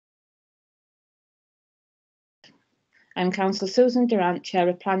I'm Councillor Susan Durant, Chair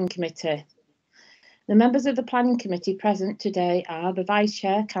of Planning Committee. The members of the Planning Committee present today are the Vice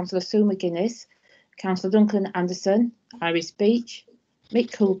Chair, Councillor Sue McGuinness, Councillor Duncan Anderson, Iris Beach,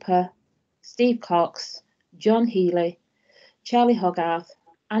 Mick Cooper, Steve Cox, John Healy, Charlie Hogarth,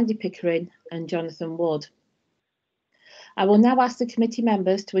 Andy Pickering and Jonathan Wood. I will now ask the committee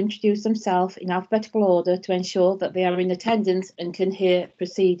members to introduce themselves in alphabetical order to ensure that they are in attendance and can hear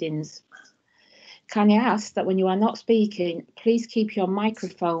proceedings. Can I ask that when you are not speaking, please keep your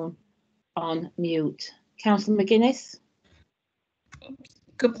microphone on mute. Councillor McGuinness.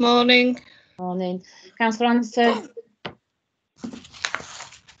 Good morning. Morning. Councillor Anderson.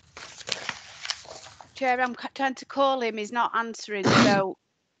 Chair, I'm trying to call him. He's not answering, so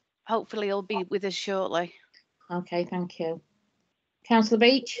hopefully he'll be with us shortly. Okay, thank you. Councillor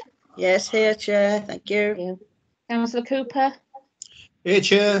Beach. Yes, here, Chair. Thank you. Thank you. Councillor Cooper. Here,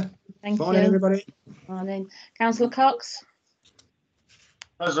 Chair. Thank Morning, you. everybody. Morning. Councillor Cox.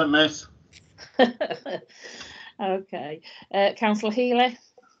 Present, miss. Okay. Councillor Healy.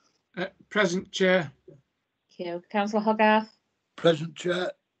 Present, Chair. Thank you. Councillor Hogarth. Present,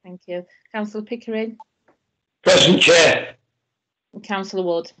 Chair. Thank you. Councillor Pickering. Present, Chair. And Councillor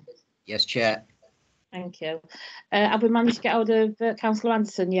Wood. Yes, Chair. Thank you. Have we managed to get hold of Councillor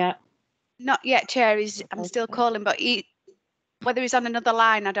Anderson yet? Not yet, Chair. I'm Okay. still calling, but whether he's on another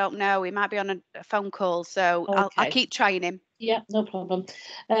line, I don't know. He might be on a phone call, so I'll Okay. keep trying him. Yeah, no problem.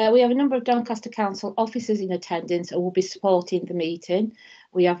 We have a number of Doncaster Council officers in attendance who will be supporting the meeting.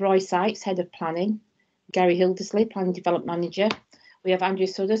 We have Roy Sykes, Head of Planning, Gary Hildesley, Planning Development Manager. We have Andrew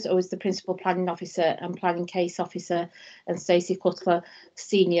Sudders, who is the Principal Planning Officer and Planning Case Officer, and Stacey Cutler,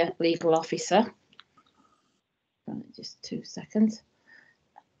 Senior Legal Officer. Just 2 seconds.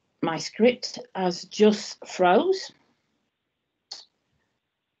 My script has just froze.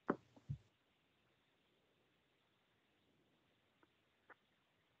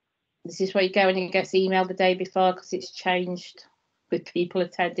 This is where you go and it gets emailed the day before because it's changed with people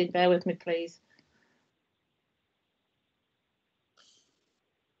attending. Bear with me, please.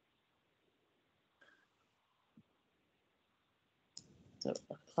 So,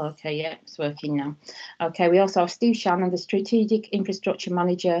 okay, yeah, it's working now. Okay, we also have Steve Shannon, the Strategic Infrastructure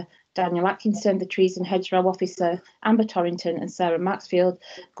Manager, Daniel Atkinson, the Trees and Hedgerow Officer, Amber Torrington and Sarah Maxfield,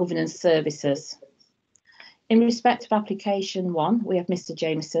 Governance Services. In respect of application 1, we have Mr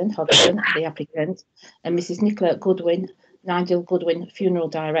Jameson Hodgson, the applicant, and Mrs Nicola Goodwin, Nigel Goodwin, Funeral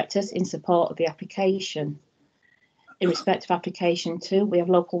Directors, in support of the application. In respect of application 2, we have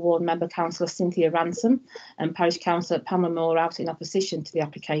local ward member councillor Cynthia Ransom and parish councillor Pamela Morehouse in opposition to the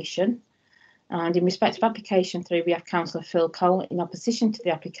application. And in respect of application 3, we have councillor Phil Cole in opposition to the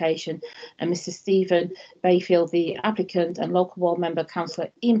application and Mr Stephen Bayfield, the applicant, and local ward member councillor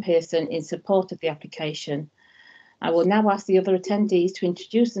Ian Pearson in support of the application. I will now ask the other attendees to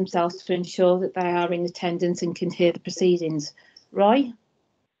introduce themselves to ensure that they are in attendance and can hear the proceedings. Roy?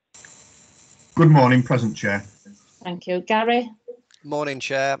 Good morning, present, Chair. Thank you. Gary? Morning,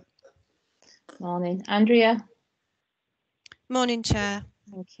 Chair. Morning. Andrea? Morning, Chair.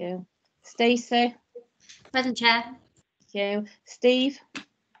 Thank you. Stacey? Present, Chair. Thank you. Steve?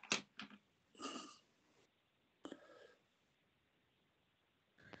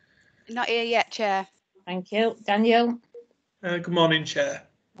 Not here yet, Chair. Thank you. Daniel? Good morning, Chair.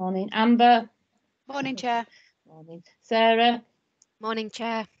 Morning. Amber? Morning, Chair. Morning. Sarah? Morning,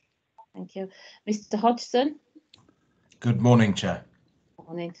 Chair. Thank you. Mr Hodgson? Good morning, Chair.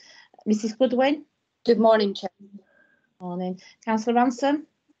 Morning. Mrs Goodwin? Good morning, Chair. Morning. Councillor Ransom?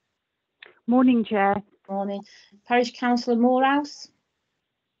 Morning, Chair. Morning. Parish Councillor Morehouse?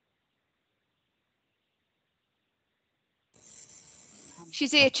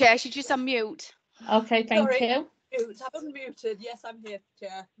 She's here, Chair. She's just on mute. Okay, thank Sorry. you. I've unmuted. Yes, I'm here,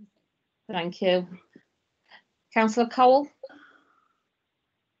 Chair. Thank you. Councillor Cowell?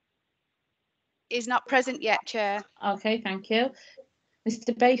 He's not present yet, Chair. Okay, thank you.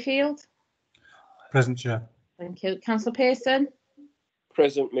 Mr Bayfield? Present, Chair. Thank you. Councillor Pearson?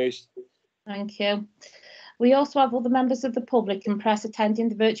 Present, miss. Thank you. We also have other members of the public and press attending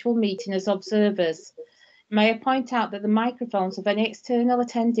the virtual meeting as observers. May I point out that the microphones of any external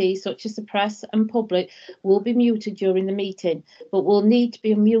attendees, such as the press and public, will be muted during the meeting, but will need to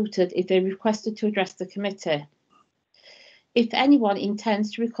be unmuted if they're requested to address the committee. If anyone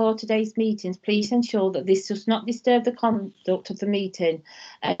intends to record today's meetings, please ensure that this does not disturb the conduct of the meeting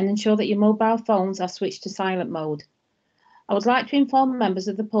and ensure that your mobile phones are switched to silent mode. I would like to inform members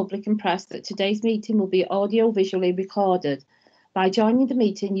of the public and press that today's meeting will be audio-visually recorded. By joining the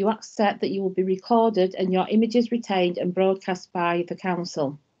meeting, you accept that you will be recorded and your images retained and broadcast by the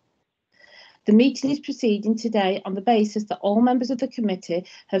Council. The meeting is proceeding today on the basis that all members of the committee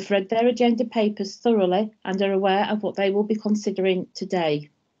have read their agenda papers thoroughly and are aware of what they will be considering today.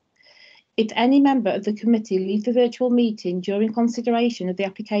 If any member of the committee leave the virtual meeting during consideration of the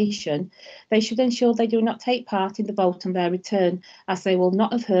application, they should ensure they do not take part in the vote on their return, as they will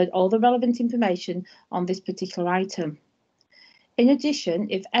not have heard all the relevant information on this particular item. In addition,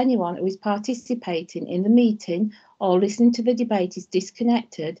 if anyone who is participating in the meeting or listening to the debate is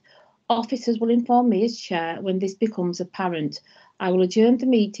disconnected, officers will inform me as chair when this becomes apparent. I will adjourn the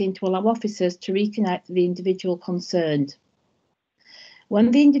meeting to allow officers to reconnect the individual concerned.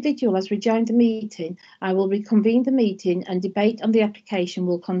 When the individual has rejoined the meeting, I will reconvene the meeting and debate on the application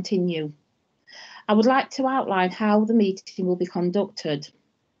will continue. I would like to outline how the meeting will be conducted.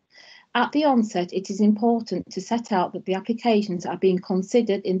 At the onset, it is important to set out that the applications are being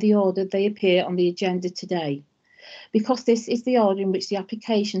considered in the order they appear on the agenda today, because this is the order in which the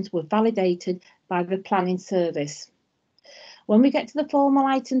applications were validated by the Planning Service. When we get to the formal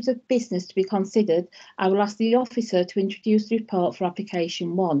items of business to be considered, I will ask the officer to introduce the report for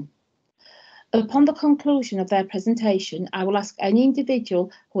application 1. Upon the conclusion of their presentation, I will ask any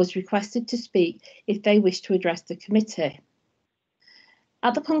individual who has requested to speak if they wish to address the committee.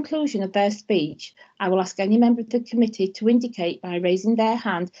 At the conclusion of their speech, I will ask any member of the committee to indicate by raising their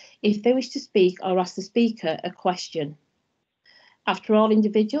hand if they wish to speak or ask the speaker a question. After all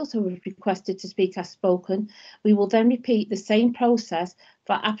individuals who have requested to speak have spoken, we will then repeat the same process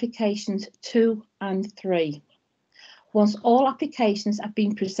for applications 2 and 3. Once all applications have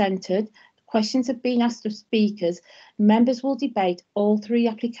been presented, questions have been asked of speakers, members will debate all 3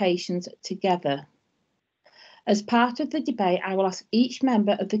 applications together. As part of the debate, I will ask each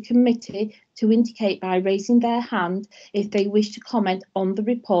member of the committee to indicate by raising their hand if they wish to comment on the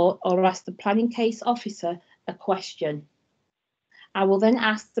report or ask the planning case officer a question. I will then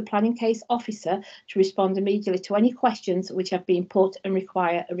ask the planning case officer to respond immediately to any questions which have been put and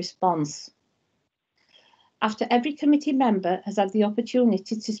require a response. After every committee member has had the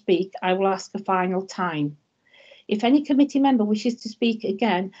opportunity to speak, I will ask a final time. If any committee member wishes to speak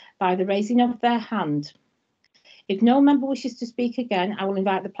again by the raising of their hand. If no member wishes to speak again, I will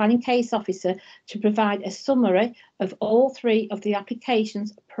invite the planning case officer to provide a summary of all 3 of the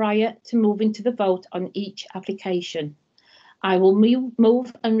applications prior to moving to the vote on each application. I will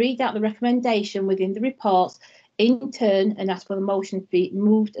move and read out the recommendation within the reports in turn and ask for the motion to be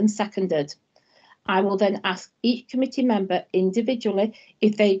moved and seconded. I will then ask each committee member individually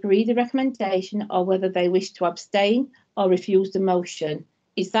if they agree the recommendation or whether they wish to abstain or refuse the motion.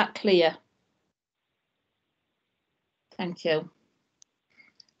 Is that clear? Thank you.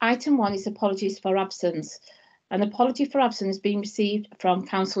 Item 1 is apologies for absence. An apology for absence has been received from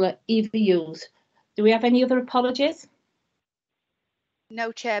Councillor Eva Hughes. Do we have any other apologies?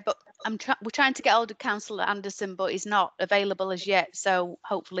 No, Chair, but we're trying to get hold of Councillor Anderson, but he's not available as yet, so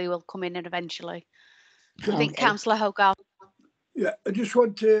hopefully we'll come in eventually. I think Councillor Hogarth. Yeah, I just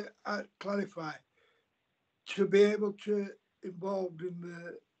want to clarify, to be able to involved in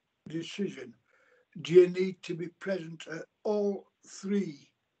the decision, do you need to be present at all 3?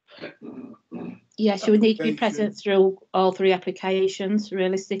 Yes, you would need to be present through all 3 applications,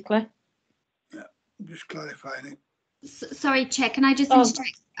 realistically. Yeah, I'm just clarifying it. Sorry, Chair, can I just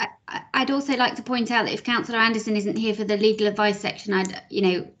interject? I'd also like to point out that if Councillor Anderson isn't here for the legal advice section,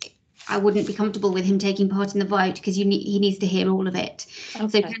 I wouldn't be comfortable with him taking part in the vote because he needs to hear all of it.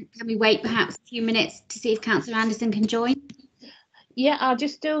 Okay. So can we wait perhaps a few minutes to see if Councillor Anderson can join? Yeah, I'll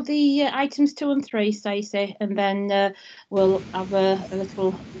just do the items 2 and 3, Stacey, and then we'll have a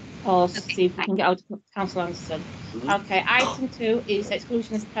little pause to see if we can get out of Councillor Anderson. Okay, item 2 is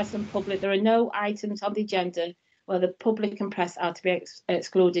exclusion of press and public. There are no items on the agenda where the public and press are to be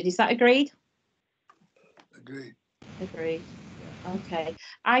excluded. Is that agreed? Agreed. Agreed. Okay.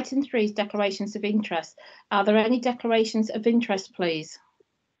 Item 3 is declarations of interest. Are there any declarations of interest, please?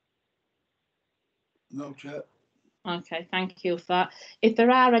 No, Chair. Okay, thank you for that. If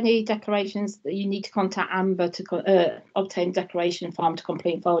there are any declarations, that you need to contact Amber to obtain declaration form to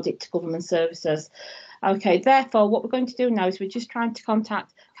complete and forward it to government services. Okay, therefore, what we're going to do now is we're just trying to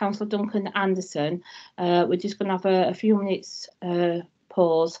contact Councillor Duncan Anderson. We're just going to have a few minutes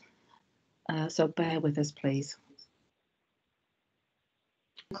pause, so bear with us, please.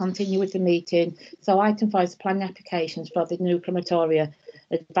 Continue with the meeting. So item 5 is planning applications for the new crematoria.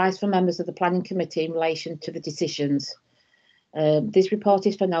 Advice from members of the planning committee in relation to the decisions. This report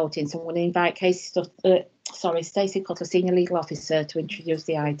is for noting, so I'm going to invite Stacey Cutler, Senior Legal Officer, to introduce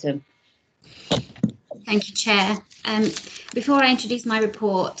the item. Thank you, Chair. Before I introduce my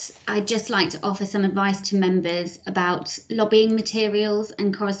report, I'd just like to offer some advice to members about lobbying materials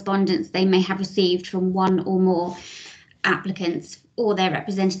and correspondence they may have received from one or more applicants or their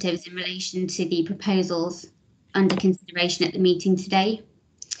representatives in relation to the proposals under consideration at the meeting today.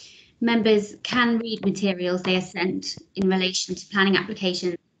 Members can read materials they are sent in relation to planning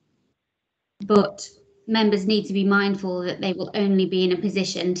applications, but members need to be mindful that they will only be in a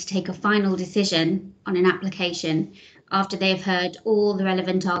position to take a final decision on an application after they have heard all the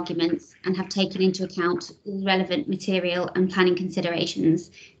relevant arguments and have taken into account all relevant material and planning considerations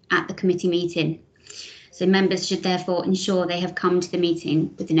at the committee meeting. So members should therefore ensure they have come to the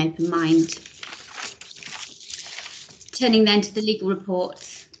meeting with an open mind. Turning then to the legal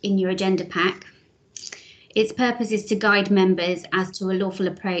report in your agenda pack. Its purpose is to guide members as to a lawful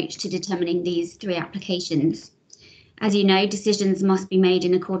approach to determining these 3 applications. As you know, decisions must be made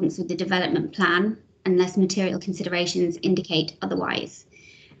in accordance with the development plan unless material considerations indicate otherwise.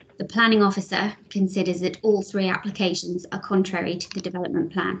 The planning officer considers that all 3 applications are contrary to the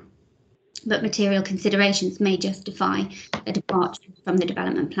development plan, but material considerations may justify a departure from the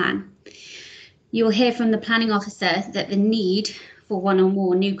development plan. You will hear from the planning officer that the need for 1 or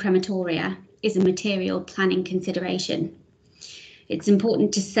more new crematoria is a material planning consideration. It's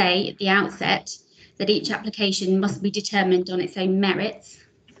important to say at the outset that each application must be determined on its own merits,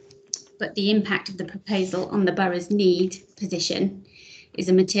 but the impact of the proposal on the borough's need position is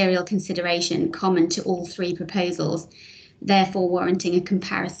a material consideration common to all 3 proposals, therefore warranting a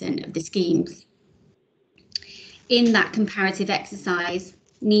comparison of the schemes. In that comparative exercise,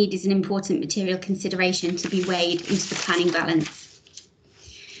 need is an important material consideration to be weighed into the planning balance.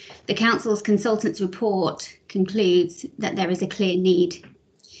 The Council's consultant's report concludes that there is a clear need,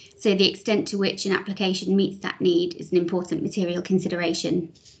 so the extent to which an application meets that need is an important material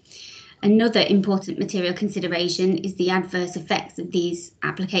consideration. Another important material consideration is the adverse effects of these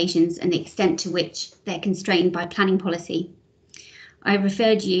applications and the extent to which they're constrained by planning policy. I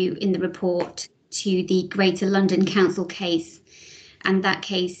referred you in the report to the Greater London Council case, and that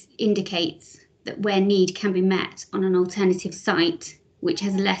case indicates that where need can be met on an alternative site which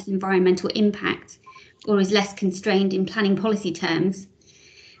has less environmental impact or is less constrained in planning policy terms,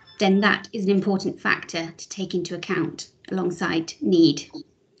 then that is an important factor to take into account alongside need.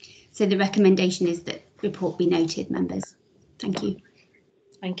 So the recommendation is that report be noted, members. Thank you.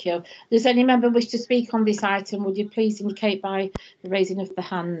 Thank you. Does any member wish to speak on this item? Would you please indicate by the raising of the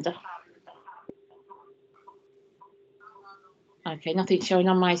hand? Okay, nothing showing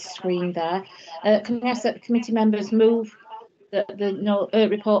on my screen there. Can I ask that the committee members move that the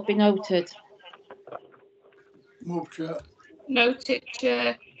report be noted? Move, Chair. Noted,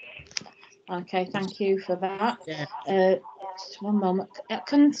 Chair. Okay, thank you for that. Just one moment.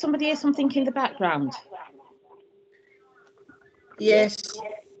 Can somebody hear something in the background? Yes.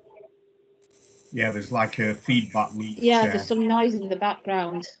 Yeah, there's like a feedback loop. Yeah, Chair. there's some noise in the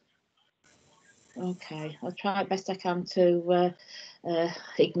background. Okay, I'll try best I can to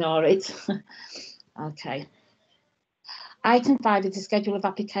ignore it. Okay. Item 5 is the schedule of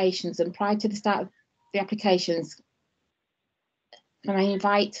applications, and prior to the start of the applications, can I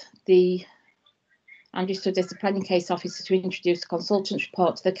invite the understood as the planning case officer to introduce a consultant's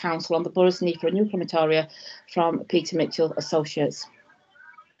report to the council on the borough's need for a new crematoria from Peter Mitchell Associates.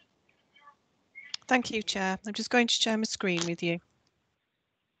 Thank you, Chair. I'm just going to share my screen with you.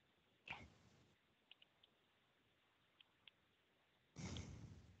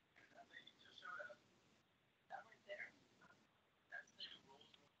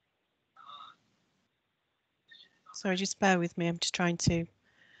 Sorry, just bear with me. I'm just trying to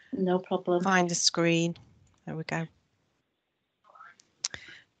find the screen. There we go.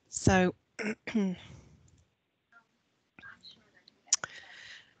 So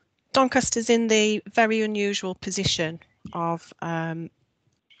Doncaster's in the very unusual position of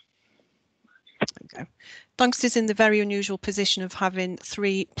Doncaster's in the very unusual position of having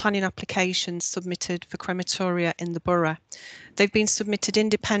 3 planning applications submitted for crematoria in the borough. They've been submitted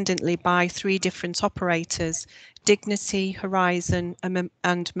independently by 3 different operators, Dignity, Horizon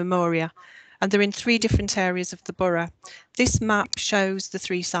and Memoria, and they're in 3 different areas of the borough. This map shows the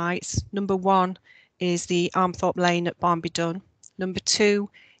 3 sites. Number 1 is the Armthorpe Lane at Barnby Dun. Number 2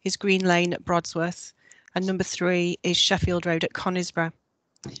 is Green Lane at Brodsworth, and number 3 is Sheffield Road at Conisbrough.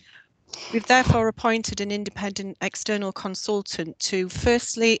 We've therefore appointed an independent external consultant to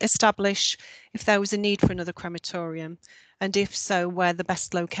firstly establish if there was a need for another crematorium, and if so, where the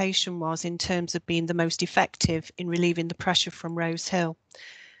best location was in terms of being the most effective in relieving the pressure from Rose Hill.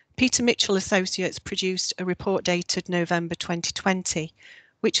 Peter Mitchell Associates produced a report dated November 2020,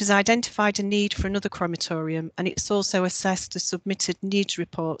 which has identified a need for another crematorium, and it's also assessed the submitted needs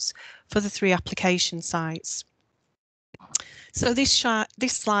reports for the 3 application sites. So this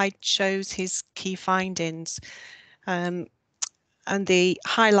slide shows his key findings, and the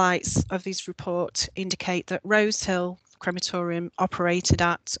highlights of his report indicate that Rose Hill Crematorium operated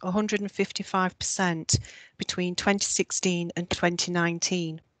at 155% between 2016 and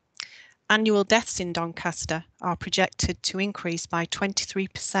 2019. Annual deaths in Doncaster are projected to increase by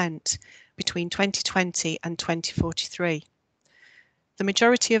 23% between 2020 and 2043. The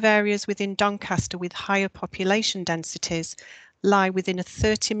majority of areas within Doncaster with higher population densities lie within a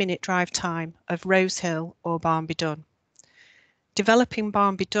 30-minute drive time of Rose Hill or Barnby Dun. Developing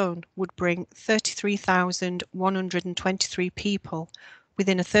Barnby Dun would bring 33,123 people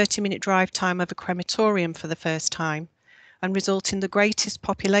within a 30-minute drive time of a crematorium for the first time, and result in the greatest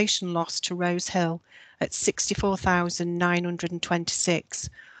population loss to Rose Hill at 64,926,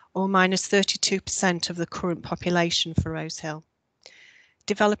 or minus 32% of the current population for Rose Hill.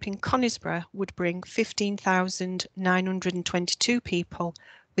 Developing Conisbrough would bring 15,922 people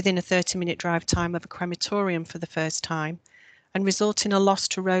within a 30-minute drive time of a crematorium for the first time, and result in a loss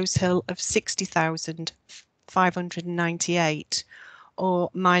to Rose Hill of 60,598, or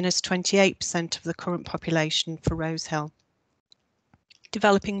minus 28% of the current population for Rose Hill.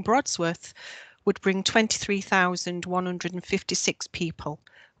 Developing Broadsworth would bring 23,156 people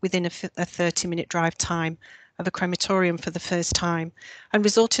within a 30-minute drive time of a crematorium for the first time, and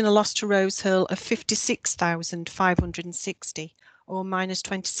result in a loss to Rose Hill of 56,560, or minus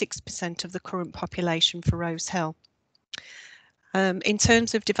 26% of the current population for Rose Hill. In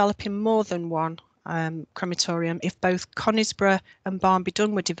terms of developing more than one crematorium, if both Conisbrough and Barnby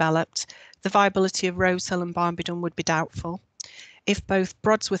Dun were developed, the viability of Rose Hill and Barnby Dun would be doubtful. If both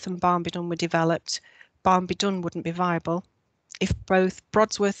Broadsworth and Barnby Dun were developed, Barnby Dun wouldn't be viable. If both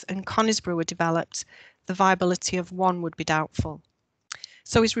Broadsworth and Conisbrough were developed, the viability of one would be doubtful.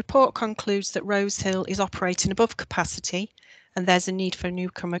 So his report concludes that Rose Hill is operating above capacity and there's a need for a new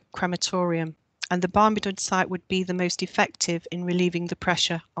crematorium, and the Barnby Dun site would be the most effective in relieving the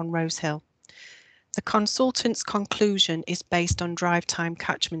pressure on Rose Hill. The consultant's conclusion is based on drive time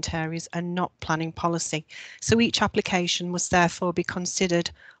catchment areas and not planning policy, so each application must therefore be considered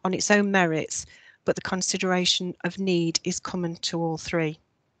on its own merits, but the consideration of need is common to all 3.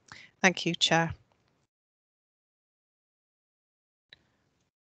 Thank you, Chair.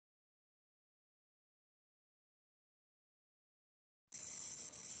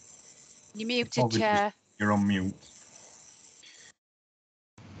 You're muted, Chair. You're on mute.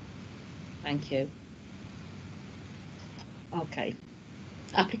 Thank you. Okay.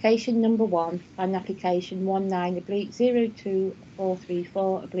 Application number 1, and application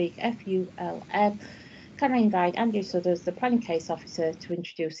 19/02434/FULM. Can I invite Andrea Sudders, the planning case officer, to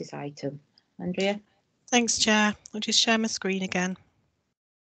introduce this item? Andrea? Thanks, Chair. I'll just share my screen again.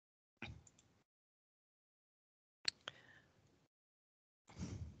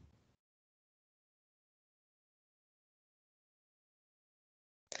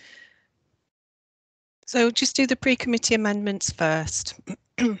 So just do the pre-committee amendments first.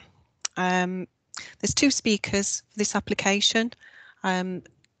 There's 2 speakers for this application.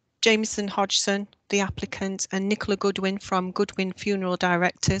 Jameson Hodgson, the applicant, and Nicola Goodwin from Goodwin Funeral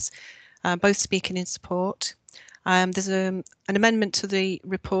Directors, both speaking in support. There's an amendment to the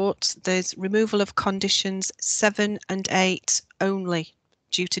report. There's removal of conditions 7 and 8 only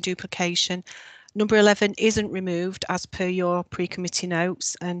due to duplication. Number 11 isn't removed as per your pre-committee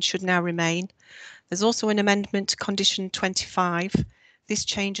notes and should now remain. There's also an amendment to condition 25. This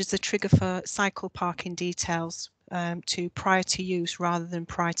changes the trigger for cycle parking details to prior to use rather than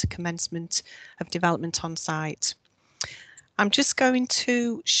prior to commencement of development on site. I'm just going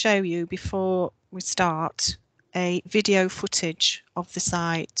to show you before we start a video footage of the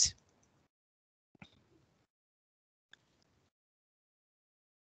site.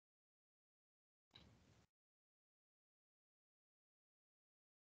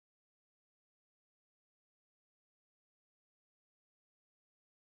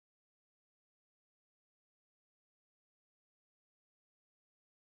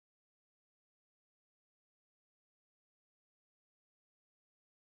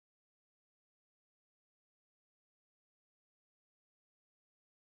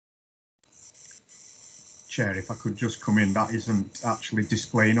 Chair, if I could just come in, that isn't actually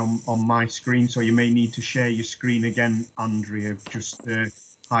displaying on my screen, so you may need to share your screen again, Andrea, just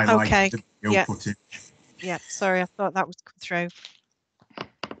highlight the video footage. Yeah, sorry, I thought that was come through.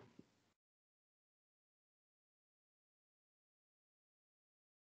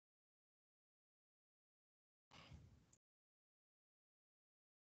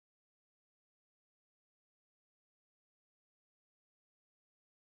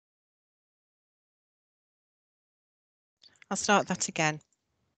 I'll start that again.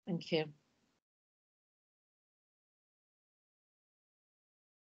 Thank you.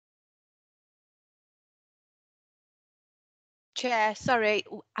 Chair, sorry,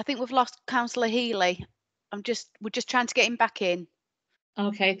 I think we've lost Councillor Healy. We're just trying to get him back in.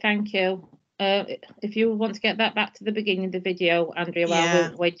 Okay, thank you. If you want to get that back to the beginning of the video, Andrea, Yeah.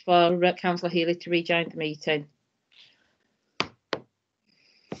 while we wait for Councillor Healy to rejoin the meeting.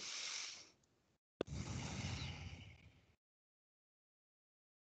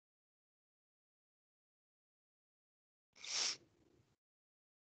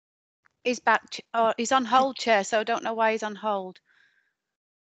 He's back. Oh, he's on hold, Chair, so I don't know why he's on hold.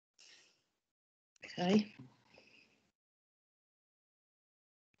 Okay.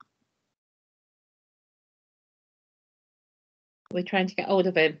 We're trying to get hold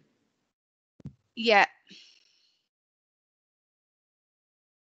of him. Yeah.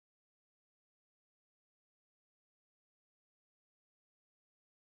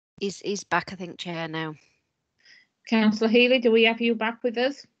 He's back, I think, Chair, now. Councillor Healy, do we have you back with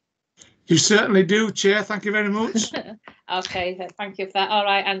us? You certainly do, Chair. Thank you very much. Okay, thank you for that. All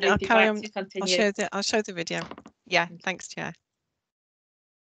right, Andrew, I'll if you'd carry like on. to continue. I'll show the video. Yeah, thanks, Chair.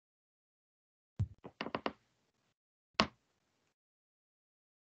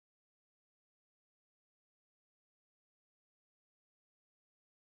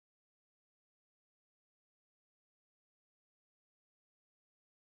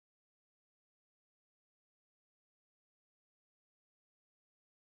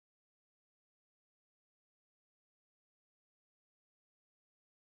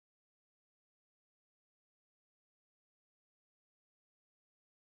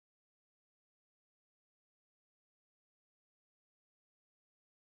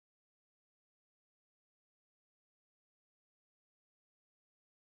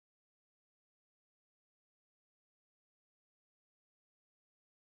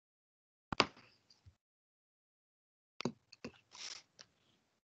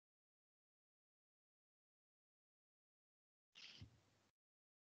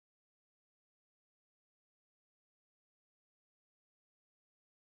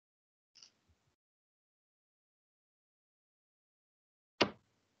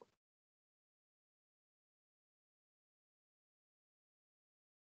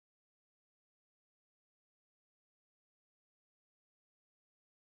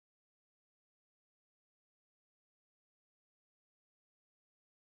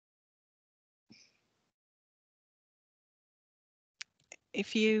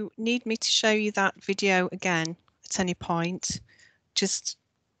 If you need me to show you that video again at any point, just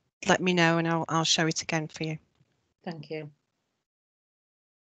let me know and I'll show it again for you. Thank you.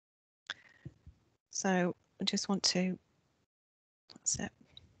 So I just want to, that's it.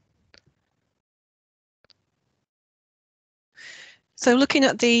 So looking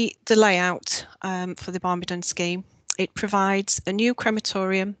at the layout for the Barmbydon scheme, it provides a new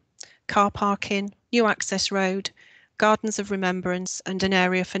crematorium, car parking, new access road, gardens of remembrance and an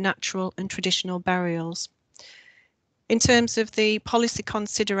area for natural and traditional burials. In terms of the policy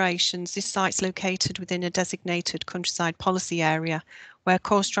considerations, this site's located within a designated countryside policy area where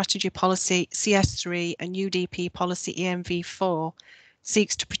core strategy policy CS3 and UDP policy EMV4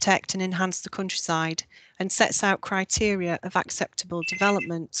 seeks to protect and enhance the countryside and sets out criteria of acceptable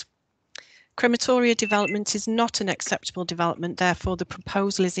development. Crematoria development is not an acceptable development, therefore the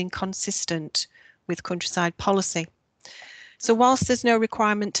proposal is inconsistent with countryside policy. So whilst there's no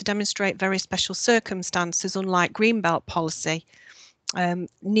requirement to demonstrate very special circumstances, unlike Greenbelt policy,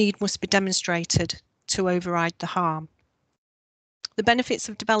 need must be demonstrated to override the harm. The benefits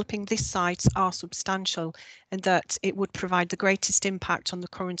of developing this site are substantial in that it would provide the greatest impact on the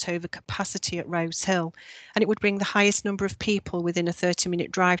current overcapacity at Rose Hill, and it would bring the highest number of people within a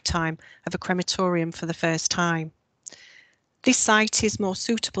 30-minute drive time of a crematorium for the first time. This site is more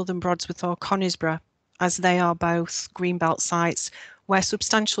suitable than Brodsworth or Conisbrough, as they are both Greenbelt sites where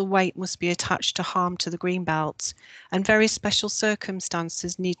substantial weight must be attached to harm to the Greenbelt, and very special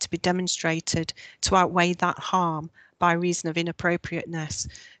circumstances need to be demonstrated to outweigh that harm by reason of inappropriateness.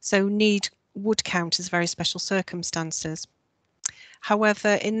 So need would count as very special circumstances.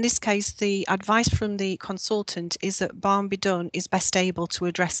 However, in this case, the advice from the consultant is that Barmbydon is best able to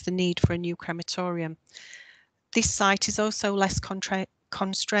address the need for a new crematorium. This site is also less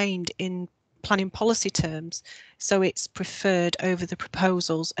constrained in planning policy terms, so it's preferred over the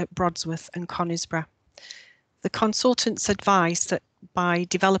proposals at Brodsworth and Conisbrough. The consultants advise that by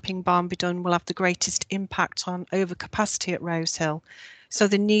developing Barmbydon will have the greatest impact on overcapacity at Rose Hill, so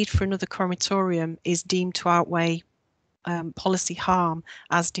the need for another crematorium is deemed to outweigh policy harm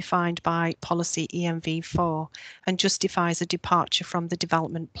as defined by policy EMV4 and justifies a departure from the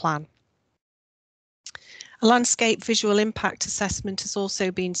development plan. A landscape visual impact assessment has also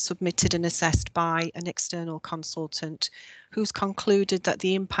been submitted and assessed by an external consultant who's concluded that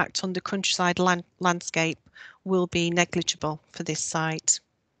the impact on the countryside landscape will be negligible for this site.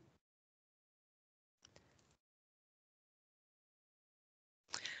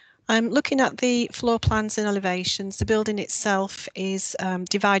 Looking at the floor plans and elevations, the building itself is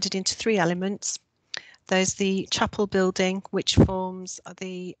divided into three elements. There's the chapel building, which forms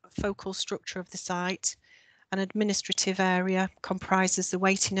the focal structure of the site. An administrative area comprises the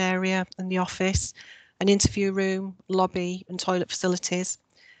waiting area and the office, an interview room, lobby and toilet facilities.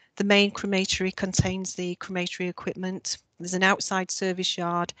 The main crematory contains the crematory equipment. There's an outside service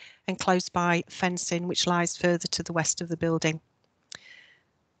yard enclosed by fencing which lies further to the west of the building.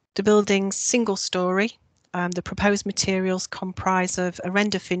 The building's single storey. The proposed materials comprise of a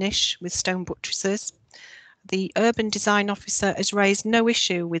render finish with stone buttresses. The urban design officer has raised no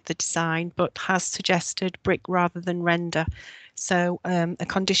issue with the design but has suggested brick rather than render, so a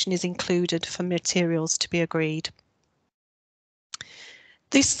condition is included for materials to be agreed.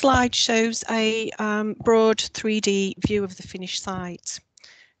 This slide shows a broad 3D view of the finished site.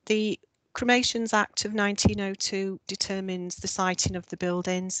 The Cremations Act of 1902 determines the siting of the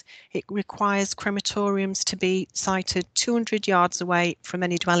buildings. It requires crematoriums to be sited 200 yards away from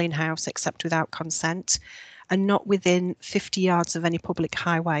any dwelling house except without consent, and not within 50 yards of any public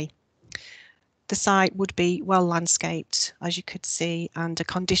highway. The site would be well landscaped, as you could see, and a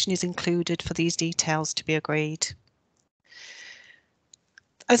condition is included for these details to be agreed.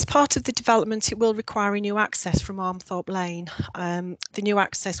 As part of the development, it will require a new access from Armthorpe Lane. The new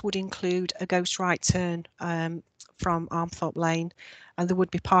access would include a ghost right turn from Armthorpe Lane, and there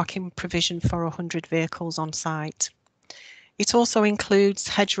would be parking provision for 100 vehicles on site. It also includes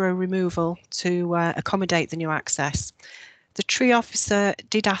hedgerow removal to accommodate the new access. The tree officer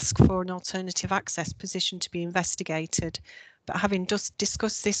did ask for an alternative access position to be investigated, but having just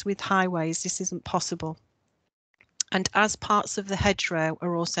discussed this with highways, this isn't possible. And as parts of the hedgerow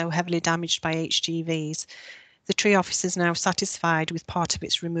are also heavily damaged by HGVs, the tree officer is now satisfied with part of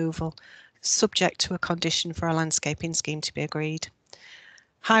its removal, subject to a condition for a landscaping scheme to be agreed.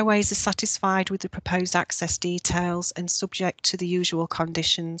 Highways are satisfied with the proposed access details and subject to the usual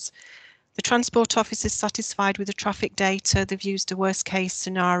conditions. The Transport Office is satisfied with the traffic data. They've used a worst case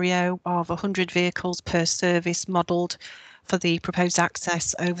scenario of 100 vehicles per service modelled for the proposed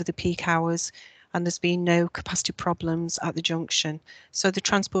access over the peak hours, and there's been no capacity problems at the junction. So the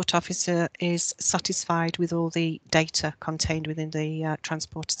Transport Officer is satisfied with all the data contained within the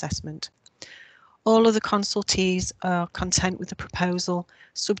transport assessment. All of the consultees are content with the proposal,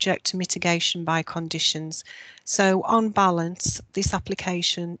 subject to mitigation by conditions. So on balance, this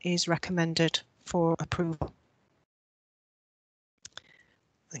application is recommended for approval.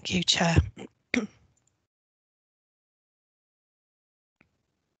 Thank you, Chair.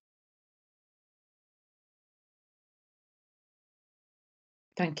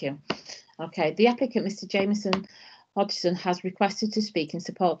 Thank you. Okay, the applicant, Mr. Jameson Hodgson, has requested to speak in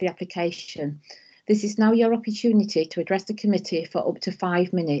support of the application. This is now your opportunity to address the committee for up to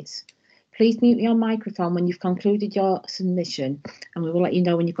 5 minutes. Please mute your microphone when you've concluded your submission, and we will let you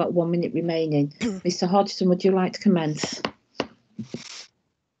know when you've got 1 minute remaining. Mr. Hodgson, would you like to commence?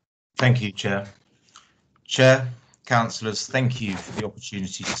 Thank you, Chair. Chair, councillors, thank you for the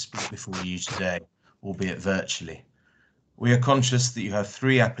opportunity to speak before you today, albeit virtually. We are conscious that you have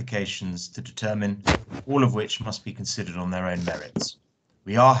 3 applications to determine, all of which must be considered on their own merits.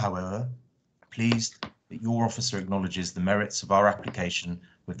 We are, however, pleased that your officer acknowledges the merits of our application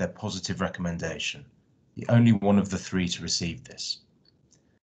with their positive recommendation, the only one of the 3 to receive this.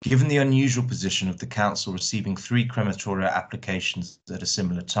 Given the unusual position of the council receiving 3 crematoria applications at a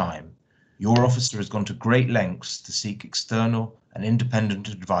similar time, your officer has gone to great lengths to seek external and independent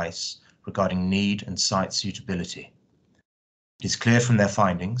advice regarding need and site suitability. It is clear from their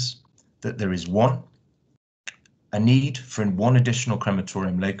findings that there is a need for 1 additional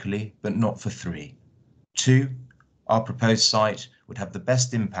crematorium locally, but not for 3. 2, our proposed site would have the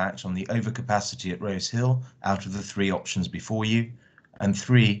best impact on the overcapacity at Rose Hill out of the 3 options before you. And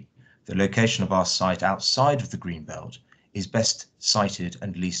 3, the location of our site outside of the Greenbelt is best sited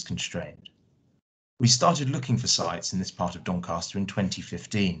and least constrained. We started looking for sites in this part of Doncaster in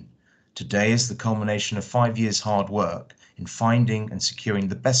 2015. Today is the culmination of 5 years hard work in finding and securing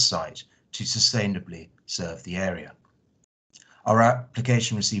the best site to sustainably serve the area. Our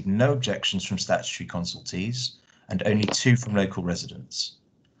application received no objections from statutory consultees and only 2 from local residents.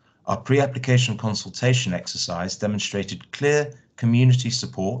 Our pre-application consultation exercise demonstrated clear community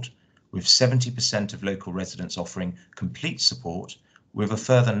support, with 70% of local residents offering complete support, with a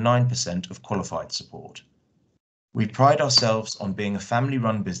further 9% of qualified support. We pride ourselves on being a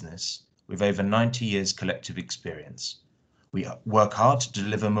family-run business with over 90 years collective experience. We work hard to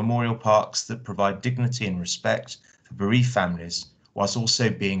deliver memorial parks that provide dignity and respect for bereaved families, whilst also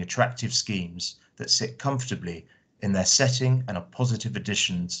being attractive schemes that sit comfortably in their setting and are positive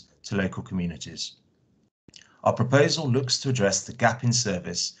additions to local communities. Our proposal looks to address the gap in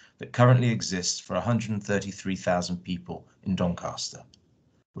service that currently exists for 133,000 people in Doncaster.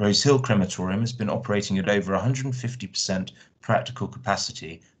 Rose Hill Crematorium has been operating at over 150% practical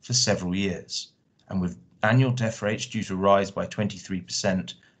capacity for several years, and with annual death rates due to rise by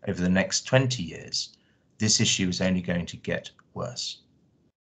 23% over the next 20 years, this issue is only going to get worse.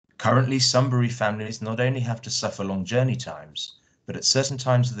 Currently, some bereaved families not only have to suffer long journey times, but at certain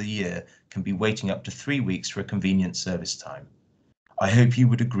times of the year can be waiting up to 3 weeks for a convenient service time. I hope you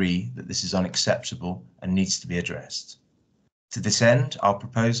would agree that this is unacceptable and needs to be addressed. To this end, our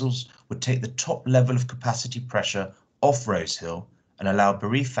proposals would take the top level of capacity pressure off Rose Hill and allow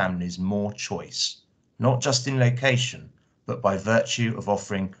bereaved families more choice, not just in location, but by virtue of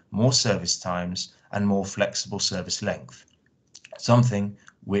offering more service times and more flexible service length, something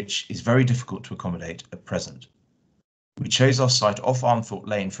which is very difficult to accommodate at present. We chose our site off Armthorpe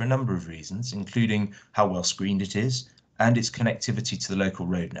Lane for a number of reasons, including how well screened it is and its connectivity to the local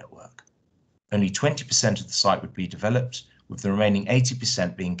road network. Only 20% of the site would be developed, with the remaining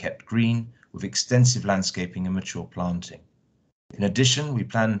 80% being kept green, with extensive landscaping and mature planting. In addition, we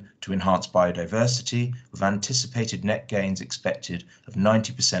plan to enhance biodiversity, with anticipated net gains expected of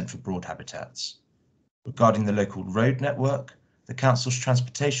 90% for broad habitats. Regarding the local road network, the Council's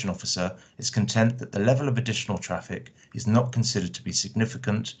Transportation Officer is content that the level of additional traffic is not considered to be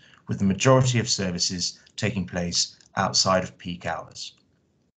significant, with the majority of services taking place outside of peak hours.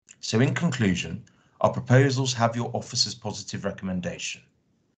 So in conclusion, our proposals have your officer's positive recommendation.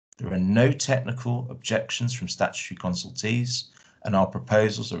 There are no technical objections from statutory consultees, and our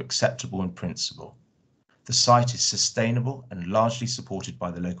proposals are acceptable in principle. The site is sustainable and largely supported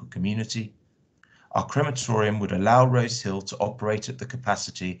by the local community. Our crematorium would allow Rose Hill to operate at the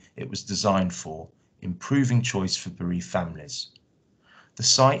capacity it was designed for, improving choice for bereaved families. The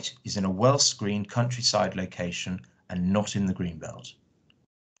site is in a well-screened countryside location and not in the Greenbelt.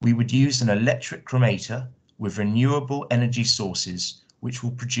 We would use an electric cremator with renewable energy sources, which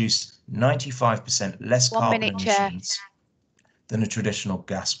will produce 95% less carbon emissions than a traditional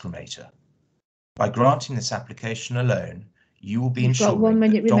gas cremator. By granting this application alone, you will be ensuring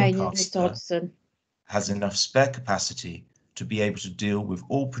that Doncaster has enough spare capacity to be able to deal with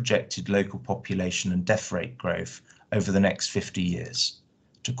all projected local population and death rate growth over the next 50 years.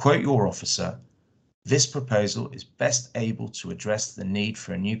 To quote your officer, this proposal is best able to address the need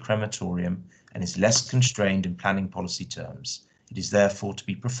for a new crematorium and is less constrained in planning policy terms. It is therefore to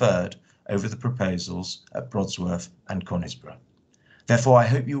be preferred over the proposals at Brodsworth and Conisbrough. Therefore, I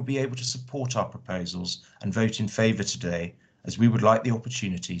hope you will be able to support our proposals and vote in favour today, as we would like the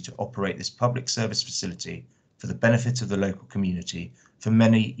opportunity to operate this public service facility for the benefit of the local community for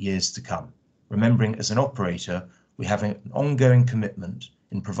many years to come. Remembering, as an operator, we have an ongoing commitment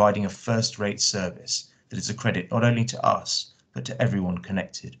in providing a first-rate service that is a credit not only to us, but to everyone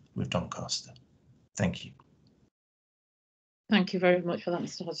connected with Doncaster. Thank you. Thank you very much for that,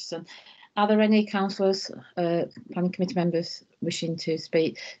 Mr. Hodgson. Are there any councillors, planning committee members wishing to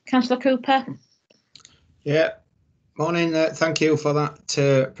speak? Councillor Cooper? Yeah, morning. Thank you for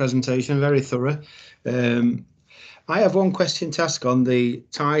that presentation, very thorough. I have one question to ask on the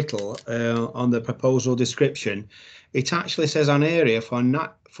title, on the proposal description. It actually says an area for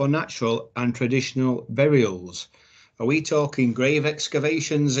natural and traditional burials. Are we talking grave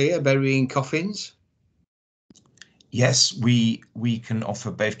excavations here, burying coffins? Yes, we can offer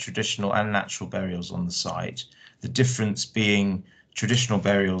both traditional and natural burials on the site. The difference being traditional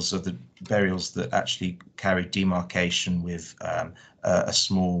burials are the burials that actually carry demarcation with a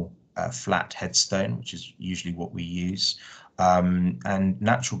small flat headstone, which is usually what we use. And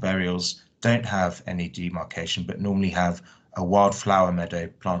natural burials don't have any demarcation, but normally have a wildflower meadow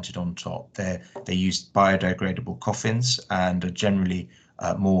planted on top. They use biodegradable coffins and are generally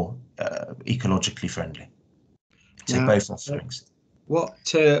more ecologically friendly. So now, both offerings. What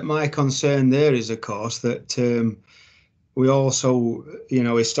my concern there is, of course, that we also,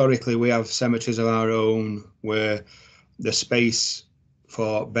 historically we have cemeteries of our own where the space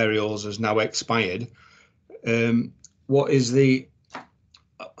for burials has now expired. What is the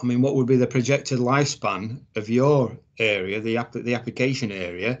I mean, what would be the projected lifespan of your area, the application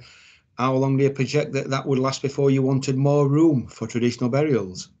area? How long do you project that would last before you wanted more room for traditional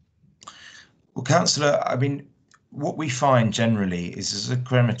burials? Well, Councillor, I mean, what we find generally is as a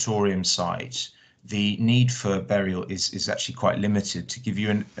crematorium site, the need for burial is actually quite limited. To give you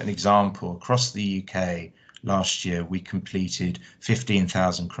an example, across the UK last year, we completed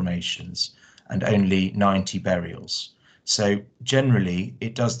 15,000 cremations and only 90 burials. So generally,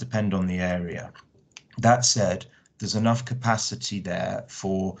 it does depend on the area. That said, there's enough capacity there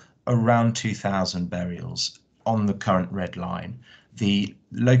for around 2,000 burials on the current red line. The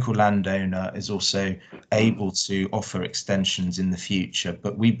local landowner is also able to offer extensions in the future,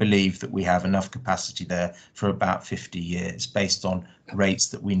 but we believe that we have enough capacity there for about 50 years based on rates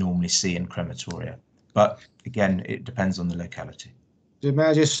that we normally see in crematoria. But again, it depends on the locality. May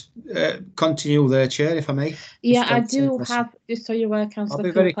I just continue there, Chair, if I may? Yeah, I do have, just so you're aware, Councillor I'll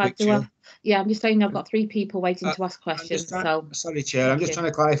be very quick, Chair. Yeah, I'm just saying I've got 3 people waiting to ask questions. Sorry, Chair, I'm just trying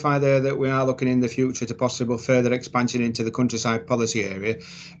to clarify there that we are looking in the future to possible further expansion into the countryside policy area.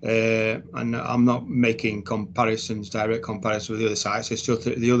 And I'm not making direct comparisons with the other sites. It's just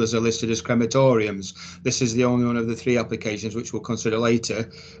that the others are listed as crematoriums. This is the only one of the 3 applications which we'll consider later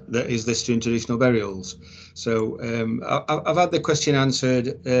that is listed in traditional burials. So I've had the question answered.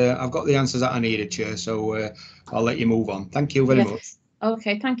 I've got the answers that I needed, Chair, so I'll let you move on. Thank you very much.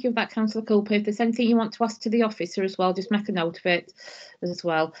 Okay, thank you for that, Councillor Cooper. If there's anything you want to ask to the officer as well, just make a note of it as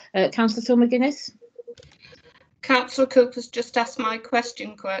well. Councillor Sue McGuinness? Councillor Cooper's just asked my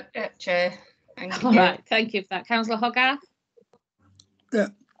question, Chair. All right, thank you for that. Councillor Hogarth? Yeah,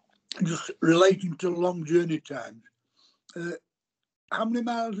 just relating to long journey times. How many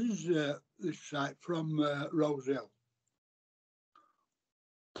miles is this site from Rose Hill?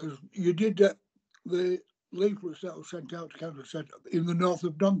 Because you did the leaflets that were sent out to Council Centre in the north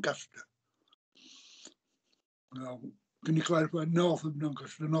of Doncaster. Now, can you clarify north of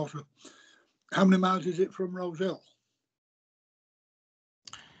Doncaster, north of, how many miles is it from Rose Hill?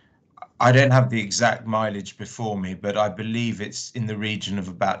 I don't have the exact mileage before me, but I believe it's in the region of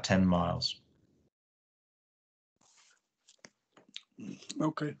about 10 miles.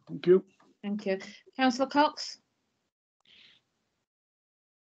 Okay, thank you. Thank you. Councillor Cox?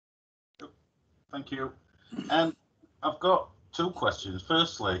 Thank you. I've got 2 questions.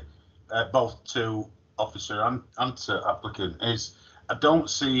 Firstly, both to officer and to applicant, is I don't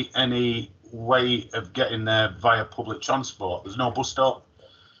see any way of getting there via public transport. There's no bus stop.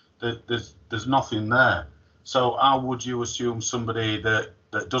 There's nothing there. So how would you assume somebody that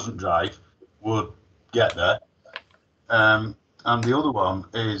doesn't drive would get there? And the other one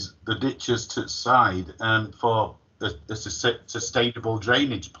is the ditches to the side for the sustainable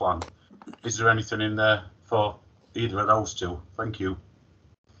drainage plan. Is there anything in there for either of those 2? Thank you.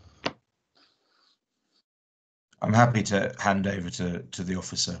 I'm happy to hand over to the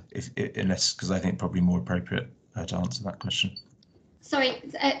officer, unless, because I think probably more appropriate to answer that question. Sorry,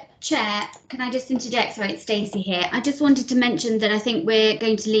 Chair, can I just interject? Sorry, it's Stacey here. I just wanted to mention that I think we're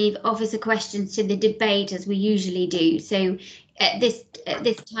going to leave officer questions to the debate as we usually do. So at this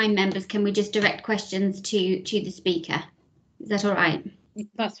time, members, can we just direct questions to the speaker? Is that all right?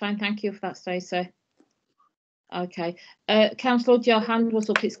 That's fine. Thank you for that, Stacey. Okay. Councillor, your hand was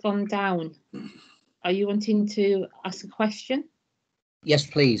up. It's gone down. Are you wanting to ask a question? Yes,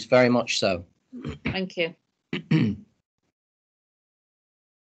 please. Very much so. Thank you.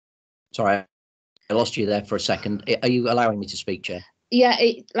 Sorry, I lost you there for a second. Are you allowing me to speak, Chair? Yeah,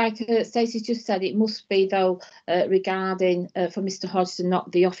 like Stacey's just said, it must be, though, regarding for Mr. Hodgson,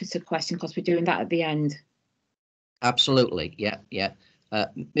 not the officer question, because we're doing that at the end. Absolutely. Yeah.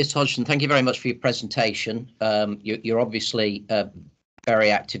 Ms. Hodgson, thank you very much for your presentation. You're obviously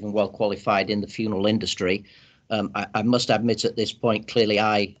very active and well qualified in the funeral industry. I must admit at this point, clearly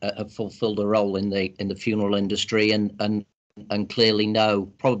I have fulfilled a role in the funeral industry and clearly know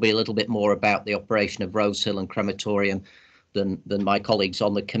probably a little bit more about the operation of Rose Hill and crematorium than my colleagues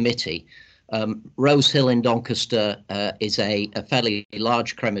on the committee. Rose Hill in Doncaster is a fairly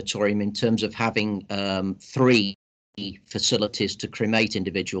large crematorium in terms of having 3 facilities to cremate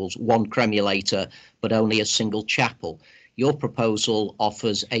individuals, 1 cremulator, but only a single chapel. Your proposal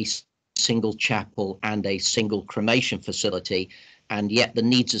offers a single chapel and a single cremation facility, and yet the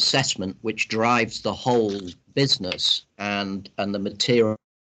needs assessment, which drives the whole business and the material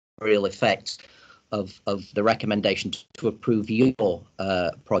effects of the recommendation to approve your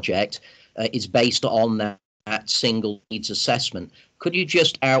project is based on that single needs assessment. Could you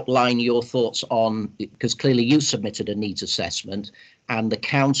just outline your thoughts on, because clearly you submitted a needs assessment and the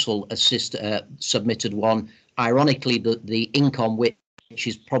council submitted one. Ironically, the ink on which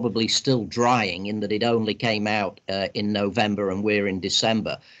is probably still drying in that it only came out in November and we're in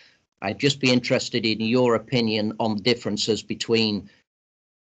December. I'd just be interested in your opinion on the differences between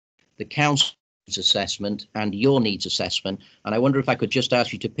the council's assessment and your needs assessment. And I wonder if I could just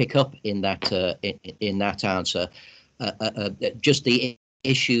ask you to pick up in that answer just the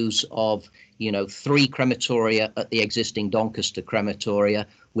issues of, you know, 3 crematoria at the existing Doncaster crematoria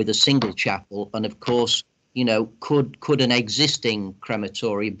with a single chapel, and of course, you know, could an existing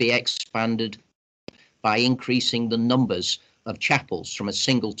crematory be expanded by increasing the numbers of chapels from a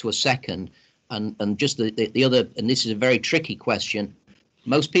single to a second? And just the other, and this is a very tricky question,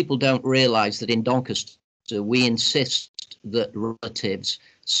 most people don't realise that in Doncaster we insist that relatives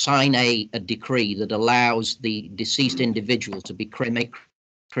sign a decree that allows the deceased individual to be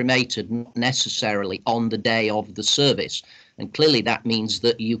cremated, not necessarily on the day of the service. And clearly that means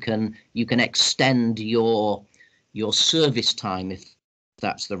that you can extend your service time, if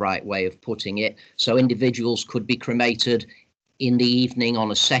that's the right way of putting it. So individuals could be cremated in the evening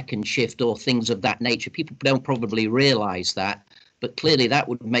on a second shift or things of that nature. People don't probably realise that, but clearly that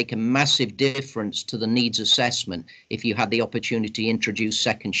would make a massive difference to the needs assessment if you had the opportunity to introduce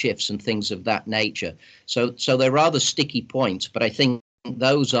second shifts and things of that nature. So they're rather sticky points, but I think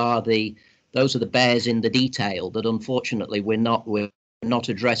those are the bears in the detail that unfortunately we're not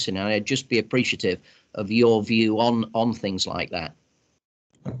addressing. And I'd just be appreciative of your view on things like that.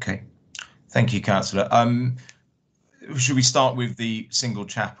 Okay, thank you, Councillor. Should we start with the single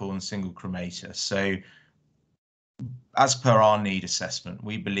chapel and single cremator? So as per our need assessment,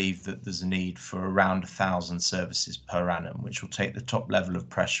 we believe that there's a need for around 1,000 services per annum, which will take the top level of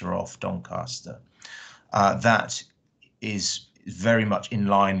pressure off Doncaster. That is very much in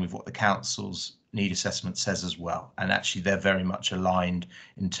line with what the council's need assessment says as well, and actually they're very much aligned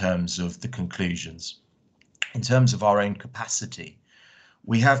in terms of the conclusions. In terms of our own capacity,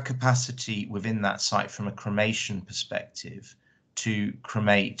 we have capacity within that site from a cremation perspective to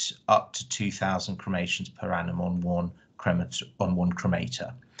cremate up to 2,000 cremations per annum on one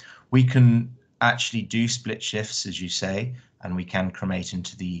cremator. We can actually do split shifts, as you say, and we can cremate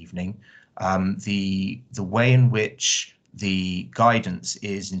into the evening. The way in which the guidance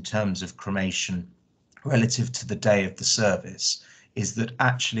is in terms of cremation relative to the day of the service is that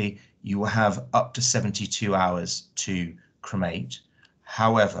actually you will have up to 72 hours to cremate.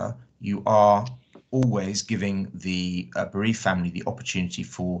 However, you are always giving the bereaved family the opportunity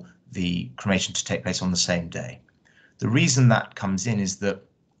for the cremation to take place on the same day. The reason that comes in is that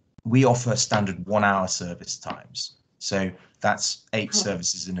we offer standard 1 hour service times. So that's 8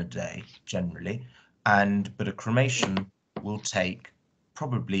 services in a day generally. But a cremation will take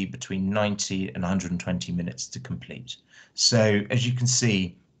probably between 90 and 120 minutes to complete. So as you can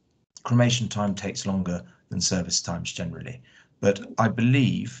see, cremation time takes longer than service times generally. But I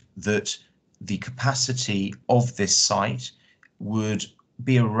believe that the capacity of this site would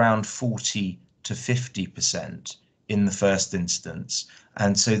be around 40 to 50% in the first instance.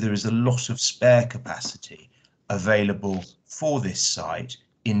 And so there is a lot of spare capacity available for this site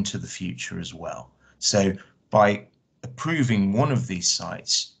into the future as well. So by approving one of these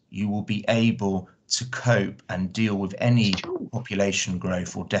sites, you will be able to cope and deal with any population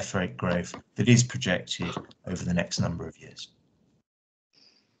growth or death rate growth that is projected over the next number of years.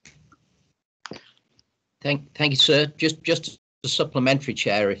 Thank you, sir. Just a supplementary,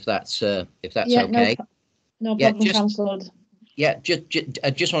 Chair, if that's okay. No problem, Councillor. Yeah, I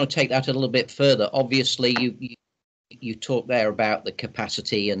just want to take that a little bit further. Obviously, you talked there about the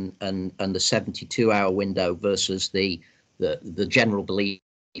capacity and the 72-hour window versus the general belief.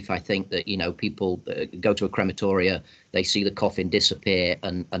 I think that, you know, people go to a crematoria, they see the coffin disappear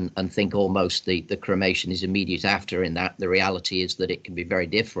and think almost the cremation is immediate after. In that, the reality is that it can be very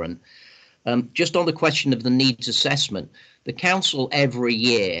different. Just on the question of the needs assessment, the council every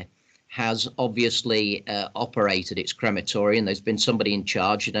year has obviously operated its crematorium. There's been somebody in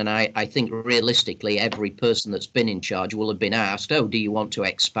charge, and I think realistically every person that's been in charge will have been asked, oh, do you want to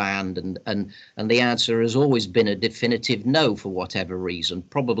expand? And the answer has always been a definitive no for whatever reason.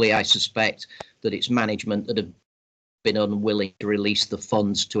 Probably I suspect that it's management that have been unwilling to release the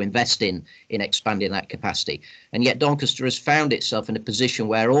funds to invest in expanding that capacity. And yet Doncaster has found itself in a position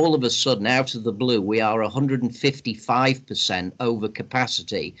where all of a sudden, out of the blue, we are 155% over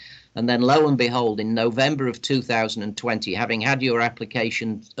capacity. And then lo and behold, in November of 2020, having had your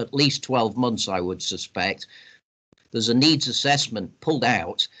application at least 12 months, I would suspect, there's a needs assessment pulled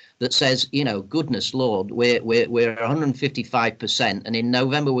out that says, you know, goodness Lord, we're 155%, and in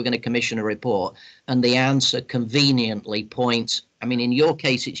November we're going to commission a report, and the answer conveniently points, I mean, in your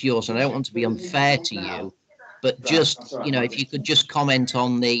case it's yours, and I don't want to be unfair to you, but just, you know, if you could just comment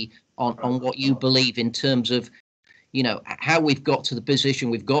on what you believe in terms of, you know, how we've got to the position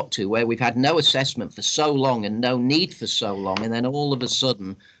we've got to, where we've had no assessment for so long and no need for so long, and then all of a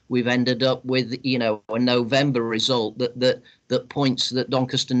sudden we've ended up with, you know, a November result that points that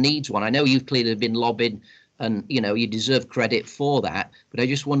Doncaster needs one. I know you've clearly been lobbied, and, you know, you deserve credit for that, but I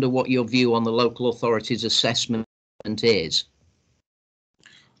just wonder what your view on the local authority's assessment is.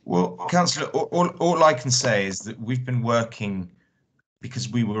 Well, Councillor, all I can say is that we've been working, because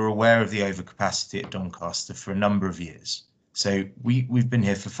we were aware of the overcapacity at Doncaster for a number of years. So we've been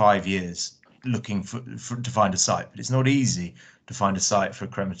here for 5 years looking to find a site, but it's not easy to find a site for a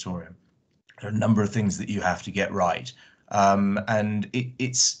crematorium. There are a number of things that you have to get right. And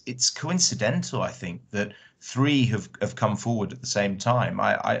it's coincidental, I think, that 3 have come forward at the same time.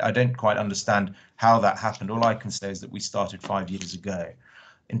 I don't quite understand how that happened. All I can say is that we started 5 years ago.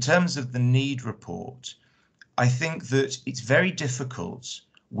 In terms of the need report, I think that it's very difficult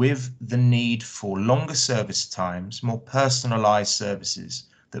with the need for longer service times, more personalised services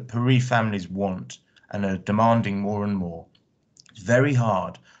that bereaved families want and are demanding more and more. It's very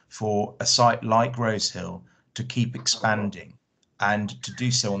hard for a site like Rosehill to keep expanding and to do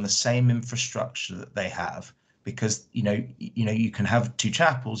so on the same infrastructure that they have, because you know you can have 2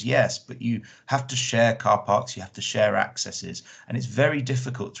 chapels, yes, but you have to share car parks, you have to share accesses, and it's very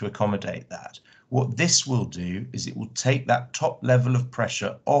difficult to accommodate that. What this will do is it will take that top level of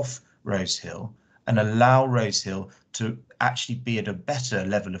pressure off Rosehill and allow Rosehill to actually be at a better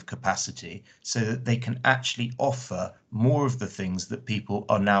level of capacity, so that they can actually offer more of the things that people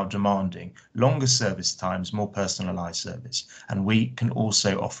are now demanding: longer service times, more personalised service, and we can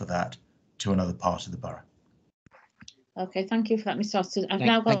also offer that to another part of the borough. Okay, thank you for that, Mr. Austin. I've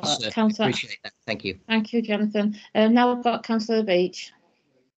now got Councillor. Appreciate that. Thank you. Thank you, Jonathan. Now I've got Councillor Beach.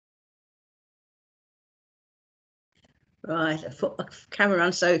 Right, I put my camera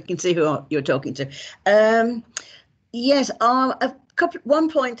on so you can see who you're talking to. Yes, one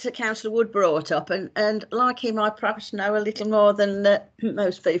point that Councillor Wood brought up, and like him, I perhaps know a little more than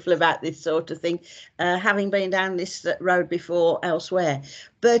most people about this sort of thing, having been down this road before elsewhere.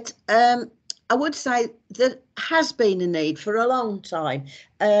 But I would say there has been a need for a long time.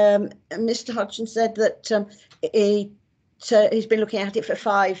 Mr. Hodgson said that he's been looking at it for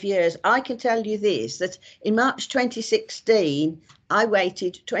 5 years. I can tell you this, that in March 2016, I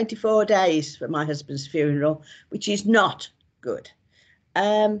waited 24 days for my husband's funeral, which is not good.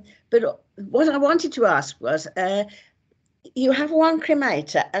 But what I wanted to ask was, you have one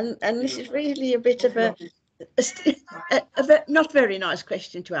cremator, and this is really a bit of a not very nice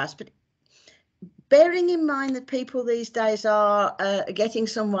question to ask, but bearing in mind that people these days are getting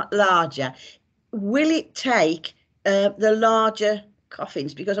somewhat larger, will it take the larger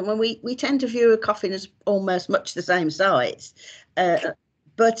coffins? Because when we tend to view a coffin as almost much the same size,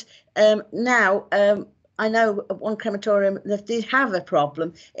 but now I know one crematorium that did have a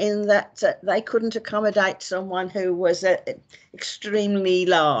problem in that they couldn't accommodate someone who was extremely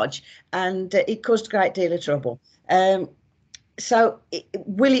large, and it caused a great deal of trouble. So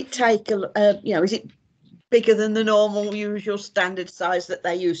will it take is it bigger than the normal usual standard size that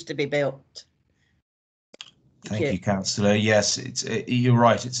they used to be built? Thank you, Councillor. Yes, you're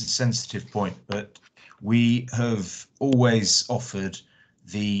right. It's a sensitive point, but we have always offered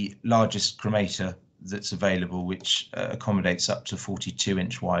the largest cremator that's available, which accommodates up to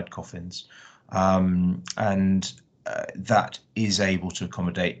 42-inch wide coffins, and that is able to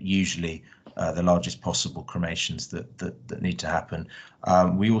accommodate usually the largest possible cremations that need to happen.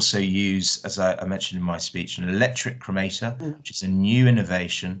 We also use, as I mentioned in my speech, an electric cremator, which is a new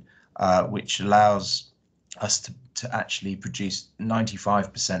innovation, which allows us to actually produce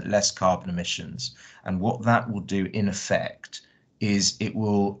 95% less carbon emissions. And what that will do in effect is it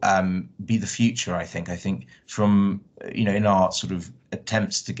will be the future, I think. I think from, in our sort of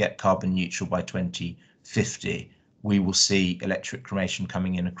attempts to get carbon neutral by 2050, we will see electric cremation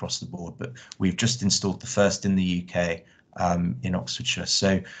coming in across the board. But we've just installed the first in the UK in Oxfordshire.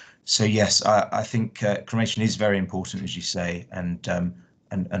 So yes, I think cremation is very important, as you say,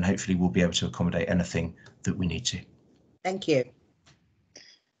 and hopefully we'll be able to accommodate anything that we need to. Thank you.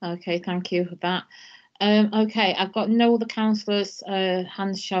 Okay, thank you for that. Okay, I've got no other councillors'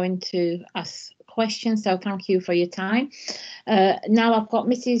 hands showing to ask questions, so thank you for your time. Now I've got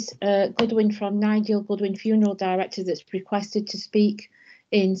Mrs. Goodwin from Nigel Goodwin Funeral Director that's requested to speak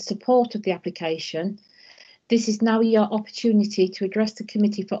in support of the application. This is now your opportunity to address the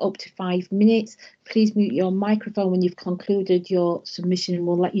committee for up to 5 minutes. Please mute your microphone when you've concluded your submission, and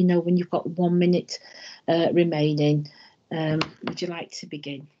we'll let you know when you've got 1 minute remaining. Would you like to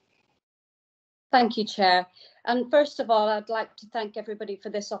begin? Thank you, Chair. And first of all, I'd like to thank everybody for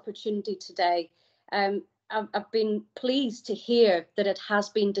this opportunity today. I've been pleased to hear that it has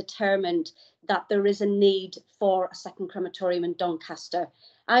been determined that there is a need for a second crematorium in Doncaster.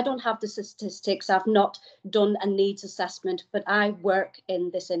 I don't have the statistics, I've not done a needs assessment, but I work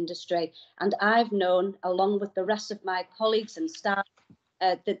in this industry and I've known, along with the rest of my colleagues and staff,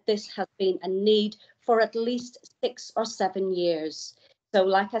 that this has been a need for at least 6 or 7 years. So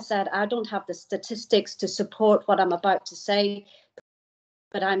like I said, I don't have the statistics to support what I'm about to say,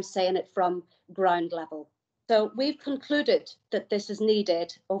 but I'm saying it from ground level. So we've concluded that this is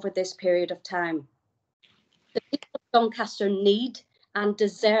needed over this period of time. The people of Doncaster need and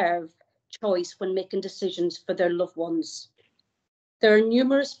deserve choice when making decisions for their loved ones. There are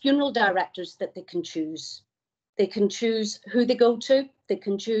numerous funeral directors that they can choose. They can choose who they go to, they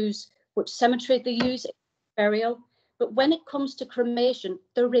can choose which cemetery they use for burial, but when it comes to cremation,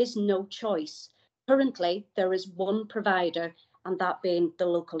 there is no choice. Currently, there is one provider, and that being the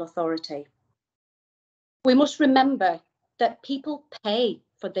local authority. We must remember that people pay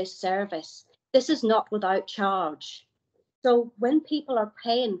for this service. This is not without charge. So when people are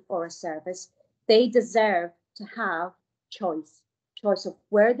paying for a service, they deserve to have choice. Choice of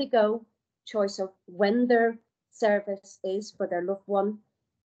where they go, choice of when their service is for their loved one,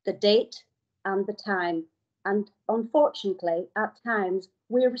 the date and the time. And unfortunately, at times,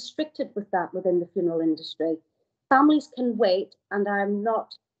 we're restricted with that within the funeral industry. Families can wait, and I'm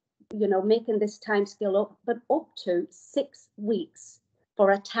not, making this time scale up, but up to 6 weeks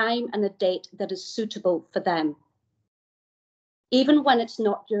for a time and a date that is suitable for them. Even when it's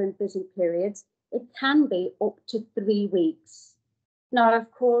not during busy periods, it can be up to 3 weeks. Now,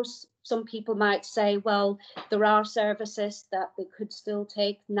 of course, some people might say, well, there are services that they could still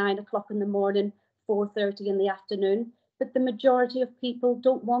take 9 o'clock in the morning, 4:30 in the afternoon, but the majority of people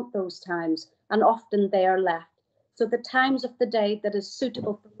don't want those times, and often they are left. So the times of the day that is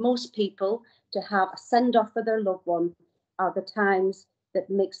suitable for most people to have a send-off for their loved one are the times that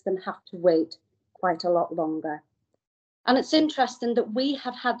makes them have to wait quite a lot longer. And it's interesting that we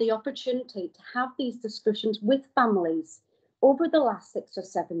have had the opportunity to have these discussions with families over the last 6 or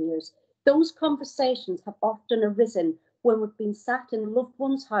 7 years. Those conversations have often arisen when we've been sat in loved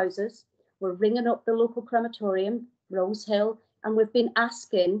ones' houses, we're ringing up the local crematorium, Rose Hill, and we've been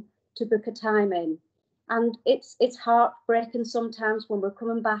asking to book a time in. And it's heartbreaking sometimes when we're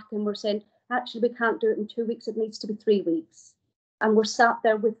coming back and we're saying, actually, we can't do it in 2 weeks, it needs to be 3 weeks. And we're sat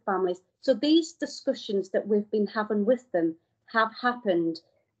there with families. So these discussions that we've been having with them have happened,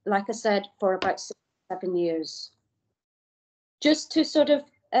 like I said, for about 6 or 7 years. Just to sort of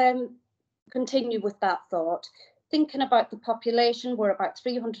continue with that thought, thinking about the population, we're about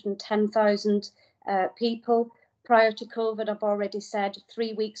 310,000 people. Prior to COVID, I've already said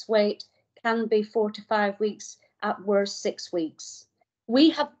 3 weeks wait can be 4 to 5 weeks, at worst 6 weeks.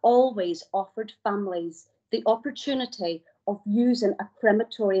 We have always offered families the opportunity of using a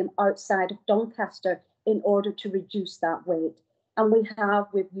crematorium outside of Doncaster in order to reduce that wait. And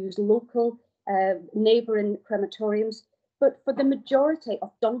we've used local neighbouring crematoriums, but for the majority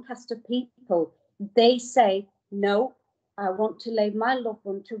of Doncaster people, they say, no, I want to lay my loved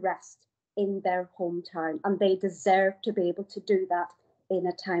one to rest in their hometown, and they deserve to be able to do that in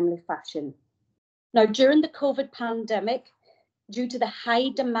a timely fashion. Now, during the COVID pandemic, due to the high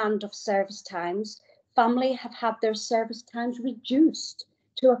demand of service times, families have had their service times reduced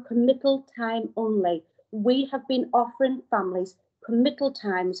to a committal time only. We have been offering families committal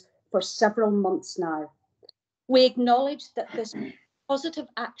times for several months now. We acknowledge that this positive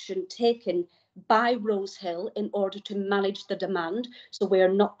action taken by Rose Hill in order to manage the demand, so we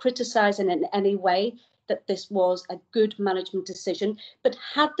are not criticising in any way that this was a good management decision, but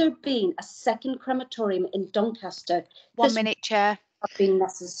had there been a second crematorium in Doncaster, 1 minute, Chair, have been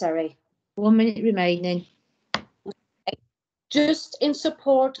necessary. 1 minute remaining. Just in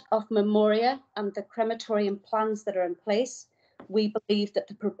support of Memoria and the crematorium plans that are in place, we believe that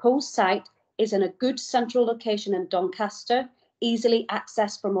the proposed site is in a good central location in Doncaster, easily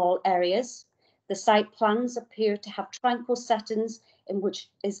accessed from all areas. The site plans appear to have tranquil settings in which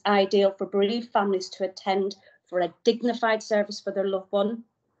is ideal for bereaved families to attend for a dignified service for their loved one.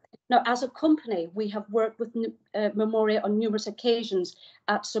 Now, as a company, we have worked with Memoria on numerous occasions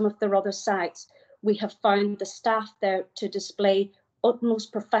at some of their other sites. We have found the staff there to display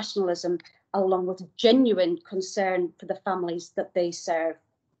utmost professionalism along with genuine concern for the families that they serve.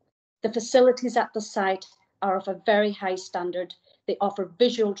 The facilities at the site are of a very high standard. They offer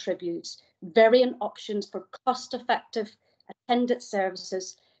visual tributes, varying options for cost-effective attendant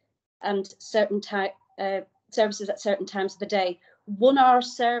services and services at certain times of the day. 1 hour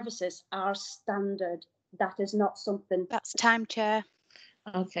services are standard that is not something. That's time, Chair.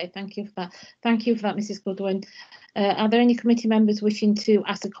 Okay, thank you for that. Thank you for that, Mrs. Goodwin. Are there any committee members wishing to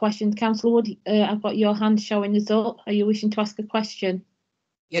ask a question? Councillor Wood, I've got your hand showing us up. Are you wishing to ask a question?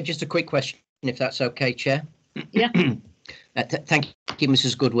 Yeah, just a quick question, if that's okay, Chair. Yeah. Thank you,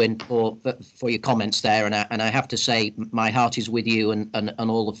 Mrs. Goodwin, for your comments there, and I have to say my heart is with you and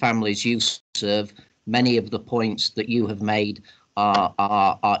all the families you serve. Many of the points that you have made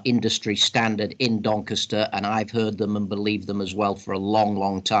are industry standard in Doncaster, and I've heard them and believed them as well for a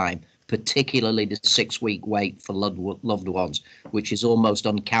long time, particularly the 6-week wait for loved ones, which is almost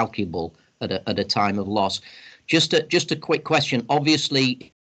uncalculable at a time of loss. Just a quick question.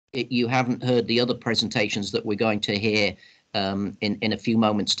 Obviously, you haven't heard the other presentations that we're going to hear in a few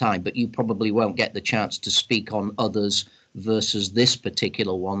moments' time, but you probably won't get the chance to speak on others versus this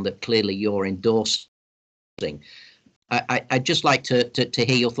particular one that clearly you're endorsing. I'd just like to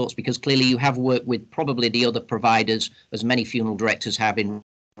hear your thoughts, because clearly you have worked with probably the other providers, as many funeral directors have in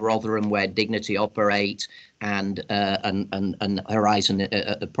Rotherham, where Dignity operate, and Horizon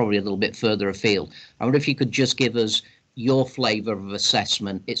probably a little bit further afield. I wonder if you could just give us your flavour of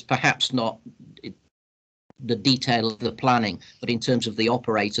assessment. It's perhaps not the detail of the planning, but in terms of the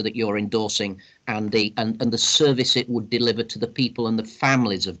operator that you're endorsing and the service it would deliver to the people and the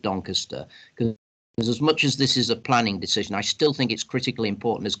families of Doncaster. Because as much as this is a planning decision, I still think it's critically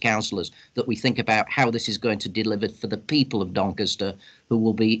important as councillors that we think about how this is going to deliver for the people of Doncaster, who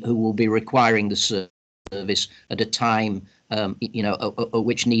will be requiring the service at a time, at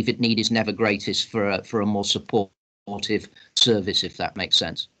which need is never greatest for a more supportive service, if that makes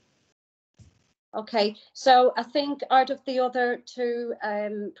sense. Okay, so I think out of the other two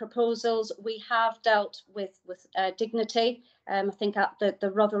proposals, we have dealt with Dignity, I think at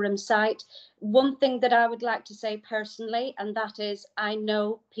the Rotherham site. One thing that I would like to say personally, and that is I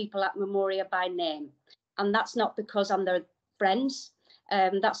know people at Memoria by name, and that's not because I'm their friends.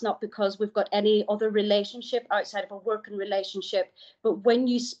 That's not because we've got any other relationship outside of a working relationship. But when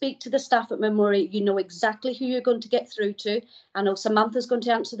you speak to the staff at Memoria, you know exactly who you're going to get through to. I know Samantha's going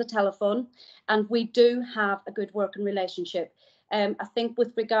to answer the telephone, and we do have a good working relationship. I think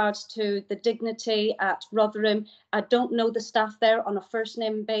with regards to the Dignity at Rotherham, I don't know the staff there on a first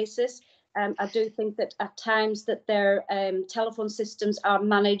name basis. I do think that at times that their telephone systems are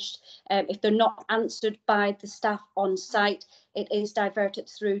managed. If they're not answered by the staff on site, it is diverted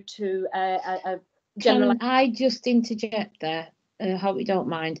through to a general. Can I just interject there? Hope you don't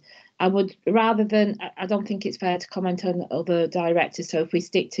mind. I would, rather than, I don't think it's fair to comment on other directors. So if we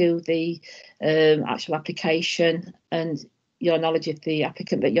stick to the actual application and your knowledge of the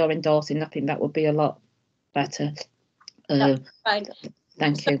applicant that you're endorsing, I think that would be a lot better. That's fine.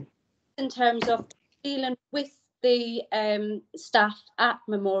 Thank you. In terms of dealing with the staff at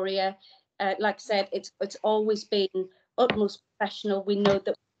Memoria, like I said, it's always been utmost professional. We know that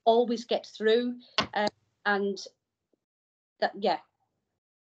we always get through, and that, yeah.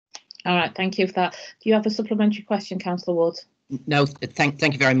 All right, thank you for that. Do you have a supplementary question, Councillor Wood? No, thank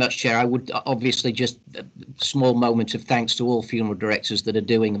you very much, Chair. I would obviously just a small moment of thanks to all funeral directors that are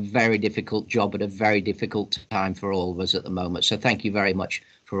doing a very difficult job at a very difficult time for all of us at the moment. So thank you very much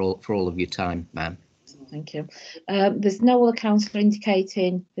for all of your time, ma'am. Thank you. There's no other councillor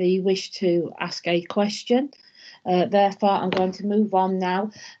indicating the wish to ask a question. Therefore, I'm going to move on now,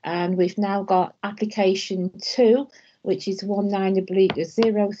 and we've now got application 2, which is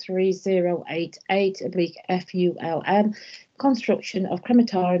 19/03088/FULM, construction of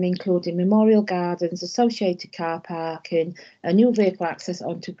crematorium including memorial gardens, associated car parking, a new vehicle access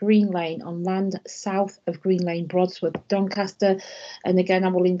onto Green Lane on land south of Green Lane, Broadsworth, Doncaster. And again, I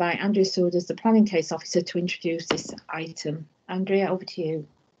will invite Andrea Seward as the planning case officer to introduce this item. Andrea, over to you.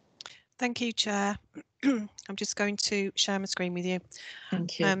 Thank you, Chair. I'm just going to share my screen with you.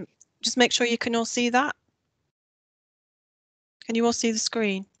 Thank you. Just make sure you can all see that. Can you all see the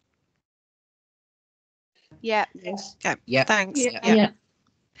screen? Yeah. Yes. Yeah. Thanks. Yeah.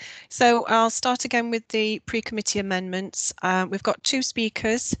 So I'll start again with the pre-committee amendments. We've got 2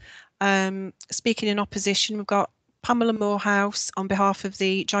 speakers speaking in opposition. We've got Pamela Morehouse on behalf of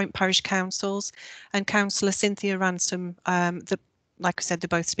the Joint Parish Councils and Councillor Cynthia Ransom. Like I said, they're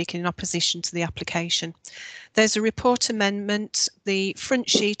both speaking in opposition to the application. There's a report amendment. The front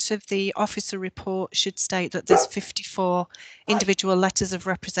sheet of the officer report should state that there's 54 individual letters of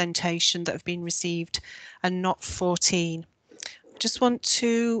representation that have been received and not 14. Just want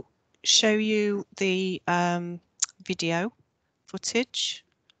to show you the video footage.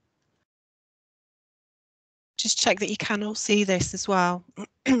 Just check that you can all see this as well.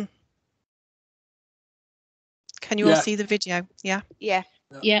 Can you all see the video? Yeah. Yeah.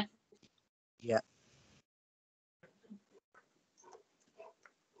 Yeah. Yeah.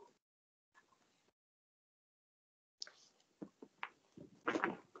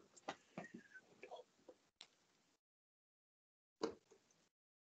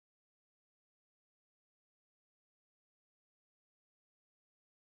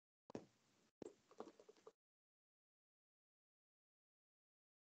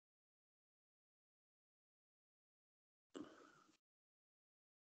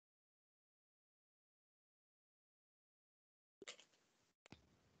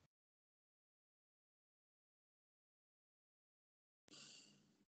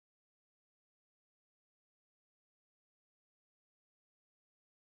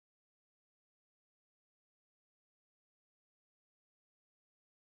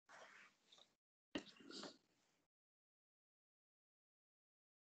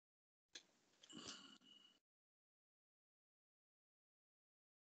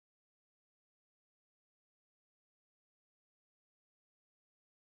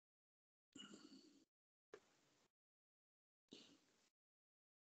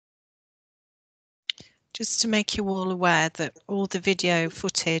 Just to make you all aware that all the video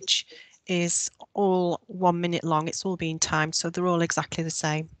footage is all 1 minute long. It's all being timed, so they're all exactly the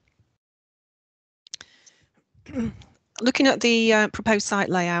same. Looking at the proposed site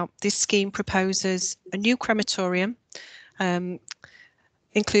layout, this scheme proposes a new crematorium,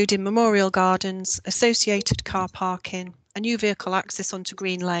 including memorial gardens, associated car parking, a new vehicle access onto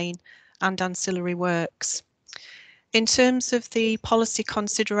Green Lane and ancillary works. In terms of the policy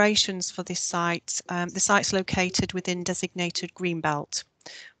considerations for this site, the site's located within designated Greenbelt,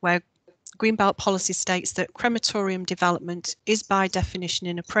 where Greenbelt policy states that crematorium development is by definition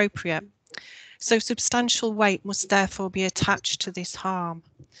inappropriate. So substantial weight must therefore be attached to this harm.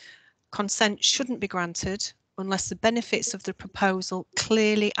 Consent shouldn't be granted unless the benefits of the proposal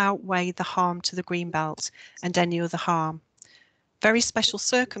clearly outweigh the harm to the Greenbelt and any other harm. Very special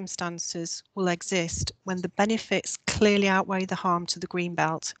circumstances will exist when the benefits clearly outweigh the harm to the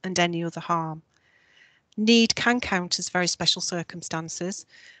Greenbelt and any other harm. Need can count as very special circumstances,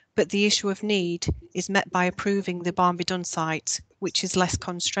 but the issue of need is met by approving the Barnby Dun site, which is less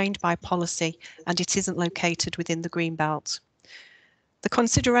constrained by policy and it isn't located within the Greenbelt. The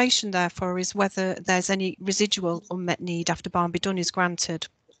consideration, therefore, is whether there's any residual unmet need after Barnby Dun is granted.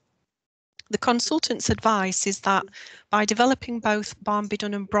 The consultant's advice is that by developing both Barnby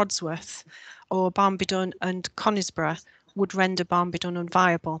Dun and Brodsworth, or Barnby Dun and Conisbrough, would render Barnby Dun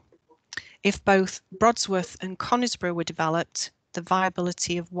unviable. If both Brodsworth and Conisbrough were developed, the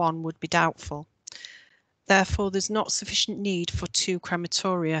viability of one would be doubtful. Therefore, there's not sufficient need for 2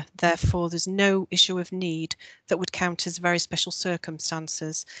 crematoria. Therefore, there's no issue of need that would count as very special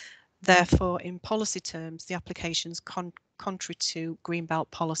circumstances. Therefore, in policy terms, the application is contrary to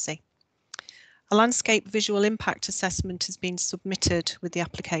Greenbelt policy. A landscape visual impact assessment has been submitted with the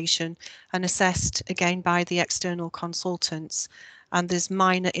application and assessed again by the external consultants, and there's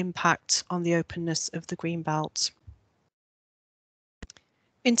minor impact on the openness of the Greenbelt.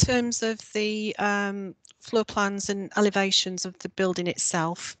 In terms of the floor plans and elevations of the building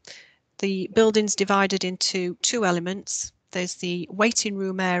itself, the building's divided into 2 elements. There's the waiting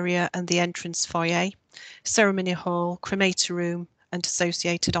room area and the entrance foyer, ceremony hall, cremator room and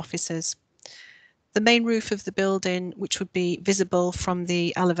associated offices. The main roof of the building, which would be visible from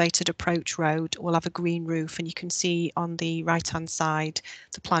the elevated approach road, will have a green roof, and you can see on the right-hand side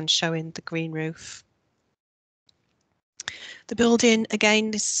the plan showing the green roof. The building,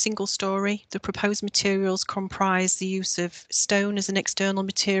 again, is single storey. The proposed materials comprise the use of stone as an external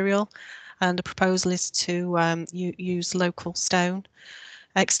material, and the proposal is to use local stone.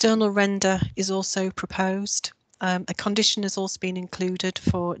 External render is also proposed. A condition has also been included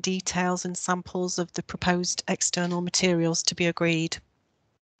for details and samples of the proposed external materials to be agreed.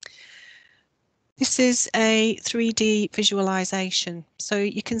 This is a 3D visualization. So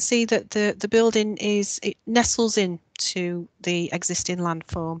you can see that the building it nestles into the existing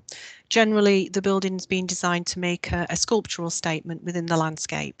landform. Generally, the building's been designed to make a sculptural statement within the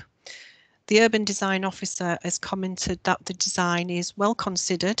landscape. The urban design officer has commented that the design is well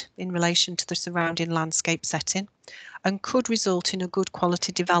considered in relation to the surrounding landscape setting and could result in a good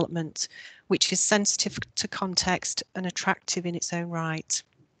quality development, which is sensitive to context and attractive in its own right.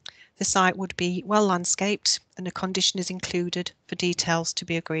 The site would be well landscaped and a condition is included for details to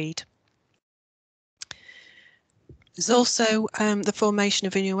be agreed. There's also the formation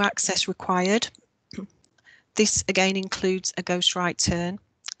of a new access required. This again includes a ghost right turn.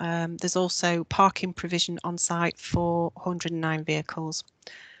 There's also parking provision on site for 109 vehicles.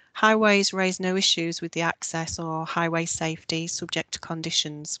 Highways raise no issues with the access or highway safety subject to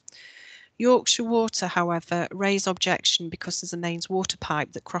conditions. Yorkshire Water, however, raise objection because there's a mains water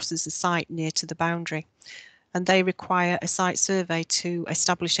pipe that crosses the site near to the boundary, and they require a site survey to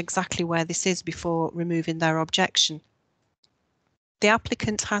establish exactly where this is before removing their objection. The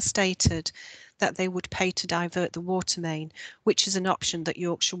applicant has stated that they would pay to divert the water main, which is an option that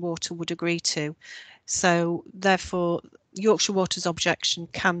Yorkshire Water would agree to. So therefore, Yorkshire Water's objection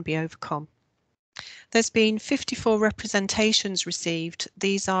can be overcome. There's been 54 representations received.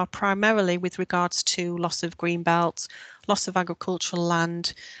 These are primarily with regards to loss of green belts, loss of agricultural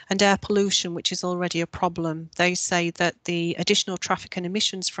land and air pollution, which is already a problem. They say that the additional traffic and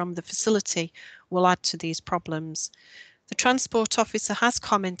emissions from the facility will add to these problems. The Transport Officer has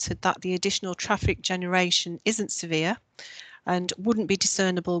commented that the additional traffic generation isn't severe and wouldn't be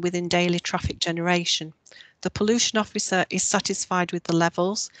discernible within daily traffic generation. The Pollution Officer is satisfied with the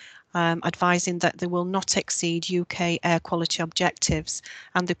levels, advising that they will not exceed UK air quality objectives,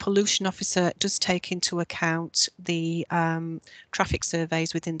 and the Pollution Officer does take into account the traffic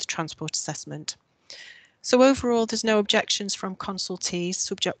surveys within the transport assessment. So overall, there's no objections from consultees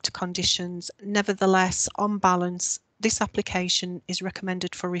subject to conditions. Nevertheless, on balance, this application is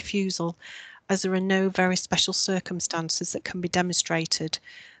recommended for refusal as there are no very special circumstances that can be demonstrated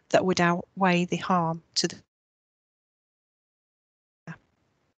that would outweigh the harm to the.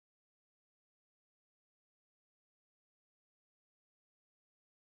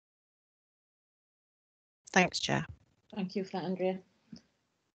 Thanks, Chair. Thank you for that, Andrea.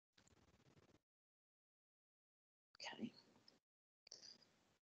 Okay.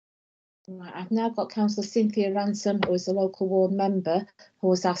 Right, I've now got Councillor Cynthia Ransom, who is a local ward member, who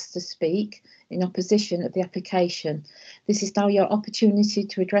was asked to speak in opposition of the application. This is now your opportunity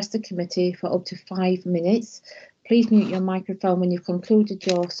to address the committee for up to 5 minutes. Please mute your microphone when you've concluded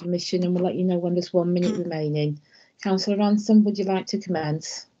your submission, and we'll let you know when there's 1 minute remaining. Councillor Ransom, would you like to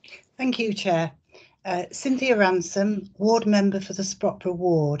commence? Thank you, Chair. Cynthia Ransom, ward member for the Sprotbrough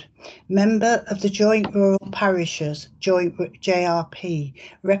ward, member of the Joint Rural Parishes, Joint JRP,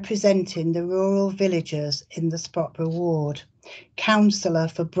 representing the rural villagers in the Sprotbrough ward, councillor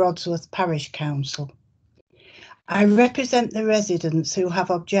for Brodsworth Parish Council. I represent the residents who have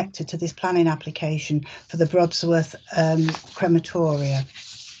objected to this planning application for the Brodsworth crematoria.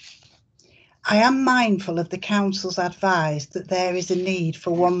 I am mindful of the council's advice that there is a need for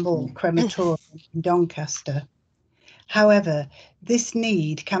one more crematorium in Doncaster. However, this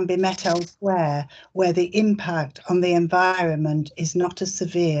need can be met elsewhere where the impact on the environment is not as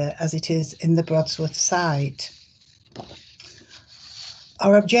severe as it is in the Brodsworth site.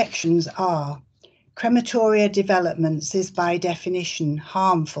 Our objections are: crematoria developments is by definition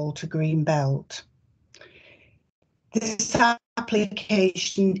harmful to Greenbelt. This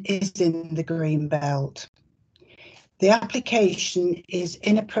application is in the Greenbelt. The application is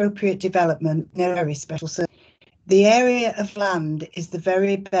inappropriate development, no very special. The area of land is the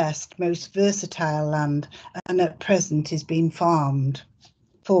very best, most versatile land, and at present is being farmed.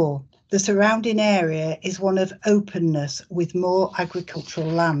 4. The surrounding area is one of openness with more agricultural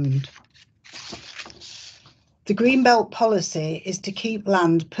land. The Greenbelt policy is to keep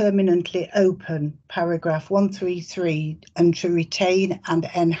land permanently open, paragraph 133, and to retain and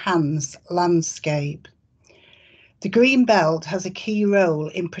enhance landscape. The Greenbelt has a key role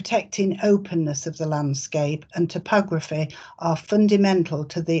in protecting openness of the landscape, and topography are fundamental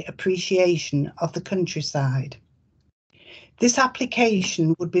to the appreciation of the countryside. This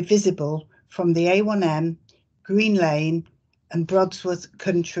application would be visible from the A1M, Green Lane and Brodsworth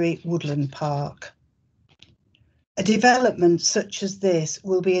Country Woodland Park. A development such as this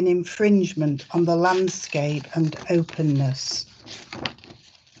will be an infringement on the landscape and openness.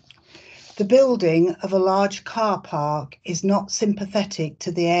 The building of a large car park is not sympathetic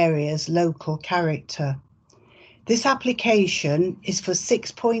to the area's local character. This application is for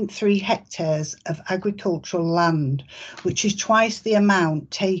 6.3 hectares of agricultural land, which is twice the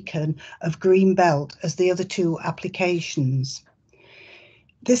amount taken of Greenbelt as the other two applications.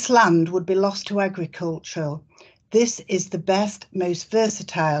 This land would be lost to agriculture. This is the best, most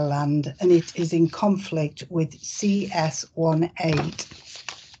versatile land, and it is in conflict with CS18.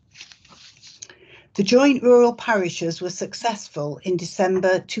 The joint rural parishes were successful in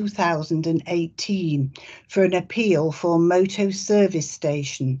December 2018 for an appeal for Moto service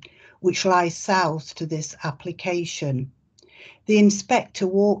station, which lies south to this application. The inspector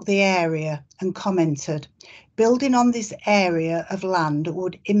walked the area and commented, building on this area of land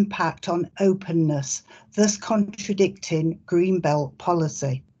would impact on openness, thus contradicting Greenbelt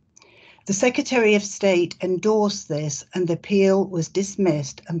policy. The Secretary of State endorsed this and the appeal was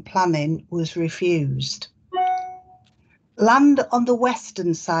dismissed and planning was refused. Land on the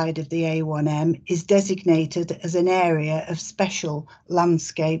western side of the A1M is designated as an area of special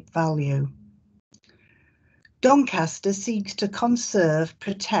landscape value. Doncaster seeks to conserve,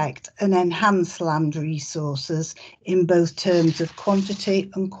 protect and enhance land resources in both terms of quantity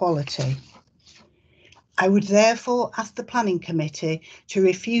and quality. I would therefore ask the Planning Committee to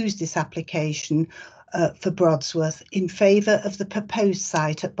refuse this application for Brodsworth in favour of the proposed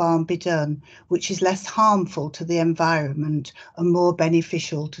site at Barnby Dun, which is less harmful to the environment and more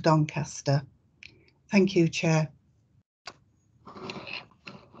beneficial to Doncaster. Thank you, Chair.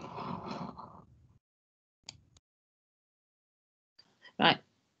 Right.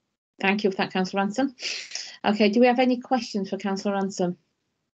 Thank you for that, Councillor Ransom. Okay, do we have any questions for Councillor Ransom?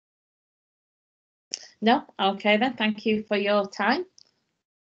 No? Okay then, thank you for your time.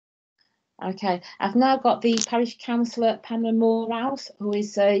 Okay, I've now got the Parish Councillor Pamela Morehouse, who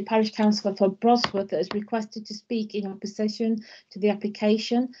is a Parish Councillor for Brodsworth, that has requested to speak in opposition to the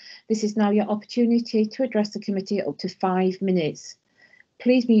application. This is now your opportunity to address the committee up to 5 minutes.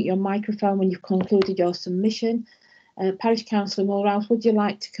 please mute your microphone when you've concluded your submission. Parish Councillor Morehouse, would you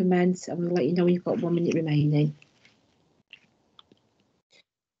like to commence? I'm going to let you know when you've got 1 minute remaining.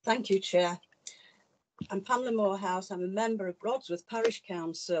 Thank you, Chair. I'm Pamela Morehouse. I'm a member of Broadsworth Parish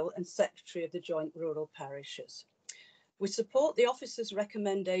Council and Secretary of the Joint Rural Parishes. We support the officer's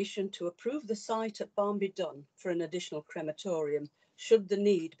recommendation to approve the site at Barnby Dun for an additional crematorium, should the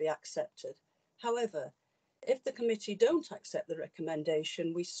need be accepted. However, if the committee don't accept the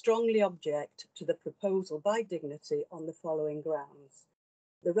recommendation, we strongly object to the proposal by Dignity on the following grounds.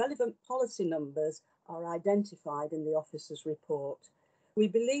 The relevant policy numbers are identified in the officer's report. We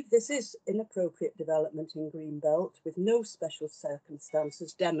believe this is inappropriate development in Greenbelt with no special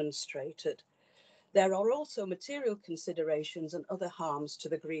circumstances demonstrated. There are also material considerations and other harms to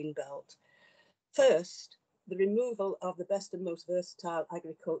the Greenbelt. First, the removal of the best and most versatile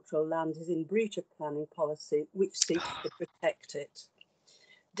agricultural land is in breach of planning policy, which seeks to protect it.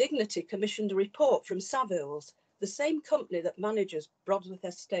 Dignity commissioned a report from Savills, the same company that manages Broadsworth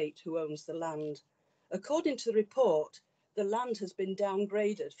Estate, who owns the land. According to the report, the land has been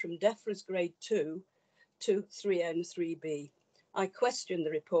downgraded from DEFRA's Grade 2 to 3N 3B. I question the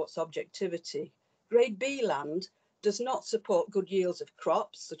report's objectivity. Grade B land does not support good yields of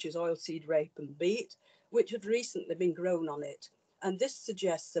crops, such as oilseed rape and beet, which had recently been grown on it, and this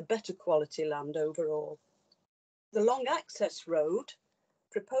suggests a better quality land overall. The long access road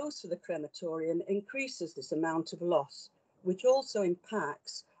proposed for the crematorium increases this amount of loss, which also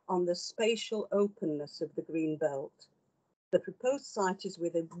impacts on the spatial openness of the green belt. The proposed site is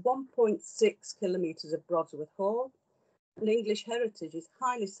within 1.6 kilometres of Broadsworth Hall, and English Heritage is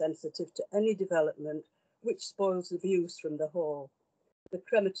highly sensitive to any development which spoils the views from the hall. The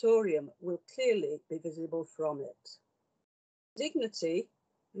crematorium will clearly be visible from it. Dignity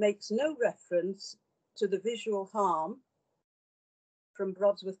makes no reference to the visual harm from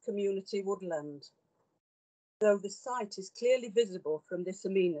Broadsworth Community Woodland, though the site is clearly visible from this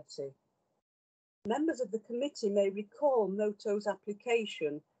amenity. Members of the committee may recall Moto's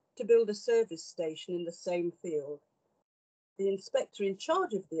application to build a service station in the same field. The inspector in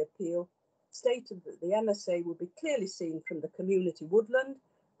charge of the appeal stated that the MSA would be clearly seen from the community woodland,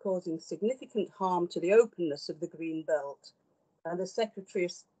 causing significant harm to the openness of the green belt, and the Secretary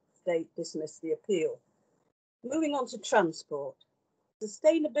of State dismissed the appeal. Moving on to transport.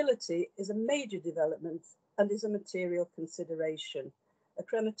 Sustainability is a major development and is a material consideration. A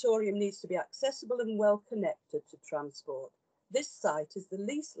crematorium needs to be accessible and well connected to transport. This site is the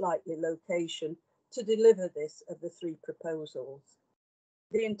least likely location to deliver this of the three proposals.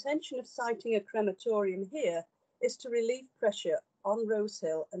 The intention of siting a crematorium here is to relieve pressure on Rose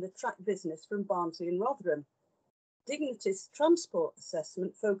Hill and attract business from Barnsley and Rotherham. Dignity's transport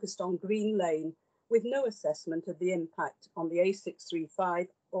assessment focused on Green Lane, with no assessment of the impact on the A635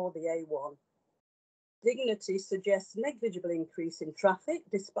 or the A1. Dignity suggests negligible increase in traffic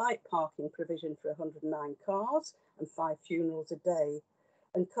despite parking provision for 109 cars and 5 funerals a day,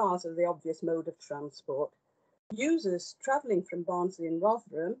 and cars are the obvious mode of transport. Users travelling from Barnsley and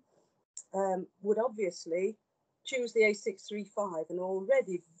Rotherham would obviously choose the A635, an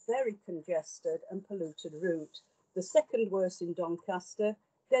already very congested and polluted route, the second worst in Doncaster,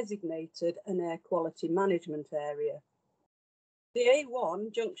 designated an air quality management area. The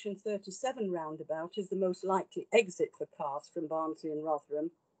A1 junction 37 roundabout is the most likely exit for cars from Barnsley and Rotherham,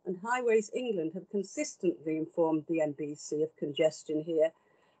 and Highways England have consistently informed the NBC of congestion here,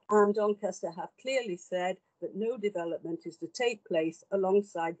 and Doncaster have clearly said that no development is to take place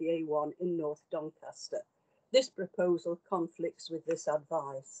alongside the A1 in North Doncaster. This proposal conflicts with this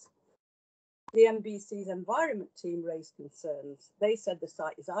advice. The NBC's environment team raised concerns. They said the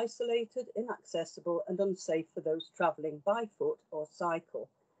site is isolated, inaccessible and unsafe for those travelling by foot or cycle.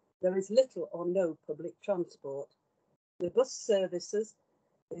 There is little or no public transport. The bus services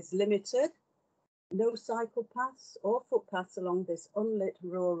is limited, no cycle paths or footpaths along this unlit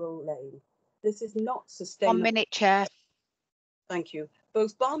rural lane. This is not sustainable. 1 minute, Chair. Thank you.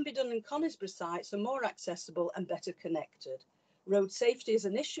 Both Barnby Dun and Conisborough sites are more accessible and better connected. Road safety is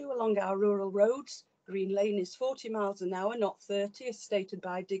an issue along our rural roads. Green Lane is 40 miles an hour, not 30, as stated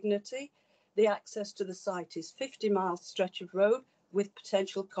by Dignity. The access to the site is 50 miles stretch of road with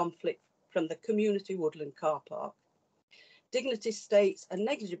potential conflict from the community woodland car park. Dignity states a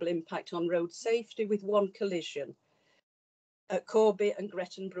negligible impact on road safety with one collision at Corby and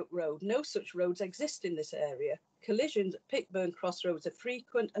Grettonbrook Road. No such roads exist in this area. Collisions at Pickburn Crossroads are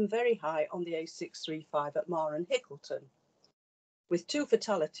frequent and very high on the A635 at Mar and Hickleton. With 2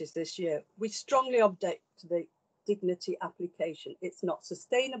 fatalities this year, we strongly object to the Dignity application. It's not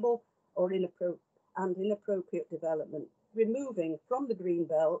sustainable or inappropriate development. removing from the green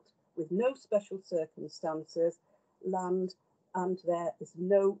belt with no special circumstances land, and there is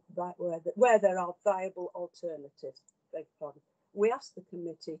no where there are viable alternatives. Beg pardon. We ask the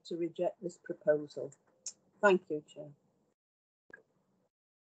committee to reject this proposal. Thank you, Chair.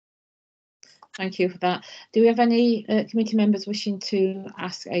 Thank you for that. Do we have any committee members wishing to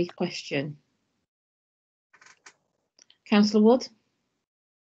ask a question? Councillor Wood?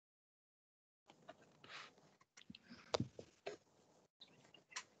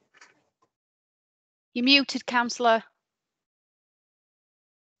 You're muted, Councillor.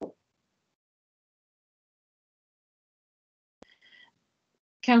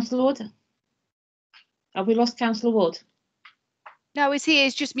 Councillor Wood? Have we lost Councillor Wood? No, is he?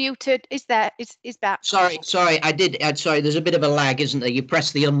 Is just muted. Is there? Is back? Sorry, I did. Sorry, there's a bit of a lag, isn't there? You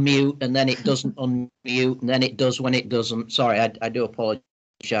press the unmute and then it doesn't unmute, and then it does when it doesn't. Sorry, I do apologise.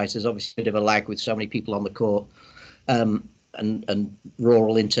 There's obviously a bit of a lag with so many people on the court, and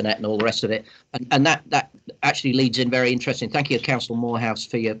rural internet and all the rest of it. And that actually leads in very interesting. Thank you, Councillor Morehouse,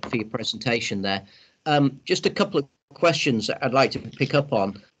 for your presentation there. Just a couple of questions that I'd like to pick up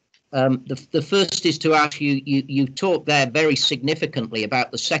on. The first is to ask you, you talked there very significantly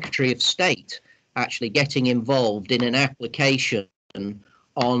about the Secretary of State actually getting involved in an application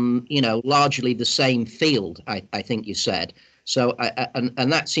on, largely the same field, I think you said. So,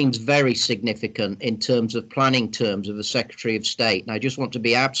 and that seems very significant in terms of planning terms of the Secretary of State. And I just want to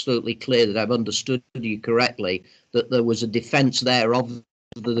be absolutely clear that I've understood you correctly, that there was a defence there of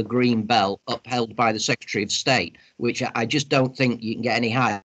the green belt upheld by the Secretary of State, which I just don't think you can get any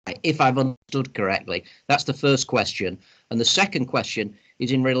higher. If I've understood correctly. That's the first question. And the second question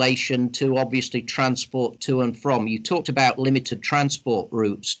is in relation to obviously transport to and from. You talked about limited transport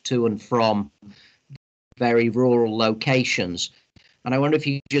routes to and from very rural locations. And I wonder if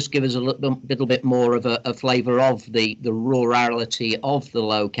you could just give us a little bit more of a flavour of the rurality of the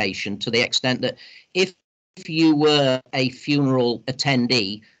location, to the extent that if you were a funeral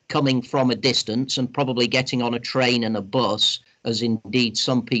attendee coming from a distance and probably getting on a train and a bus, as indeed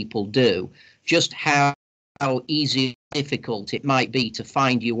some people do, just how easy or difficult it might be to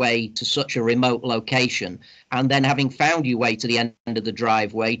find your way to such a remote location, and then having found your way to the end of the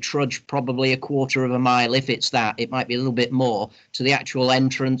driveway, trudge probably a quarter of a mile, if it's that, it might be a little bit more, to the actual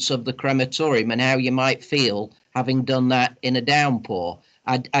entrance of the crematorium, and how you might feel having done that in a downpour.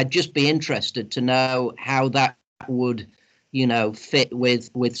 I'd just be interested to know how that would fit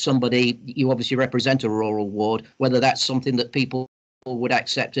with somebody. You obviously represent a rural ward, whether that's something that people would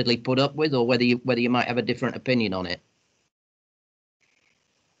acceptably put up with, or whether you might have a different opinion on it.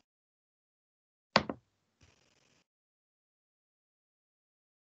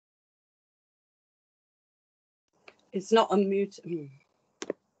 It's not unmuted.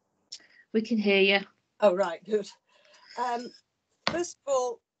 We can hear you. Oh, right, good. First of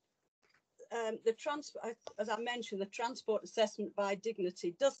all, the transport, as I mentioned, the transport assessment by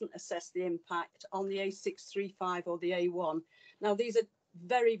dignity doesn't assess the impact on the A635 or the A1. Now, these are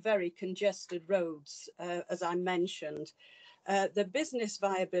very, very congested roads, as I mentioned. The business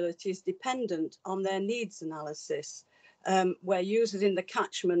viability is dependent on their needs analysis, where users in the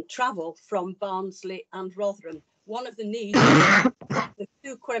catchment travel from Barnsley and Rotherham. One of the needs the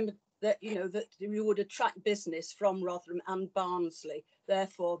two that you would attract business from Rotherham and Barnsley.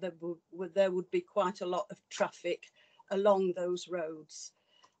 Therefore, there would be quite a lot of traffic along those roads.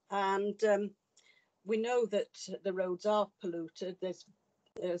 And we know that the roads are polluted. There's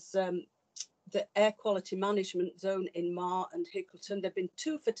the air quality management zone in Marr and Hickleton. There have been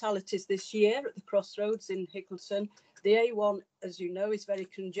 2 fatalities this year at the crossroads in Hickleton. The A1, as you know, is very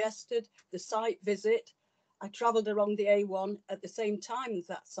congested. The site visit, I travelled along the A1 at the same time as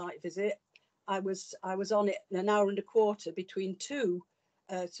that site visit. I was on it in an hour and a quarter between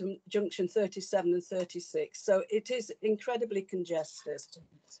junction 37 and 36. So it is incredibly congested.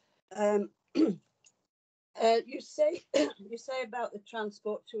 You say about the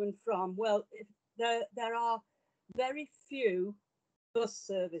transport to and from. Well, there are very few bus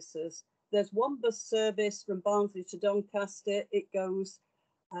services. There's one bus service from Barnsley to Doncaster. It goes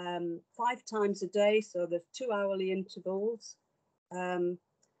 5 times a day, so there's 2 hourly intervals, and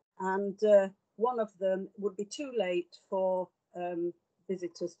one of them would be too late for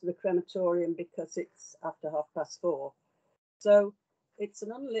visitors to the crematorium because it's after 4:30. So it's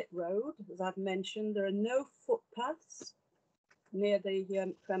an unlit road, as I've mentioned. There are no footpaths near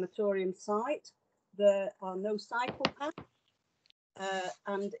the crematorium site. There are no cycle paths,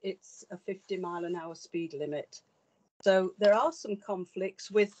 and it's a 50-mile-an-hour speed limit. So there are some conflicts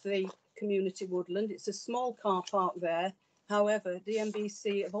with the community woodland. It's a small car park there. However,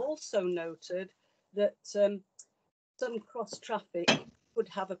 DMBC have also noted that some cross traffic could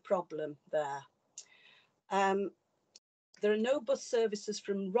have a problem there. There are no bus services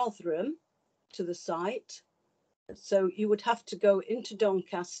from Rotherham to the site, so you would have to go into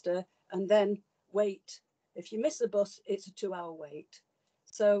Doncaster and then wait. If you miss a bus, it's a 2-hour wait.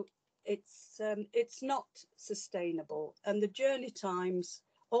 So it's not sustainable, and the journey times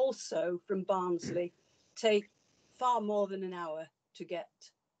also from Barnsley take far more than an hour to get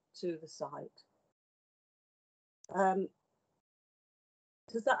to the site.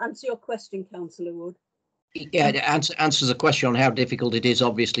 Does that answer your question, Councillor Wood? Yeah, it answers a question on how difficult it is,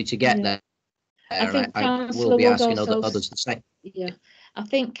 obviously, to get there. I think I will Councillor be Wood asking also, others the same. yeah, I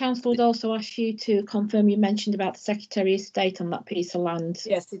think Councillor would also ask you to confirm. You mentioned about the Secretary of State on that piece of land.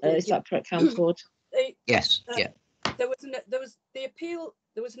 Yes, it did. Is that correct, Councillor Wood? Yes. Yeah. There was the appeal.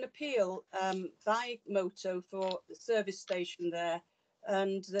 There was an appeal by Moto for the service station there,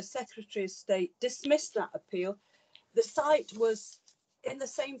 and the Secretary of State dismissed that appeal. The site was in the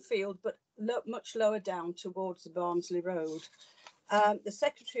same field, but much lower down towards the Barnsley Road. The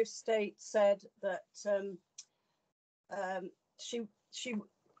Secretary of State said that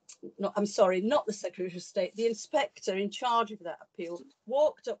I'm sorry, not the Secretary of State, the inspector in charge of that appeal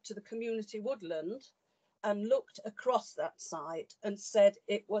walked up to the community woodland and looked across that site and said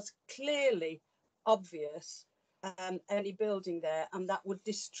it was clearly obvious any building there, and that would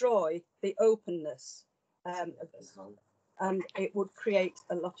destroy the openness of the site, and it would create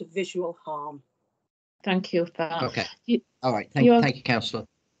a lot of visual harm. Thank you for that. Okay. All right. Thank you, Councillor.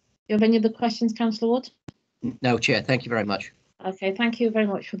 You have any other questions, Councillor Wood? No, Chair. Thank you very much. Okay, thank you very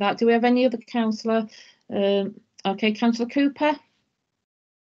much for that. Do we have any other councillor? Okay, Councillor Cooper.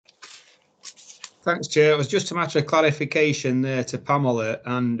 Thanks, Chair. It was just a matter of clarification there to Pamela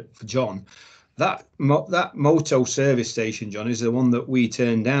and for John. That Moto service station, John, is the one that we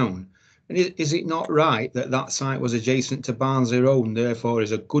turned down. And is it not right that that site was adjacent to Barnsley Road and therefore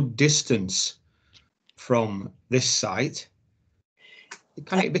is a good distance from this site?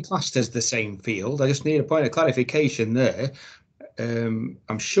 Can it be classed as the same field? I just need a point of clarification there.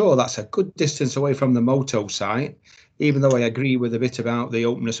 I'm sure that's a good distance away from the Moto site, even though I agree with a bit about the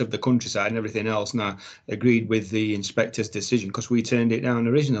openness of the countryside and everything else, and I agreed with the inspector's decision because we turned it down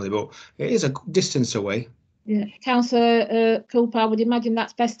originally, but it is a good distance away. Yeah, Councillor Cooper, I would imagine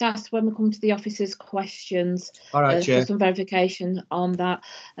that's best asked when we come to the officers' questions. All right, Chair. For some verification on that.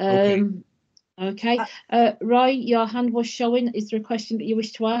 Okay. Roy, your hand was showing. Is there a question that you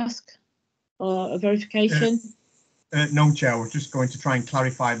wish to ask or a verification? No, Chair. I was just going to try and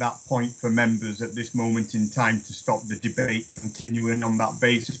clarify that point for members at this moment in time to stop the debate continuing on that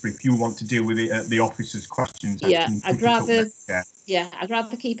basis. But if you want to deal with it at the officers' questions, yeah, I'd rather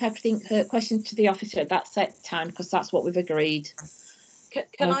keep everything questions to the officer at that set time because that's what we've agreed.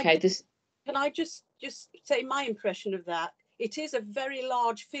 Can I just say my impression of that? It is a very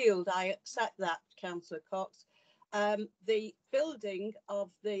large field. I accept that, Councillor Cox. The building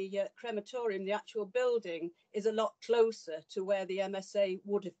of the crematorium, the actual building, is a lot closer to where the MSA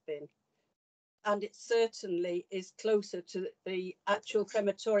would have been. And it certainly is closer to the actual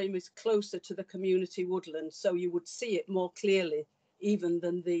crematorium, is closer to the community woodland. So you would see it more clearly even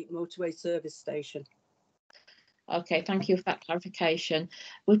than the motorway service station. Okay, thank you for that clarification.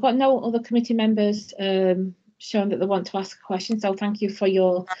 We've got no other committee members showing that they want to ask a question, so thank you for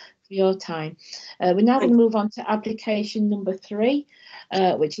your time. We're now going to move on to application number 3,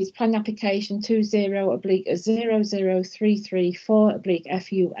 which is planning application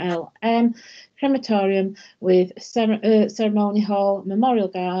 20/00334/FULM crematorium with ceremony hall, memorial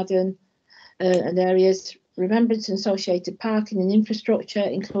garden and areas, remembrance and associated parking and infrastructure,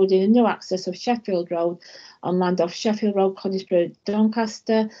 including a new access of Sheffield Road on land off Sheffield Road, Conisbrough,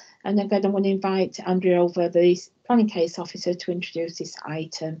 Doncaster. And again, I want to invite Andrea over, the planning case officer, to introduce this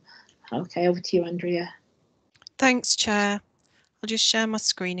item. Okay, over to you, Andrea. Thanks, Chair. I'll just share my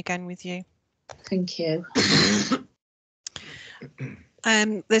screen again with you. Thank you.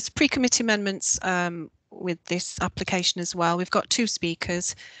 There's pre-committee amendments with this application as well. We've got 2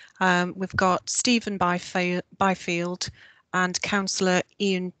 speakers. We've got Stephen Byfield and Councillor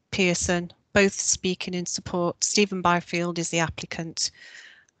Ian Pearson, both speaking in support. Stephen Byfield is the applicant.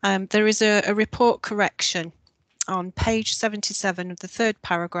 There is a report correction on page 77 of the 3rd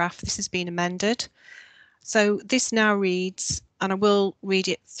paragraph. This has been amended. So this now reads, and I will read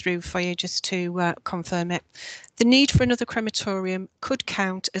it through for you just to confirm it. The need for another crematorium could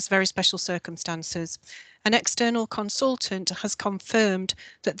count as very special circumstances. An external consultant has confirmed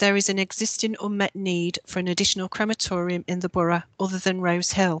that there is an existing unmet need for an additional crematorium in the borough other than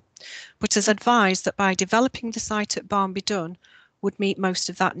Rose Hill, but has advised that by developing the site at Barnby Dun would meet most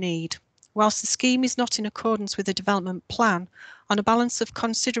of that need. Whilst the scheme is not in accordance with the development plan, on a balance of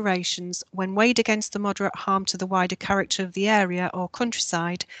considerations, when weighed against the moderate harm to the wider character of the area or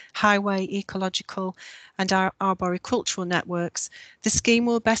countryside, highway, ecological and arboricultural networks, the scheme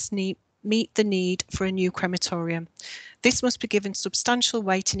will best meet the need for a new crematorium. This must be given substantial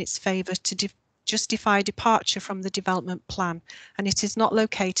weight in its favour to justify departure from the development plan, and it is not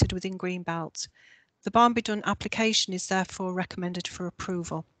located within Greenbelt. The Barnby-Dun application is therefore recommended for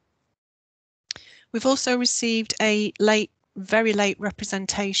approval. We've also received a very late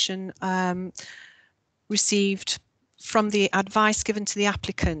representation received from the advice given to the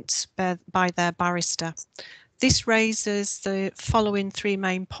applicant by their barrister. This raises the following three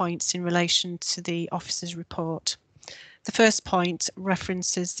main points in relation to the officer's report. The first point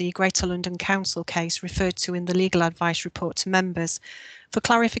references the Greater London Council case referred to in the legal advice report to members. For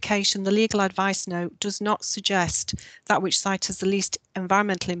clarification, the legal advice note does not suggest that which site has the least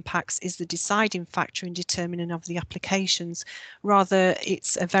environmental impacts is the deciding factor in determining of the applications. Rather,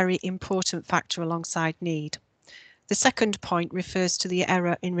 it's a very important factor alongside need. The second point refers to the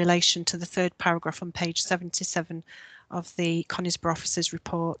error in relation to the third paragraph on page 77 of the Conisbrough Officer's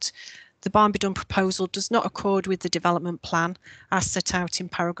report. The Barnby-Dun proposal does not accord with the development plan as set out in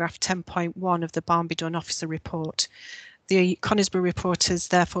paragraph 10.1 of the Barnby-Dun Officer report. The Conisbrough report has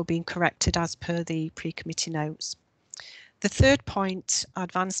therefore been corrected as per the pre-committee notes. The third point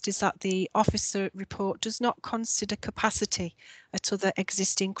advanced is that the officer report does not consider capacity at other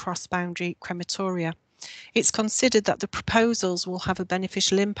existing cross-boundary crematoria. It's considered that the proposals will have a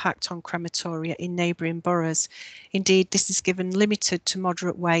beneficial impact on crematoria in neighbouring boroughs. Indeed, this is given limited to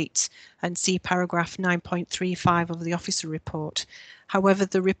moderate weight and see paragraph 9.35 of the officer report. However,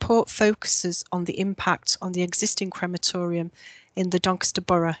 the report focuses on the impact on the existing crematorium in the Doncaster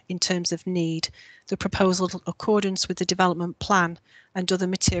borough in terms of need, the proposal accordance with the development plan and other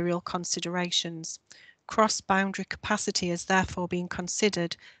material considerations. Cross-boundary capacity has therefore been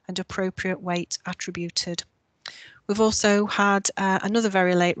considered and appropriate weight attributed. We've also had another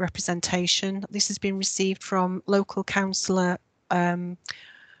very late representation. This has been received from local councillor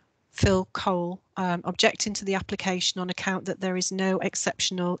Phil Cole, objecting to the application on account that there is no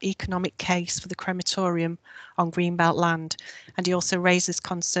exceptional economic case for the crematorium on Greenbelt land, and he also raises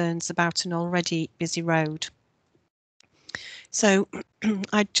concerns about an already busy road. So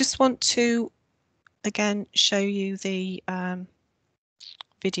I just want to again show you the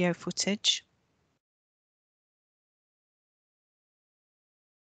video footage.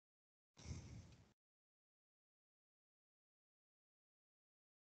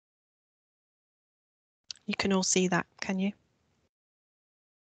 You can all see that, can you?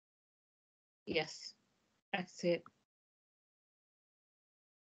 Yes, that's it.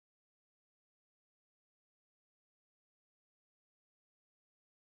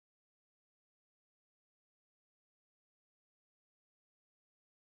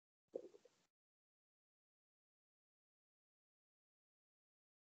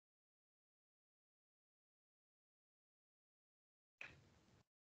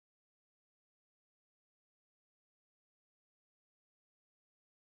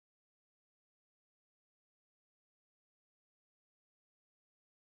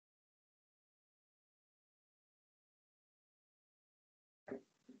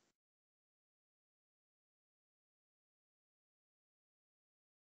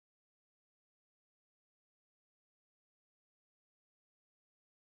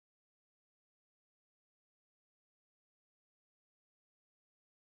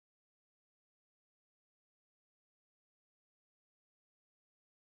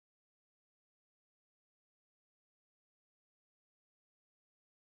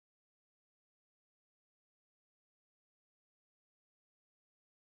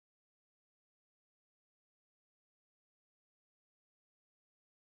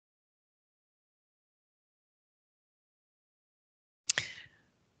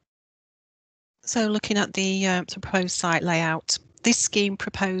 So looking at the proposed site layout, this scheme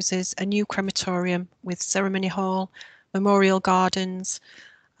proposes a new crematorium with ceremony hall, memorial gardens,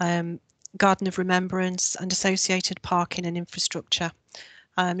 garden of remembrance and associated parking and infrastructure.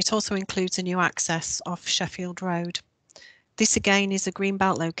 It also includes a new access off Sheffield Road. This again is a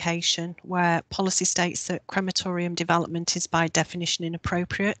Greenbelt location where policy states that crematorium development is by definition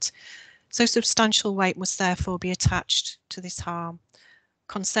inappropriate, so substantial weight must therefore be attached to this harm.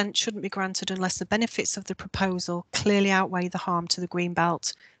 Consent shouldn't be granted unless the benefits of the proposal clearly outweigh the harm to the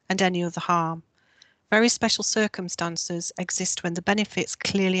Greenbelt and any other harm. Very special circumstances exist when the benefits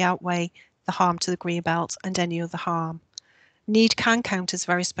clearly outweigh the harm to the Greenbelt and any other harm. Need can count as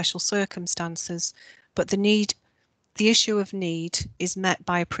very special circumstances, but the need The issue of need is met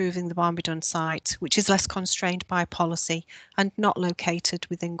by approving the Barnbydon site, which is less constrained by policy and not located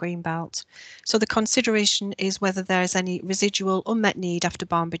within Greenbelt. So the consideration is whether there is any residual unmet need after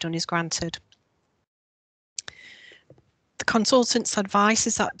Barnbydon is granted. The consultant's advice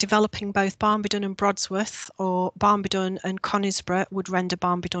is that developing both Barnbydon and Brodsworth or Barnbydon and Conisbrough would render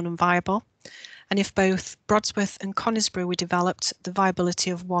Barnbydon unviable. And if both Brodsworth and Conisbrough were developed, the viability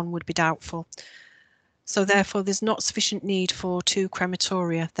of one would be doubtful. So therefore, there's not sufficient need for 2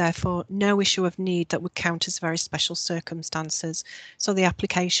 crematoria, therefore no issue of need that would count as very special circumstances. So the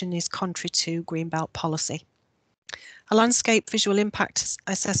application is contrary to Greenbelt policy. A landscape visual impact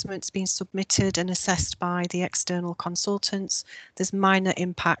assessment's been submitted and assessed by the external consultants. There's minor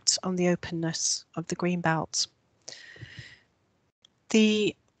impact on the openness of the Greenbelt.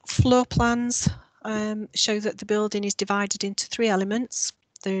 The floor plans show that the building is divided into 3 elements: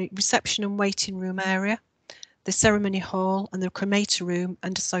 the reception and waiting room area, the ceremony hall and the cremator room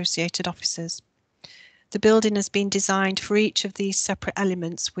and associated offices. The building has been designed for each of these separate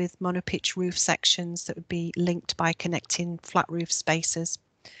elements with monopitch roof sections that would be linked by connecting flat roof spaces.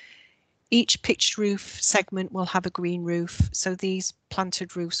 Each pitched roof segment will have a green roof, so these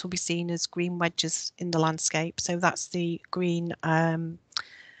planted roofs will be seen as green wedges in the landscape. So that's the green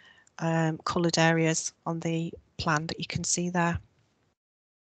coloured areas on the plan that you can see there.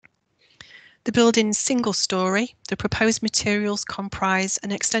 The building's single storey. The proposed materials comprise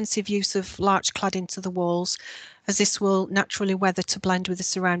an extensive use of larch clad into the walls, as this will naturally weather to blend with the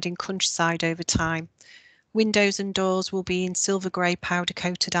surrounding countryside over time. Windows and doors will be in silver grey powder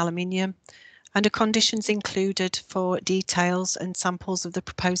coated aluminium, and are conditions included for details and samples of the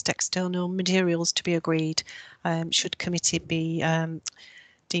proposed external materials to be agreed, should committee be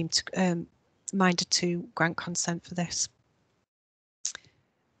deemed minded to grant consent for this.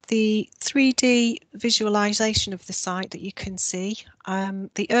 The 3D visualisation of the site that you can see,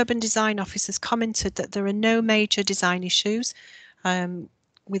 the Urban Design Office has commented that there are no major design issues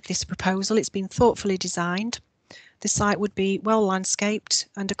with this proposal. It's been thoughtfully designed. The site would be well landscaped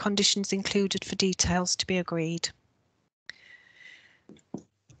and the conditions included for details to be agreed.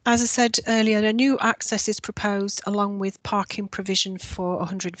 As I said earlier, a new access is proposed along with parking provision for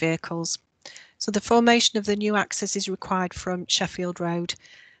 100 vehicles. So the formation of the new access is required from Sheffield Road.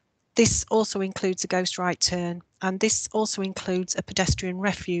 This also includes a ghost right turn, and this also includes a pedestrian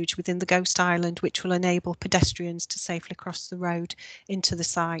refuge within the Ghost Island, which will enable pedestrians to safely cross the road into the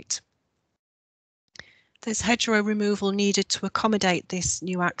site. There's hedgerow removal needed to accommodate this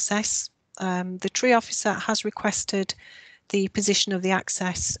new access. The tree officer has requested the position of the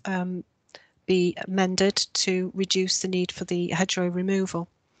access be amended to reduce the need for the hedgerow removal.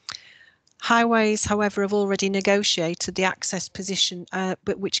 Highways, however, have already negotiated the access position,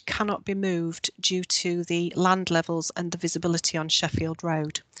 but which cannot be moved due to the land levels and the visibility on Sheffield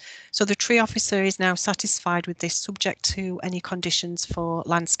Road. So the tree officer is now satisfied with this, subject to any conditions for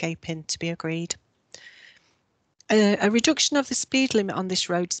landscaping to be agreed. A reduction of the speed limit on this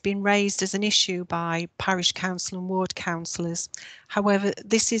road has been raised as an issue by parish council and ward councillors. However,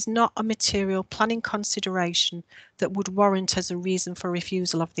 this is not a material planning consideration that would warrant as a reason for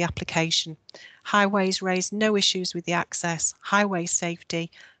refusal of the application. Highways raised no issues with the access, highway safety,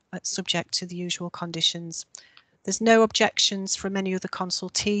 subject to the usual conditions. There's no objections from any other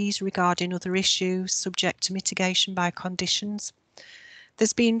consultees regarding other issues, subject to mitigation by conditions.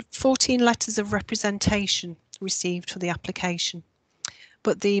 There's been 14 letters of representation received for the application,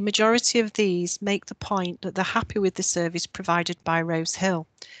 but the majority of these make the point that they're happy with the service provided by Rose Hill,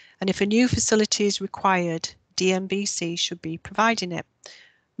 and if a new facility is required, DMBC should be providing it.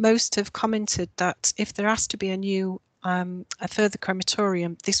 Most have commented that if there has to be a further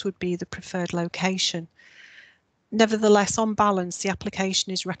crematorium, this would be the preferred location. Nevertheless, on balance, the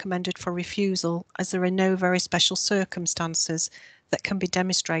application is recommended for refusal as there are no very special circumstances that can be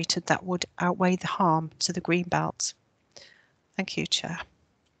demonstrated that would outweigh the harm to the Greenbelt. Thank you, Chair.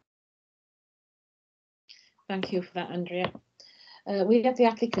 Thank you for that, Andrea. We have the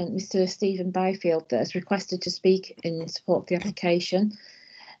applicant, Mr. Stephen Byfield, that has requested to speak in support of the application.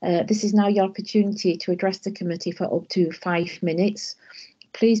 This is now your opportunity to address the committee for up to 5 minutes.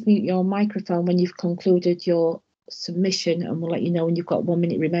 Please mute your microphone when you've concluded your submission, and we'll let you know when you've got 1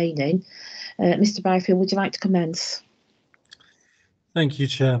 minute remaining. Mr. Byfield, would you like to commence? Thank you,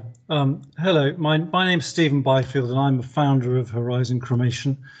 Chair. Hello, my name's Stephen Byfield and I'm the founder of Horizon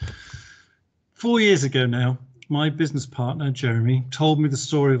Cremation. 4 years ago now, my business partner, Jeremy, told me the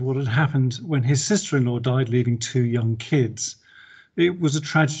story of what had happened when his sister-in-law died, leaving 2 young kids. It was a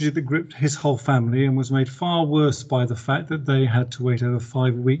tragedy that gripped his whole family and was made far worse by the fact that they had to wait over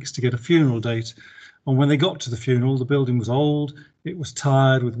 5 weeks to get a funeral date, And when they got to the funeral, the building was old, it was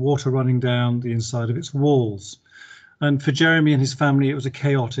tired, with water running down the inside of its walls. And for Jeremy and his family, it was a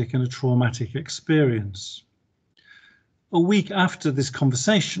chaotic and a traumatic experience. A week after this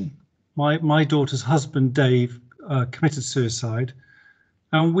conversation, my daughter's husband, Dave, committed suicide,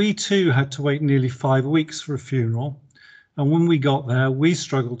 and we too had to wait nearly 5 weeks for a funeral. And when we got there, we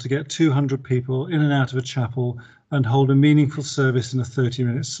struggled to get 200 people in and out of a chapel and hold a meaningful service in a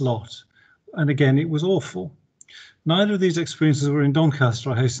 30-minute slot. And again, it was awful. Neither of these experiences were in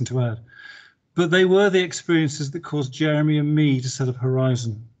Doncaster, I hasten to add, but they were the experiences that caused Jeremy and me to set up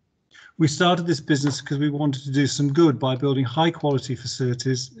Horizon. We started this business because we wanted to do some good by building high quality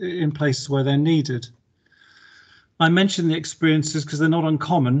facilities in places where they're needed. I mention the experiences because they're not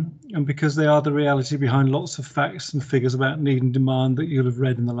uncommon and because they are the reality behind lots of facts and figures about need and demand that you'll have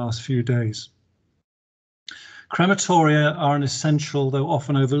read in the last few days. Crematoria are an essential, though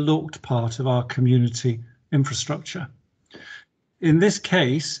often overlooked, part of our community infrastructure. In this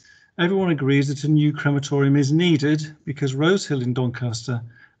case, everyone agrees that a new crematorium is needed because Rose Hill in Doncaster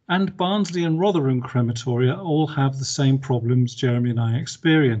and Barnsley and Rotherham crematoria all have the same problems Jeremy and I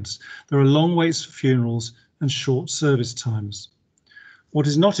experience. There are long waits for funerals and short service times. What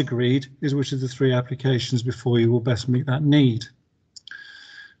is not agreed is which of the 3 applications before you will best meet that need.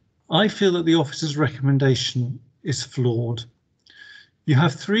 I feel that the officer's recommendation is flawed. You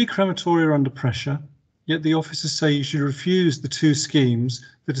have 3 crematoria under pressure, yet the officers say you should refuse the 2 schemes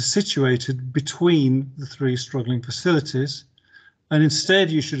that are situated between the 3 struggling facilities, and instead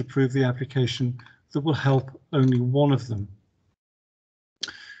you should approve the application that will help only one of them.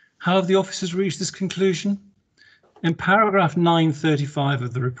 How have the officers reached this conclusion? In paragraph 935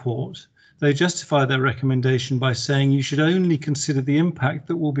 of the report, they justify their recommendation by saying you should only consider the impact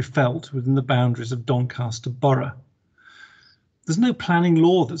that will be felt within the boundaries of Doncaster Borough. There's no planning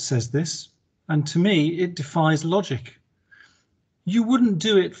law that says this, and to me it defies logic. You wouldn't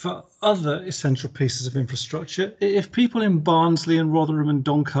do it for other essential pieces of infrastructure. If people in Barnsley and Rotherham and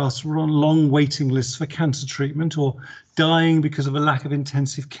Doncaster were on long waiting lists for cancer treatment or dying because of a lack of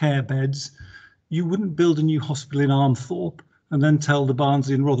intensive care beds, you wouldn't build a new hospital in Armthorpe and then tell the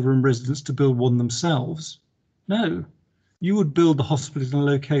Barnsley and Rotherham residents to build one themselves. No, you would build the hospital in a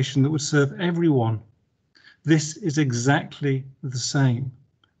location that would serve everyone. This is exactly the same.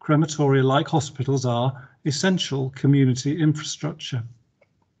 Crematoria, like hospitals, are essential community infrastructure.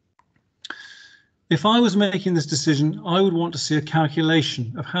 If I was making this decision, I would want to see a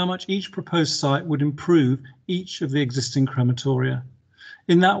calculation of how much each proposed site would improve each of the existing crematoria.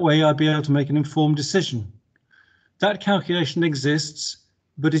 In that way, I'd be able to make an informed decision. That calculation exists,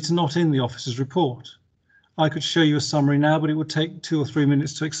 but it's not in the officer's report. I could show you a summary now, but it would take 2 or 3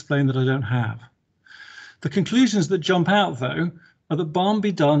 minutes to explain that I don't have. The conclusions that jump out, though, are that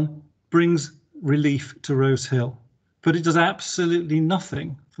Barnby Dun brings relief to Rose Hill, but it does absolutely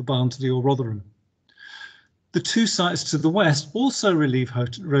nothing for Barnsley or Rotherham. The 2 sites to the west also relieve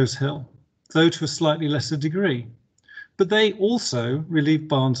Rose Hill, though to a slightly lesser degree, but they also relieve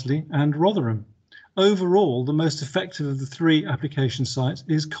Barnsley and Rotherham. Overall, the most effective of the 3 application sites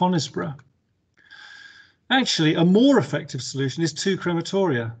is Conisbrough. Actually, a more effective solution is 2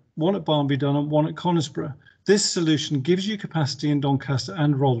 crematoria, one at Barnby Dun and one at Conisbrough. This solution gives you capacity in Doncaster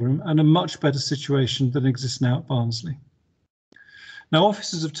and Rotherham and a much better situation than exists now at Barnsley. Now,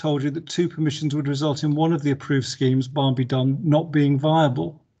 officers have told you that 2 permissions would result in one of the approved schemes, Barnby Dun, not being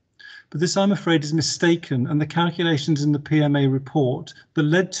viable. But this, I'm afraid, is mistaken, and the calculations in the PMA report that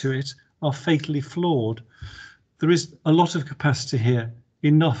led to it are fatally flawed. There is a lot of capacity here,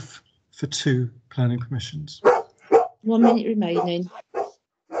 enough for 2 planning permissions. 1 minute remaining.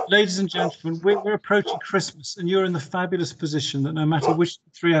 Ladies and gentlemen, we're approaching Christmas, and you're in the fabulous position that no matter which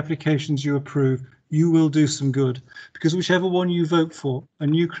 3 applications you approve, you will do some good, because whichever one you vote for, a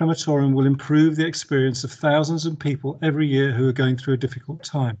new crematorium will improve the experience of thousands of people every year who are going through a difficult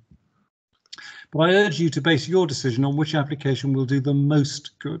time. But I urge you to base your decision on which application will do the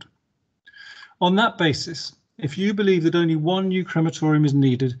most good. On that basis, if you believe that only 1 new crematorium is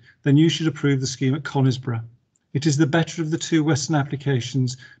needed, then you should approve the scheme at Conisbrough. It is the better of the 2 western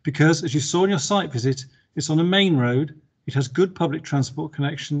applications because, as you saw in your site visit, it's on a main road, it has good public transport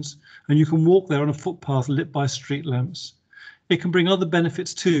connections, and you can walk there on a footpath lit by street lamps. It can bring other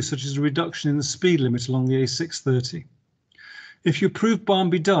benefits too, such as a reduction in the speed limit along the A630. If you approve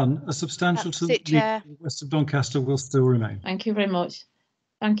Barnby Dun, a substantial to the west of Doncaster will still remain. Thank you very much.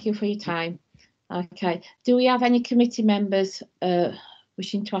 Thank you for your time. Okay, do we have any committee members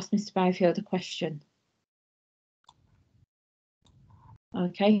wishing to ask Mr. Byfield a question?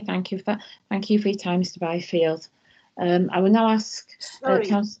 Okay, thank you for your time, Mr. Byfield. I will now ask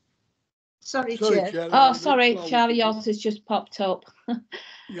Sorry, Sorry, Chair. Chair. Oh, sorry, Charlie, yours has just popped up.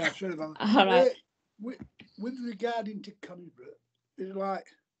 Yeah, sorry about that. All right. With regarding to Canberra, it's like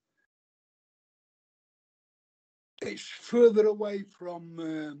it's further away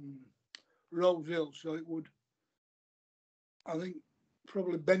from Rose Hill, so it would, I think,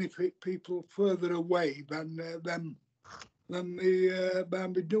 probably benefit people further away than the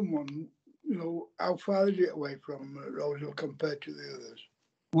Barnby Dun one. You know, how far is it away from Rose Hill compared to the others?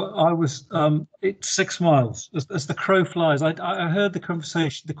 Well, I was, it's 6 miles as the crow flies. I heard the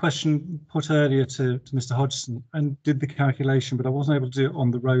conversation, the question put earlier to Mr. Hodgson and did the calculation, but I wasn't able to do it on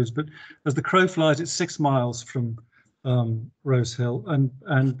the roads. But as the crow flies, it's 6 miles from Rose Hill, and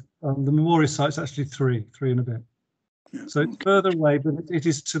the memorial site's actually three and a bit. So it's further away, but it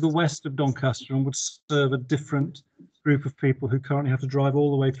is to the west of Doncaster and would serve a different group of people who currently have to drive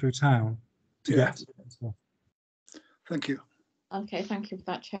all the way through town to get to it. Thank you. Okay, thank you for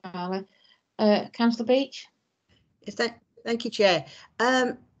that, Charlie. Councillor Beach? Yes, thank you, Chair.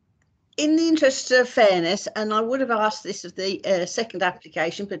 In the interest of fairness, and I would have asked this of the second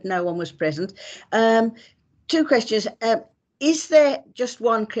application, but no one was present. 2 questions. Is there just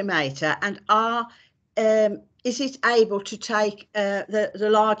one cremator, and is it able to take the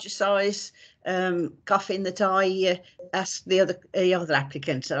larger size coffin that I asked the other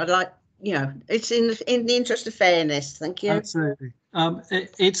applicants? I'd like, you know, it's in the interest of fairness. Thank you. Absolutely.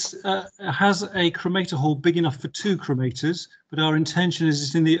 It has a cremator hall big enough for 2 cremators, but our intention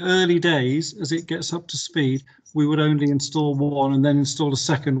is in the early days, as it gets up to speed, we would only install one and then install a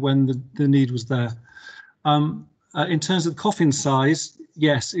second when the need was there. In terms of the coffin size,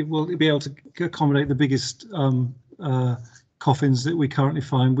 yes, it will be able to accommodate the biggest coffins that we currently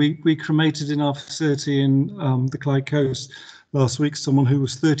find. We cremated in our facility in the Clyde Coast last week someone who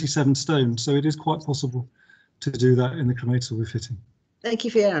was 37 stone, so it is quite possible to do that in the cremator we're fitting. Thank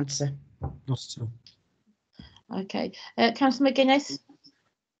you for your answer. Not at all. Okay, Councillor McGuinness.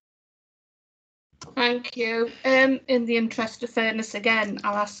 Thank you. In the interest of fairness, again,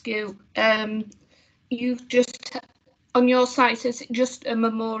 I'll ask you. You've just on your site, is it just a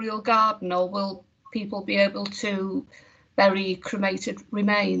memorial garden, or will people be able to bury cremated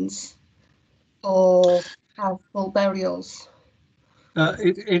remains or have full burials?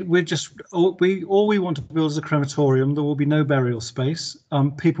 We're just all we want to build is a crematorium. There will be no burial space.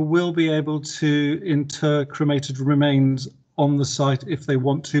 People will be able to inter cremated remains on the site if they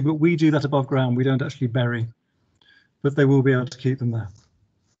want to, but we do that above ground. We don't actually bury, but they will be able to keep them there.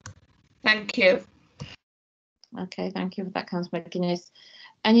 Thank you. Okay, thank you for that, Councillor McGuinness.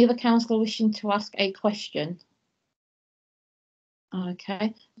 Any other councillor wishing to ask a question?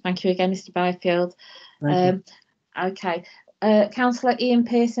 Okay, thank you again, Mr. Byfield. Okay, Councillor Ian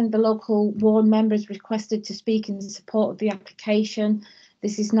Pearson, the local ward member, has requested to speak in support of the application.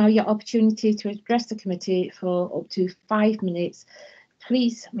 This is now your opportunity to address the committee for up to 5 minutes.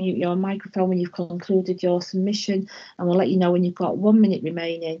 Please mute your microphone when you've concluded your submission, and we'll let you know when you've got 1 minute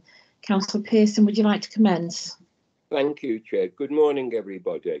remaining. Councillor Pearson, would you like to commence? Thank you, Chair. Good morning,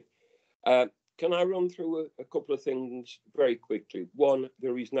 everybody. Can I run through a couple of things very quickly? One,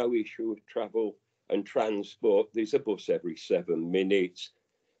 there is no issue of travel and transport. There's a bus every 7 minutes.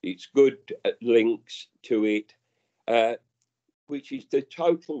 It's good links to it, which is the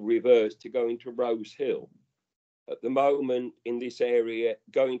total reverse to going to Rose Hill. At the moment in this area,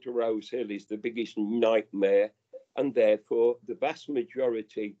 going to Rose Hill is the biggest nightmare, and therefore the vast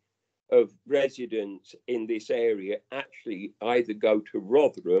majority of residents in this area actually either go to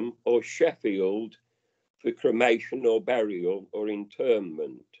Rotherham or Sheffield for cremation or burial or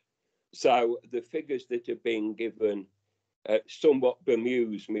interment. So the figures that are being given somewhat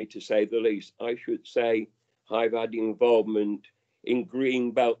bemuse me, to say the least. I should say I've had involvement in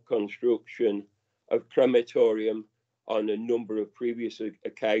green belt construction of crematorium on a number of previous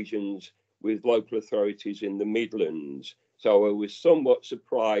occasions with local authorities in the Midlands. So I was somewhat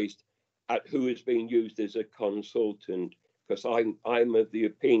surprised at who is being used as a consultant, because I'm of the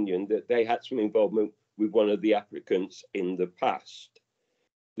opinion that they had some involvement with one of the applicants in the past.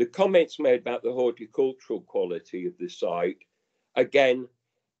 The comments made about the horticultural quality of the site, again,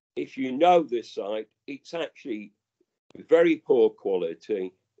 if you know the site, it's actually very poor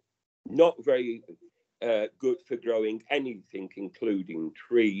quality, not very good for growing anything, including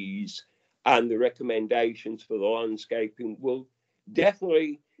trees, and the recommendations for the landscaping will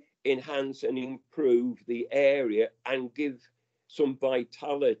definitely enhance and improve the area and give some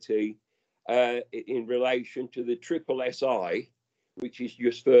vitality in relation to the triple SI, which is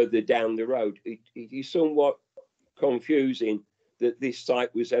just further down the road. It is somewhat confusing that this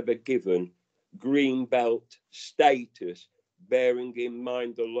site was ever given green belt status bearing in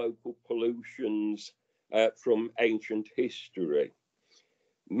mind the local pollutions from ancient history.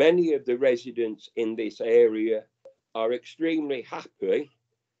 Many of the residents in this area are extremely happy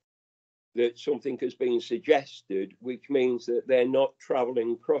that something has been suggested, which means that they're not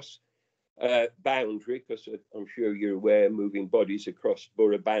travelling across boundary, because I'm sure you're aware moving bodies across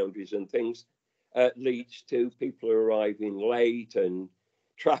borough boundaries and things leads to people arriving late and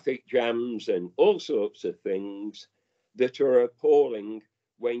traffic jams and all sorts of things that are appalling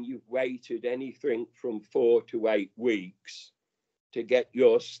when you've waited anything from 4 to 8 weeks to get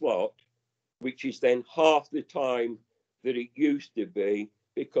your slot, which is then half the time that it used to be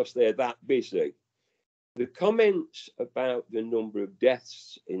because they're that busy. The comments about the number of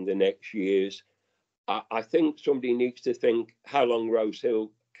deaths in the next years, I think somebody needs to think how long Rose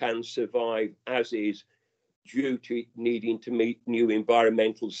Hill can survive as is, due to needing to meet new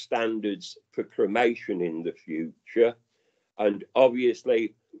environmental standards for cremation in the future. And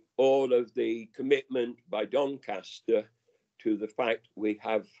obviously all of the commitment by Doncaster to the fact we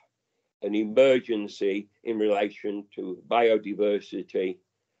have an emergency in relation to biodiversity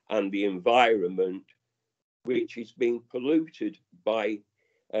and the environment, which is being polluted by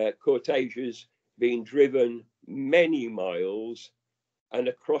corteges being driven many miles and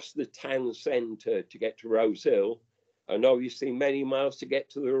across the town centre to get to Rose Hill, and obviously many miles to get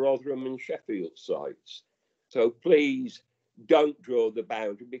to the Rotherham and Sheffield sites. So please don't draw the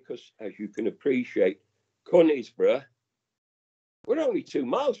boundary, because as you can appreciate, Conisbrough, we're only 2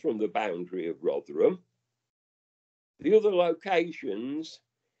 miles from the boundary of Rotherham. The other locations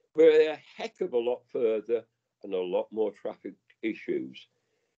were a heck of a lot further and a lot more traffic issues.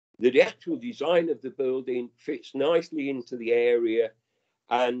 The actual design of the building fits nicely into the area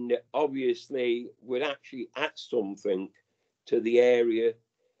and obviously would actually add something to the area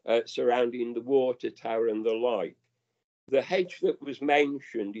surrounding the water tower and the like. The hedge that was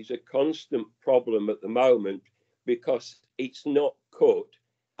mentioned is a constant problem at the moment because it's not cut,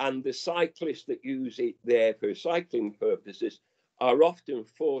 and the cyclists that use it there for cycling purposes are often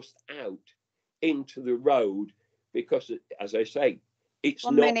forced out into the road because, as I say, it's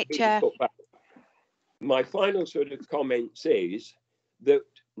One not minute, being Chair. cut back. My final sort of comments is that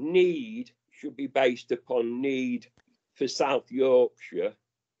need should be based upon need for South Yorkshire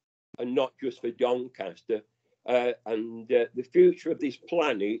and not just for Doncaster. The future of this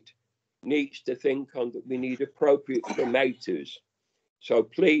planet needs to think on that we need appropriate cremators. So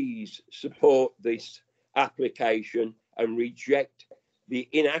please support this application and reject the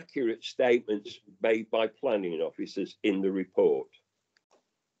inaccurate statements made by planning officers in the report.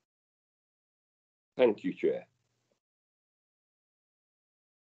 Thank you, Chair.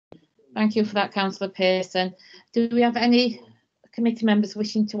 Thank you for that, Councillor Pearson. Do we have any committee members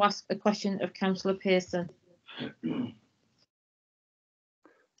wishing to ask a question of Councillor Pearson?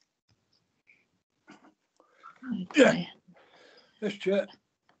 Yeah. Yes, Chair.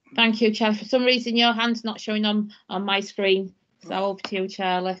 Thank you, Chair. For some reason, your hand's not showing on my screen. So over to you,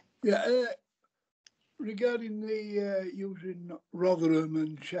 Charlie. Yeah, regarding the using Rotherham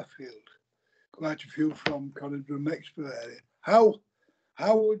and Sheffield, quite a few from Conisbrough and Mexborough area. How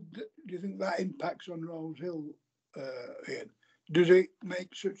do you think that impacts on Rose Hill, Ian? Does it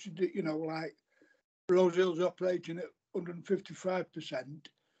make such a, you know, like Rose Hill's operating at 155%?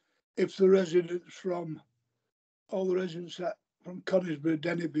 If the residents from all the residents that from Conisbrough,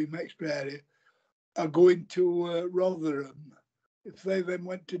 Denby, Mexborough area are going to Rotherham, if they then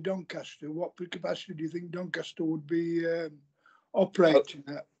went to Doncaster, what capacity do you think Doncaster would be operating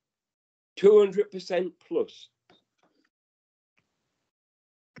at? 200% plus.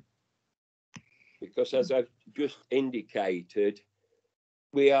 Because as I've just indicated,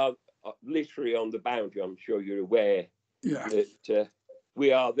 we are literally on the boundary. I'm sure you're aware that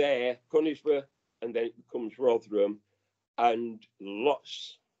we are there, Conisbrough, and then it becomes Rotherham, and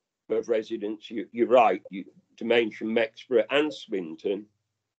lots of residents, you're right, to mention Mexborough and Swinton,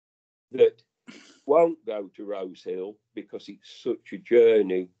 that won't go to Rose Hill because it's such a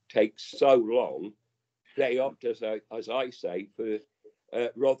journey, takes so long. They opt, as I say, for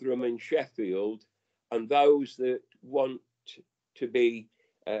Rotherham and Sheffield, and those that want to be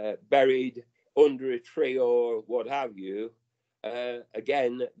buried under a tree or what have you,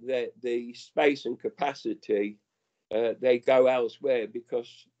 again, the space and capacity, they go elsewhere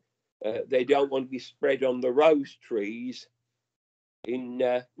because they don't want to be spread on the rose trees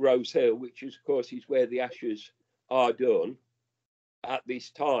in Rose Hill, which of course is where the ashes are done. At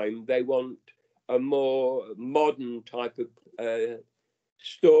this time, they want a more modern type of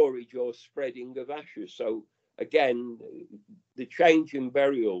storage or spreading of ashes. So again, the change in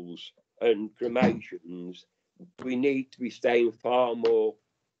burials and cremations we need to be staying far more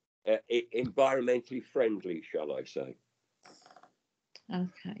environmentally friendly, shall I say.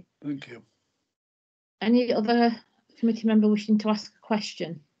 Okay. Thank you. Any other committee member wishing to ask a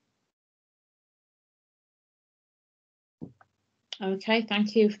question? Okay,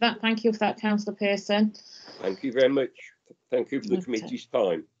 thank you for that. Thank you for that, Councillor Pearson. Thank you very much. Thank you for the committee's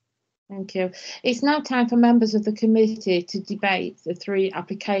time. Thank you. It's now time for members of the committee to debate the 3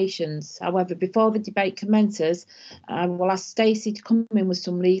 applications. However, before the debate commences, I will ask Stacey to come in with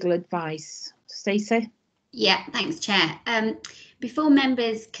some legal advice. Stacey? Yeah, thanks, Chair. Before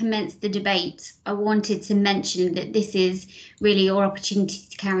members commence the debate, I wanted to mention that this is really your opportunity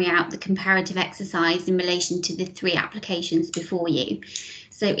to carry out the comparative exercise in relation to the 3 applications before you.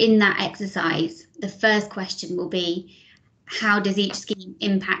 So in that exercise, the first question will be, how does each scheme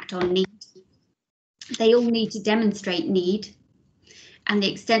impact on need? They all need to demonstrate need, and the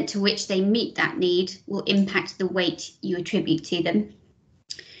extent to which they meet that need will impact the weight you attribute to them.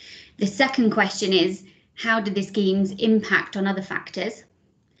 The second question is, how do the schemes impact on other factors?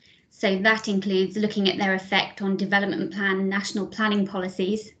 So that includes looking at their effect on development plan and national planning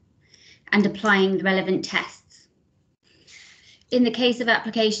policies and applying the relevant tests. In the case of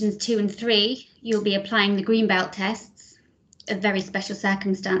applications 2 and 3, you'll be applying the Greenbelt tests of very special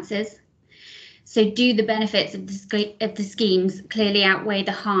circumstances. So do the benefits of the schemes clearly outweigh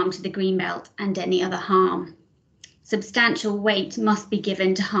the harm to the Greenbelt and any other harm? Substantial weight must be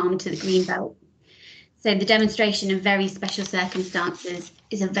given to harm to the Greenbelt. So the demonstration of very special circumstances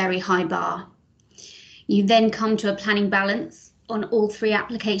is a very high bar. You then come to a planning balance on all 3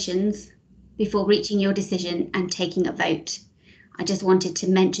 applications before reaching your decision and taking a vote. I just wanted to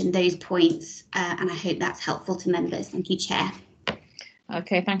mention those points and I hope that's helpful to members. Thank you, Chair.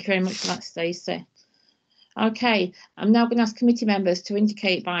 Okay, thank you very much for that, Stacey. Okay, I'm now going to ask committee members to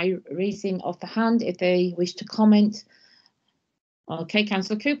indicate by raising of the hand if they wish to comment. Okay,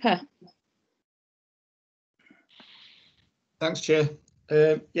 Councillor Cooper. Thanks, Chair.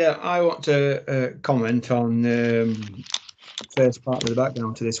 Yeah, I want to comment on first part of the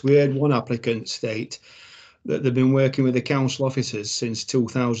background to this. We had one applicant state that they've been working with the council officers since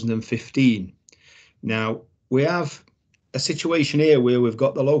 2015. Now, we have a situation here where we've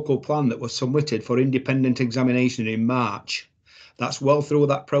got the local plan that was submitted for independent examination in March. That's well through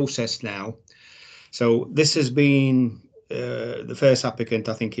that process now. So this has been the first applicant,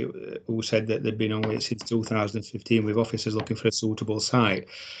 I think, who said that they'd been on it since 2015 with officers looking for a suitable site.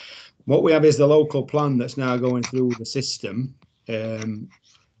 What we have is the local plan that's now going through the system.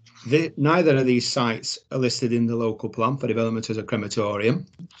 Neither of these sites are listed in the local plan for development as a crematorium.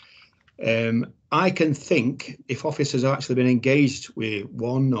 I can think, if officers have actually been engaged with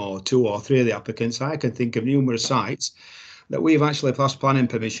 1 or 2 or 3 of the applicants, I can think of numerous sites that we've actually passed planning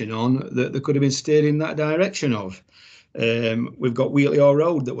permission on that they could have been steered in that direction of. We've got Wheatley Hall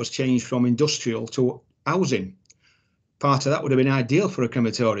Road that was changed from industrial to housing. Part of that would have been ideal for a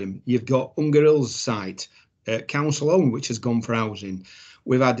crematorium. You've got Unger Hills site, council owned, which has gone for housing.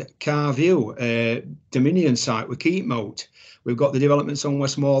 We've had Carview, Dominion site with Keepmoat. We've got the developments on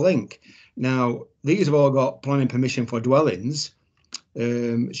Westmore Link. Now, these have all got planning permission for dwellings.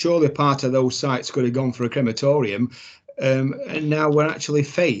 Surely part of those sites could have gone for a crematorium. And now we're actually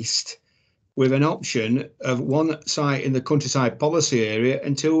faced with an option of 1 site in the countryside policy area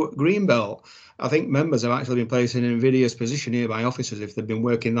and 2 Greenbelt. I think members have actually been placed in an invidious position here by officers if they've been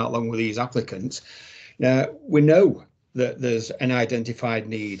working that long with these applicants. Now, we know that there's an identified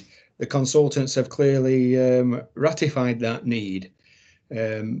need. The consultants have clearly ratified that need.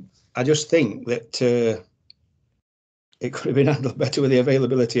 I just think that it could have been handled better with the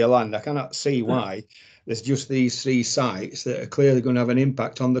availability of land. I cannot see why there's just these 3 sites that are clearly going to have an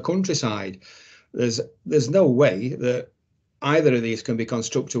impact on the countryside. There's no way that either of these can be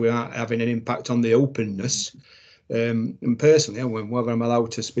constructed without having an impact on the openness. And personally, whether I'm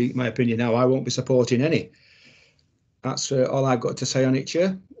allowed to speak my opinion now, I won't be supporting any. That's all I've got to say on it,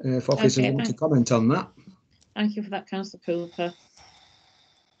 Chair. If officers want to comment on that. Thank you for that, Councillor Cooper.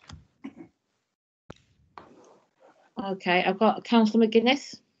 Okay, I've got Councillor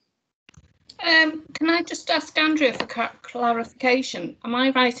McGuinness. Can I just ask Andrea for clarification? Am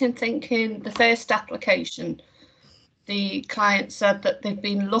I right in thinking the first application, the client said that they've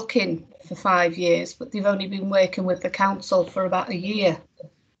been looking for 5 years, but they've only been working with the council for about a year?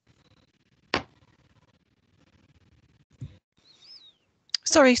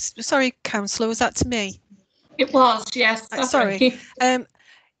 Sorry, Councillor, was that to me? It was, yes. Sorry.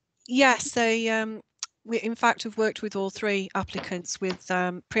 Yes, we in fact have worked with all 3 applicants with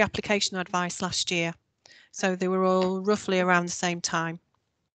pre-application advice last year, so they were all roughly around the same time.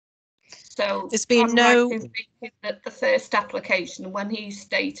 So there's been I'm no. right in thinking that the first application, when he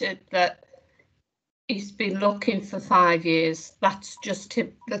stated that he's been looking for 5 years, that's just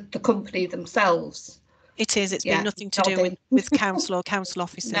him, the company themselves. It is. It's Yeah, been nothing to do with council or council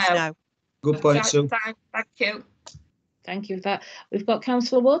officers. No. Good point, Sue. Fine, thank you. Thank you for that. We've got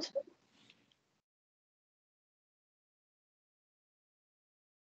Councillor Wood.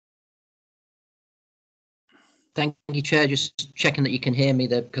 Thank you, Chair. Just checking that you can hear me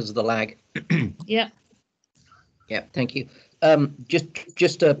there because of the lag. Yeah. Yeah, thank you.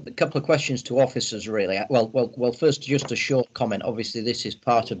 Just a couple of questions to officers, really. Well, first, just a short comment. Obviously, this is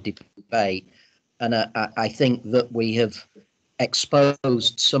part of debate, and I think that we have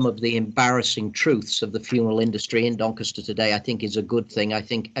exposed some of the embarrassing truths of the funeral industry in Doncaster today. I think is a good thing. I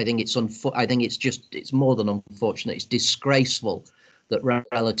think it's more than unfortunate. It's disgraceful that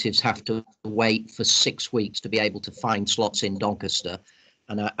relatives have to wait for 6 weeks to be able to find slots in Doncaster.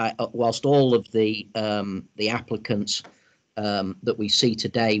 And whilst all of the applicants that we see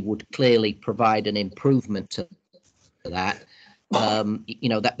today would clearly provide an improvement to that,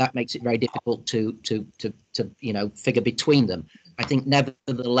 that makes it very difficult to figure between them. I think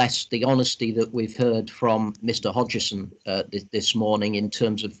nevertheless, the honesty that we've heard from Mr. Hodgson this morning in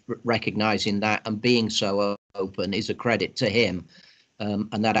terms of recognising that and being so open is a credit to him.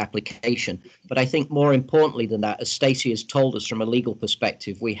 And that application. But I think more importantly than that, as Stacey has told us from a legal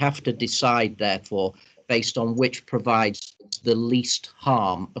perspective, we have to decide, therefore, based on which provides the least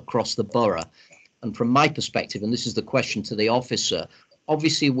harm across the borough. And from my perspective, and this is the question to the officer,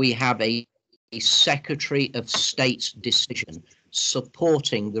 obviously we have a Secretary of State's decision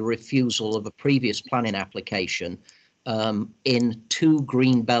supporting the refusal of a previous planning application in 2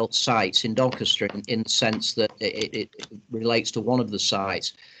 greenbelt sites in Doncaster, in the sense that it relates to one of the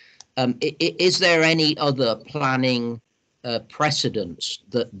sites. Is there any other planning precedents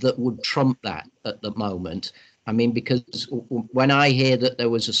that would trump that at the moment? I mean, because when I hear that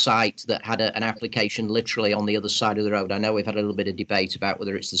there was a site that had an application literally on the other side of the road, I know we've had a little bit of debate about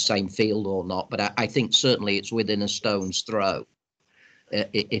whether it's the same field or not, but I think certainly it's within a stone's throw.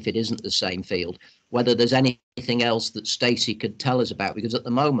 If it isn't the same field, whether there's anything else that Stacey could tell us about, because at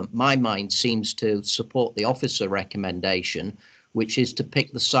the moment my mind seems to support the officer recommendation, which is to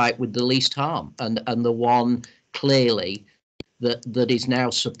pick the site with the least harm and the one clearly that is now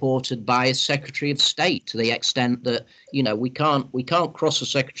supported by a Secretary of State, to the extent that we can't cross a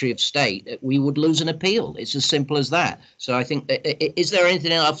Secretary of State. We would lose an appeal. It's as simple as that. So I think, is there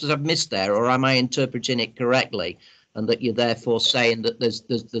anything else that I've missed there, or am I interpreting it correctly? And that you're therefore saying that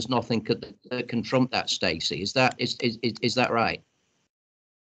there's nothing that can trump that, Stacey. Is that right?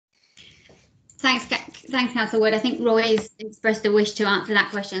 Thanks, Councillor Wood. I think Roy's expressed a wish to answer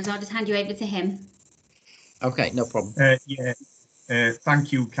that question, so I'll just hand you over to him. Okay, no problem.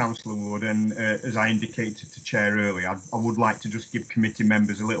 Thank you, Councillor Wood. And as I indicated to Chair earlier, I would like to just give committee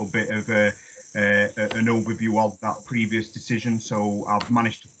members a little bit of an overview of that previous decision. So I've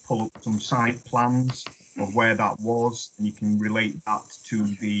managed to pull up some site plans of where that was, and you can relate that to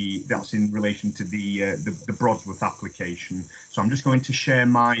that's in relation to the Brodsworth application. So I'm just going to share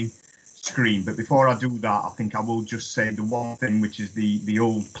my screen, but before I do that, I think I will just say the one thing, which is the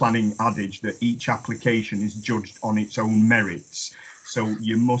old planning adage that each application is judged on its own merits. So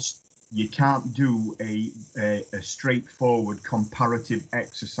you can't do a straightforward comparative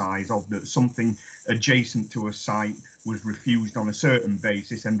exercise of that something adjacent to a site was refused on a certain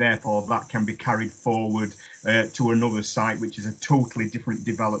basis, and therefore that can be carried forward to another site, which is a totally different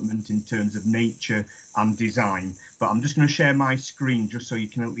development in terms of nature and design. But I'm just going to share my screen just so you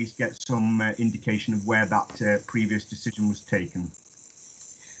can at least get some indication of where that previous decision was taken.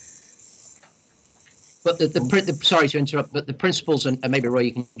 But sorry to interrupt, but the principles, and maybe Roy,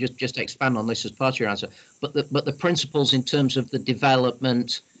 you can just expand on this as part of your answer. But the principles in terms of the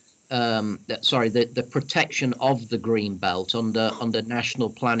development, the protection of the green belt under national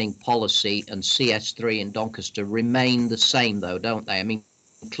planning policy and CS3 in Doncaster remain the same, though, don't they? I mean,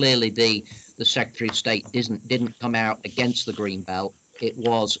 clearly the Secretary of State didn't come out against the green belt. It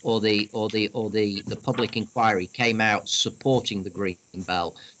was, or the public inquiry came out supporting the green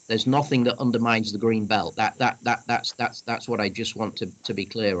belt. There's nothing that undermines the green belt. That's what I just want to be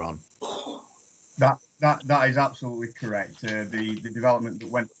clear on. That is absolutely correct. The development that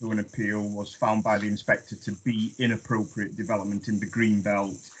went through an appeal was found by the inspector to be inappropriate development in the green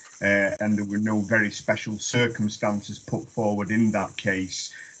belt, and there were no very special circumstances put forward in that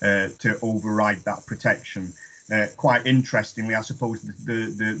case to override that protection. Quite interestingly, I suppose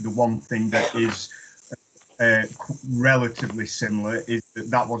the one thing that is relatively similar is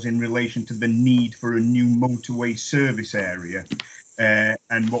that was in relation to the need for a new motorway service area.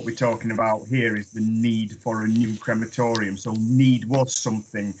 And what we're talking about here is the need for a new crematorium. So need was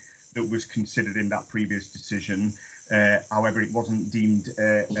something that was considered in that previous decision. However, it wasn't deemed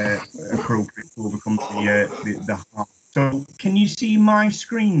appropriate to overcome the harm. So can you see my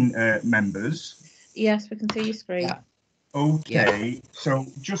screen, members? Yes, we can see your screen. Yeah. Okay, so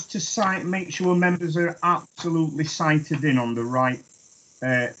just to make sure members are absolutely sighted in on the right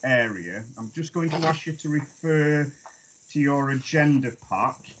area, I'm just going to ask you to refer to your agenda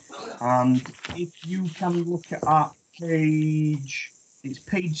pack, and if you can look at page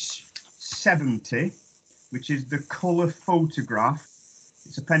 70, which is the colour photograph.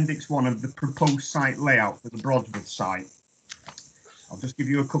 It's Appendix 1 of the proposed site layout for the Broadsworth site. I'll just give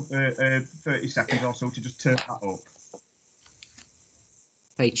you a couple 30 seconds or so to just turn that up.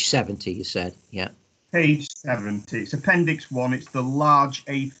 Page 70, you said, yeah. Page 70. It's Appendix 1. It's the large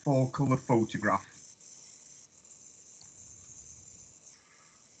A4 colour photograph.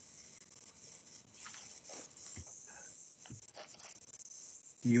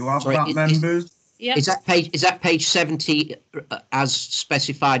 You have Sorry, that, members? Yeah. Is that page 70 as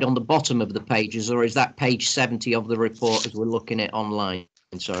specified on the bottom of the pages, or is that page 70 of the report as we're looking at online?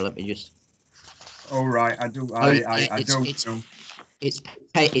 Sorry, let me just. Oh right, I don't know. It's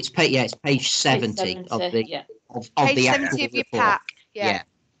page 70 of the yeah. of Page the 70 actual of your report. pack. Yeah.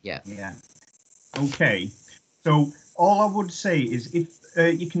 Yeah. Okay. So all I would say is, if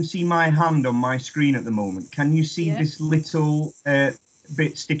you can see my hand on my screen at the moment, can you see this little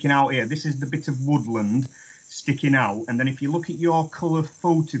bit sticking out here? This is the bit of woodland sticking out, and then if you look at your colour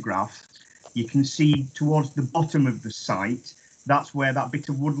photograph, you can see towards the bottom of the site, that's where that bit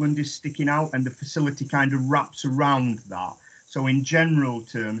of woodland is sticking out, and the facility kind of wraps around that. So in general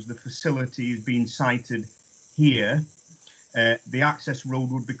terms, the facility is being sited here. The access road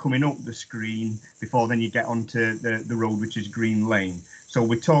would be coming up the screen before then you get onto the road, which is Green Lane. So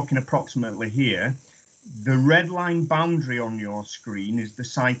we're talking approximately here. The red line boundary on your screen is the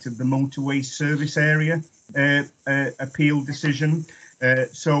site of the motorway service area appeal decision.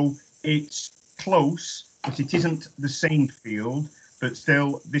 So it's close, but it isn't the same field, but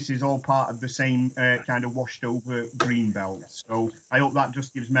still this is all part of the same kind of washed over green belt. So I hope that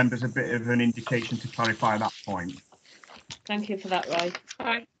just gives members a bit of an indication to clarify that point. Thank you for that, Roy.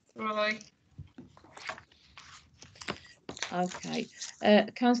 Thanks, Roy. Okay.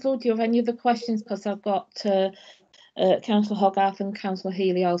 Councillor, do you have any other questions? Because I've got Councillor Hogarth and Councillor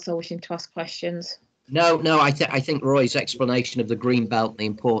Healy also wishing to ask questions. No, I think Roy's explanation of the green belt, the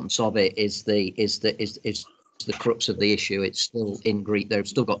importance of it, is the crux of the issue. It's still in green. They've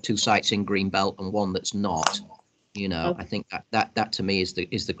still got two sites in green belt and one that's not. You know, Okay. I think that to me is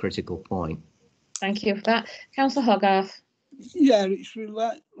the critical point. Thank you for that, Councillor Hogarth. Yeah, it's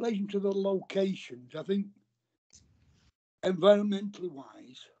relation to the locations. I think environmentally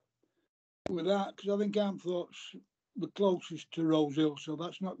wise, with that, because I think Amthorpe's the closest to Rose Hill, so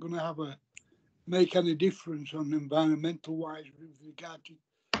that's not going to make any difference on environmental wise with regard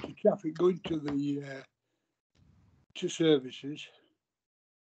to traffic going to the to services.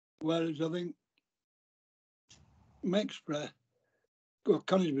 Whereas I think Mexborough or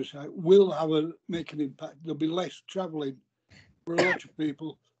Conisbrough site will make an impact. There'll be less travelling for a lot of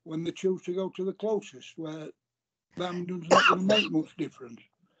people when they choose to go to the closest, where Birmingham's not going to make much difference.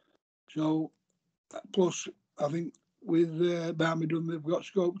 So, plus, I think with Birmingham, they've got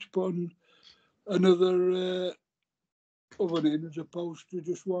scope to put another oven in as opposed to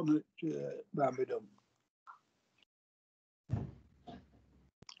just one at Birmingham.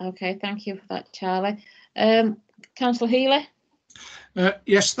 Okay, thank you for that, Charlie. Councillor Healy.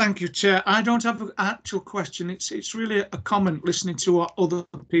 Yes, thank you, Chair. I don't have an actual question. It's really a comment listening to what other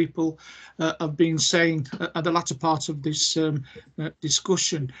people have been saying at the latter part of this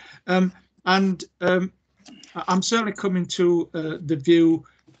discussion. I'm certainly coming to the view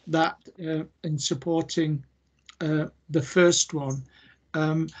that in supporting the first one,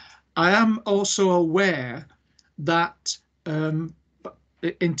 I am also aware that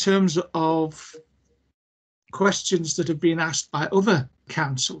in terms of questions that have been asked by other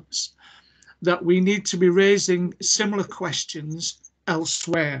councillors, that we need to be raising similar questions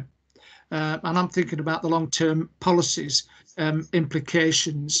elsewhere. And I'm thinking about the long-term policies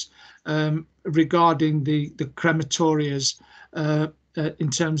implications regarding the crematorias in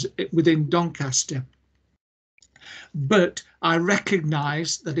terms within Doncaster. But I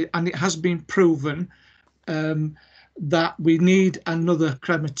recognise that it has been proven that we need another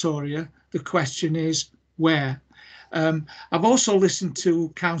crematoria. The question is where. I've also listened to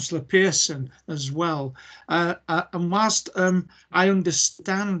Councillor Pearson as well, and whilst I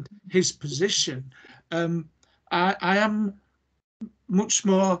understand his position, I am much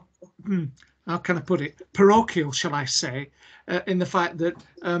more, how can I put it, parochial, shall I say, in the fact that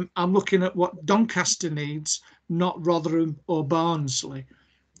I'm looking at what Doncaster needs, not Rotherham or Barnsley.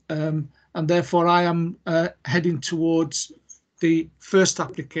 And therefore I am heading towards the first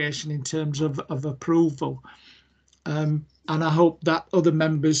application in terms of approval. And I hope that other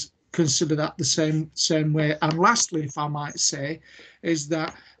members consider that the same way. And lastly, if I might say, is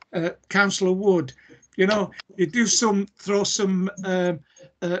that Councillor Wood, you know, you do throw some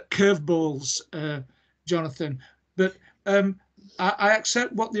curveballs, Jonathan, but I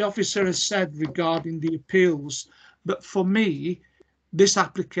accept what the officer has said regarding the appeals, but for me, this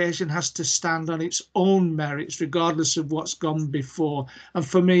application has to stand on its own merits, regardless of what's gone before. And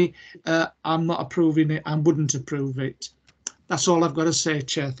for me, I'm not approving it and wouldn't approve it. That's all I've got to say,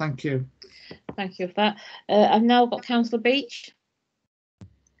 Chair. Thank you. Thank you for that. I've now got Councillor Beach.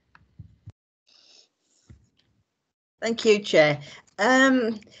 Thank you, Chair.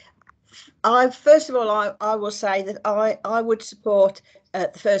 First of all, I will say that I would support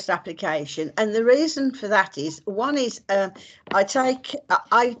the first application, and the reason for that is, one is I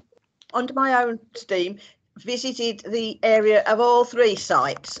under my own steam visited the area of all three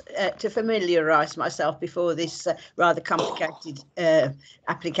sites to familiarise myself before this rather complicated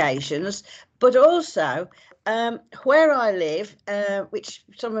applications, but also where I live, which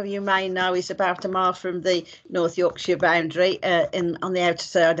some of you may know is about a mile from the North Yorkshire boundary on the outer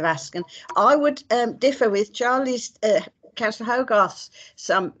side of Asken. I would differ with Charlie's Councillor Hogarth's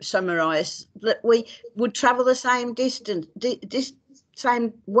summarise that we would travel the same distance,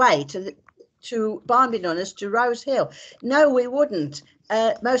 same way to Barnby as to Rose Hill. No, we wouldn't.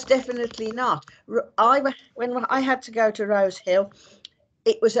 Most definitely not. When I had to go to Rose Hill,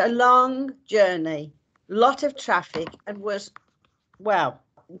 it was a long journey, lot of traffic, and was, well,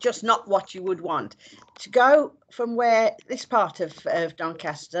 just not what you would want. To go from where this part of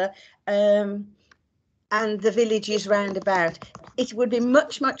Doncaster and the villages round about, it would be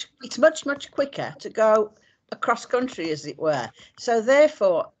much quicker to go across country, as it were. So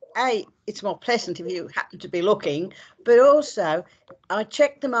therefore, it's more pleasant if you happen to be looking, but also I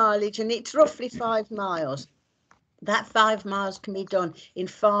checked the mileage and it's roughly 5 miles. That 5 miles can be done in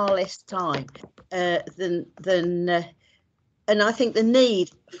far less time than and I think the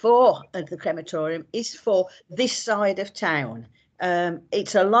need for the crematorium is for this side of town.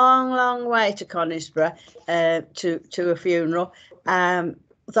 It's a long way to Conisbrough to a funeral,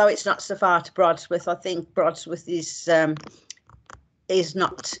 though it's not so far to Broadsworth. I think Broadsworth is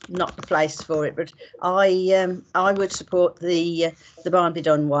not the place for it, but I would support the Barnby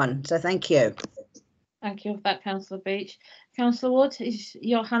one. So thank you. Thank you for that, Councillor Beach. Councillor Wood, is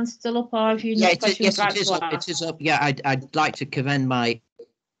your hand still up, or have you Yeah, no questions? yes, it is up. It is up. Yeah, I'd like to commend my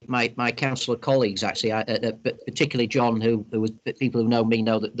councillor colleagues, actually, particularly John, who was, people who know me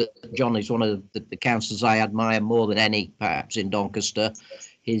know that John is one of the councillors I admire more than any, perhaps, in Doncaster.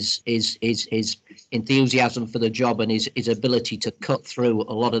 His enthusiasm for the job and his ability to cut through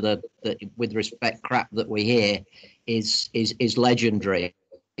a lot of the with respect crap that we hear is legendary.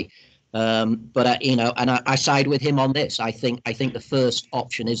 But I side with him on this. I think the first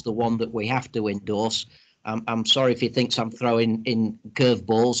option is the one that we have to endorse. I'm sorry if he thinks I'm throwing in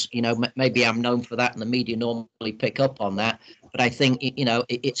curveballs. Maybe I'm known for that, and the media normally pick up on that. But I think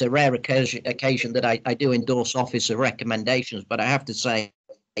it's a rare occasion that I do endorse officer recommendations. But I have to say,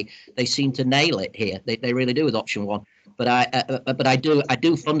 they seem to nail it here. They really do with option one. But I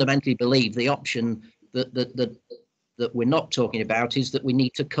do fundamentally believe the option that we're not talking about is that we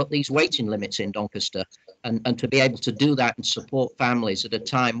need to cut these waiting limits in Doncaster, and to be able to do that and support families at a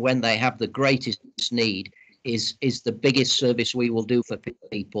time when they have the greatest need is the biggest service we will do for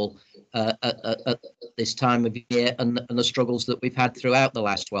people at this time of year and the struggles that we've had throughout the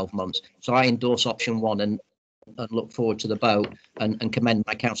last 12 months. So I endorse option one and look forward to the vote and commend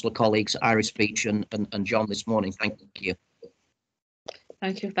my councillor colleagues Iris Beach and John this morning. Thank you.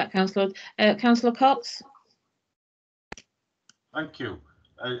 Thank you for that, Councillor. Councillor Cox. Thank you.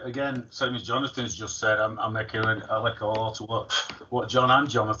 Again, same as Jonathan's just said, I'm making I'll echo a lot of what John and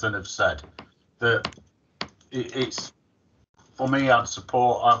Jonathan have said. That it's, for me, I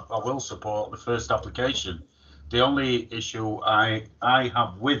will support the first application. The only issue I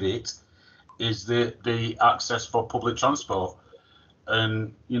have with it is the access for public transport,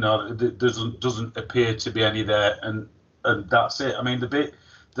 and there doesn't appear to be any there, and that's it. I mean, the bit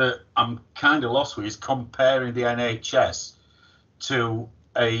that I'm kind of lost with is comparing the NHS to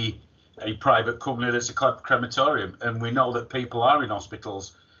a private company that's a crematorium, and we know that people are in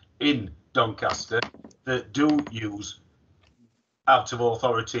hospitals in Doncaster that do use out of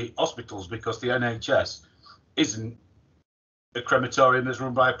authority hospitals because the NHS isn't a crematorium that's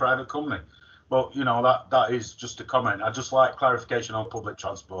run by a private company. But you know, that is just a comment. I'd just like clarification on public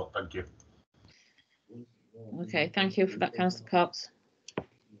transport. Thank you. Okay, thank you for that, Councillor Cox.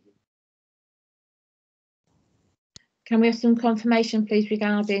 Can we have some confirmation, please,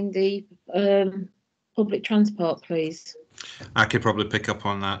 regarding the public transport, please? I could probably pick up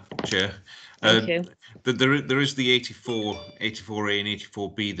on that, Chair. Thank you. There is the 84A and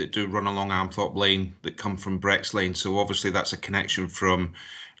 84B that do run along Armthorpe Lane that come from Brex Lane. So obviously that's a connection from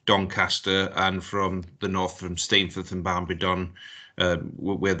Doncaster and from the north from Stainforth and Barnby Dun,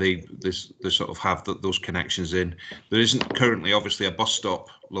 where they sort of have those connections in. There isn't currently obviously a bus stop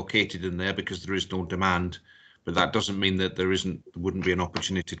located in there because there is no demand, but that doesn't mean that there wouldn't be an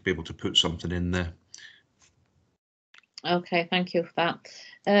opportunity to be able to put something in there. Okay, thank you for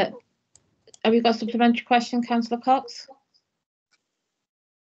that. Have you got a supplementary question, Councillor Cox?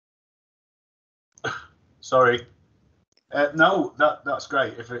 Sorry. No, that's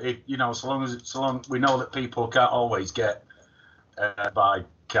great. If you know, so long we know that people can't always get by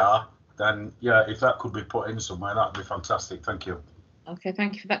car, then yeah, if that could be put in somewhere, that'd be fantastic. Thank you. Okay,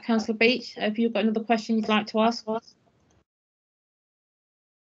 thank you for that, Councillor Beach. Have you got another question you'd like to ask us?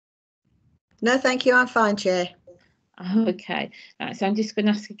 No, thank you. I'm fine, Chair. Okay, right, so I'm just going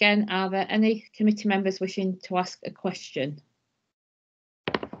to ask again, are there any committee members wishing to ask a question?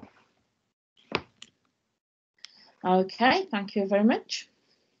 Okay, thank you very much.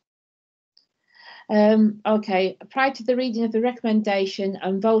 Okay, prior to the reading of the recommendation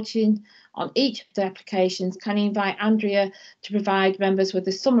and voting on each of the applications, can I invite Andrea to provide members with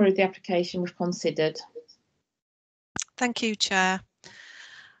a summary of the application we've considered? Thank you, Chair.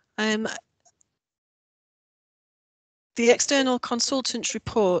 The external consultant's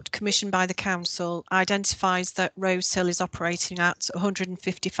report commissioned by the Council identifies that Rose Hill is operating at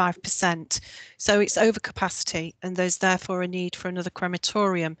 155%, so it's over capacity and there's therefore a need for another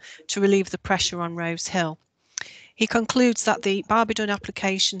crematorium to relieve the pressure on Rose Hill. He concludes that the Barnby Dun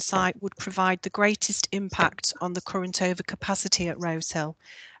application site would provide the greatest impact on the current overcapacity at Rose Hill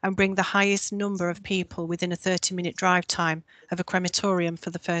and bring the highest number of people within a 30-minute drive time of a crematorium for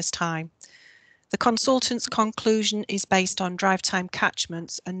the first time. The consultant's conclusion is based on drive time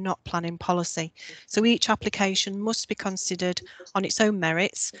catchments and not planning policy. So each application must be considered on its own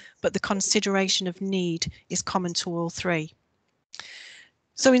merits, but the consideration of need is common to all three.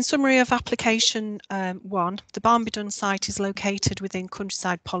 So in summary of application 1, the Barnby Dun site is located within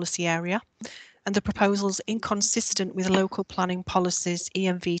countryside policy area and the proposal is inconsistent with local planning policies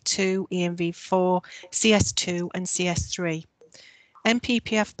ENV2, ENV4, CS2 and CS3.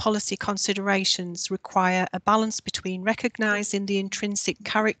 NPPF policy considerations require a balance between recognising the intrinsic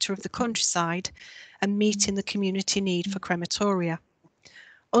character of the countryside and meeting the community need for crematoria.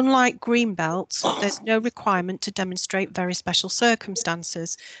 Unlike Greenbelt, there's no requirement to demonstrate very special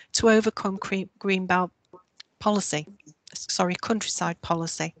circumstances to overcome Greenbelt policy, countryside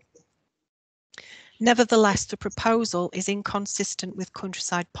policy. Nevertheless, the proposal is inconsistent with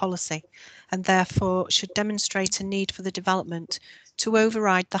countryside policy and therefore should demonstrate a need for the development to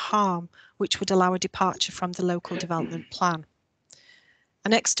override the harm which would allow a departure from the local development plan.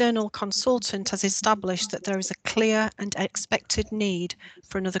 An external consultant has established that there is a clear and expected need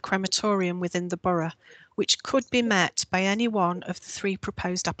for another crematorium within the borough, which could be met by any one of the 3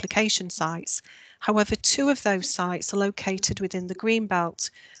 proposed application sites. However, 2 of those sites are located within the Greenbelt,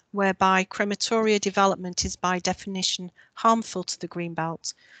 whereby crematoria development is by definition harmful to the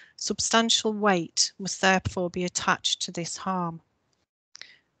Greenbelt. Substantial weight must therefore be attached to this harm.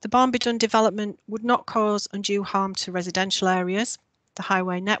 The Barnby Dun development would not cause undue harm to residential areas, the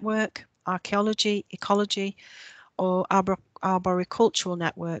highway network, archaeology, ecology, or arboricultural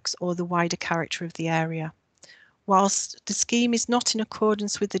networks, or the wider character of the area. Whilst the scheme is not in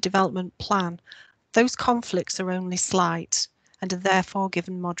accordance with the development plan, those conflicts are only slight and are therefore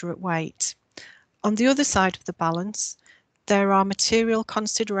given moderate weight. On the other side of the balance, there are material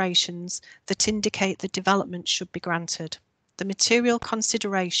considerations that indicate the development should be granted. The material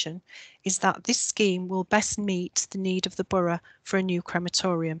consideration is that this scheme will best meet the need of the borough for a new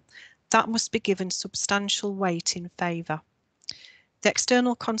crematorium. That must be given substantial weight in favour. The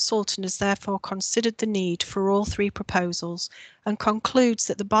external consultant has therefore considered the need for all 3 proposals and concludes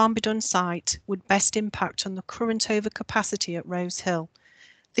that the Barnby Dun site would best impact on the current overcapacity at Rose Hill.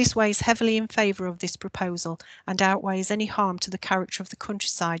 This weighs heavily in favour of this proposal and outweighs any harm to the character of the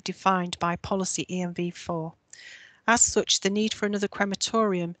countryside defined by policy ENV4. As such, the need for another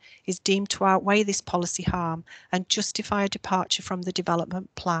crematorium is deemed to outweigh this policy harm and justify a departure from the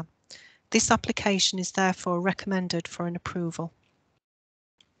development plan. This application is therefore recommended for an approval.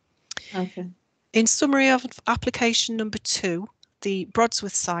 Okay, In summary of application number 2, the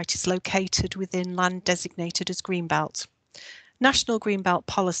Broadsworth site is located within land designated as Greenbelt. National Greenbelt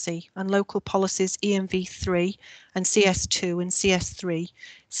policy and local policies ENV3 and CS2 and CS3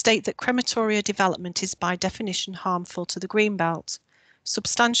 state that crematoria development is by definition harmful to the Greenbelt.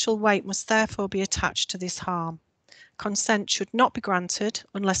 Substantial weight must therefore be attached to this harm. Consent should not be granted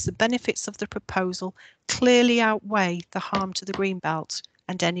unless the benefits of the proposal clearly outweigh the harm to the Greenbelt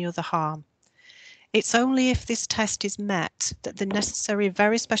and any other harm. It's only if this test is met that the necessary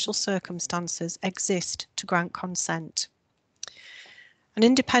very special circumstances exist to grant consent. An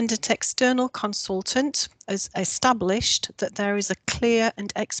independent external consultant has established that there is a clear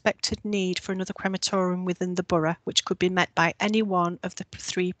and expected need for another crematorium within the borough, which could be met by any one of the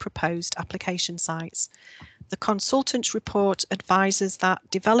 3 proposed application sites. The consultant's report advises that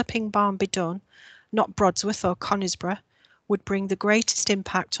developing Barnby Dun, not Broadsworth or Conisbrough, would bring the greatest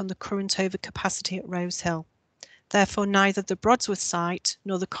impact on the current overcapacity at Rose Hill. Therefore, neither the Broadsworth site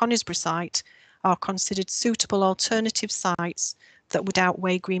nor the Conisbrough site are considered suitable alternative sites that would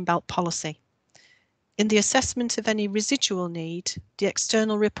outweigh Greenbelt policy. In the assessment of any residual need, the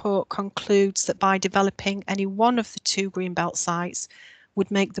external report concludes that by developing any one of the 2 Greenbelt sites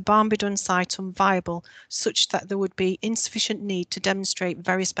would make the Barnby Dun site unviable, such that there would be insufficient need to demonstrate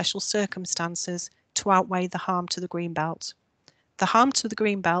very special circumstances to outweigh the harm to the Greenbelt. The harm to the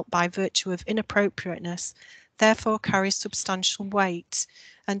Greenbelt by virtue of inappropriateness therefore carries substantial weight,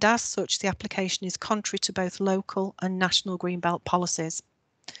 and as such the application is contrary to both local and national Greenbelt policies.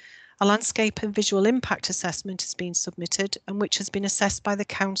 A landscape and visual impact assessment has been submitted and which has been assessed by the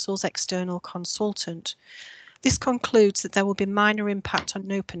Council's external consultant. This concludes that there will be minor impact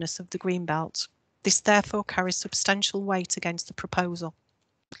on openness of the Greenbelt. This therefore carries substantial weight against the proposal.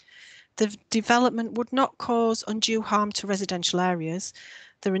 The development would not cause undue harm to residential areas.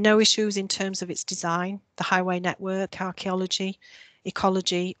 There are no issues in terms of its design, the highway network, archaeology,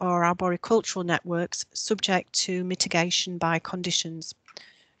 ecology or arboricultural networks subject to mitigation by conditions.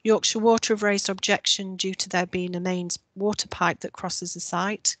 Yorkshire Water have raised objection due to there being a mains water pipe that crosses the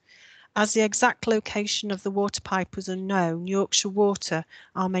site. As the exact location of the water pipe was unknown, Yorkshire Water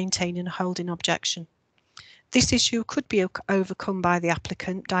are maintaining a holding objection. This issue could be overcome by the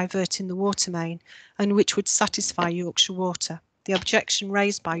applicant diverting the water main, and which would satisfy Yorkshire Water. The objection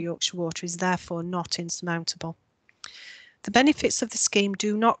raised by Yorkshire Water is therefore not insurmountable. The benefits of the scheme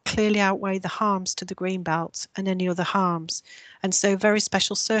do not clearly outweigh the harms to the Greenbelt and any other harms, and so very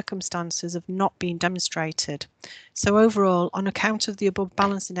special circumstances have not been demonstrated. So overall, on account of the above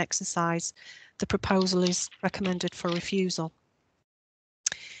balancing exercise, the proposal is recommended for refusal.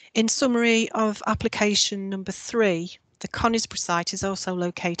 In summary of application number 3, the Conisbrough site is also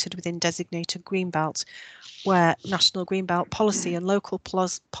located within designated Greenbelt, where National Greenbelt policy and local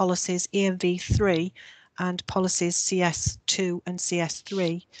policies ENV3 and policies CS2 and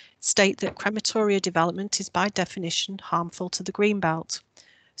CS3 state that crematoria development is by definition harmful to the Greenbelt.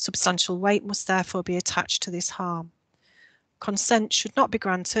 Substantial weight must therefore be attached to this harm. Consent should not be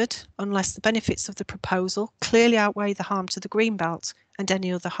granted unless the benefits of the proposal clearly outweigh the harm to the Greenbelt and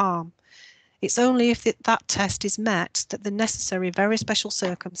any other harm. It's only if that test is met that the necessary very special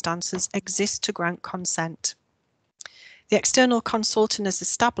circumstances exist to grant consent. The external consultant has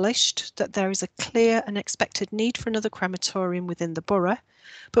established that there is a clear and expected need for another crematorium within the borough,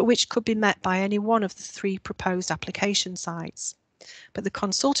 but which could be met by any one of the 3 proposed application sites. But the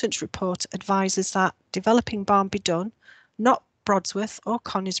consultant's report advises that developing Barnby Dun, not Broadsworth or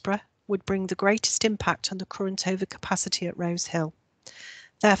Conisbrough, would bring the greatest impact on the current overcapacity at Rose Hill.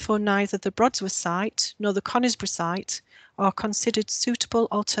 Therefore, neither the Broadsworth site nor the Conisbrough site are considered suitable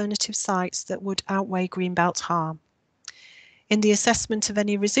alternative sites that would outweigh Greenbelt harm. In the assessment of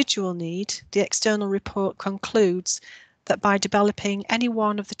any residual need, the external report concludes that by developing any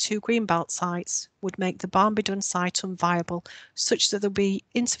one of the 2 Greenbelt sites would make the Barnby Dun site unviable, such that there would be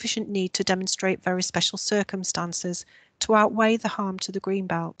insufficient need to demonstrate very special circumstances to outweigh the harm to the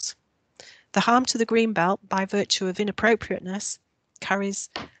Greenbelt. The harm to the Greenbelt, by virtue of inappropriateness, carries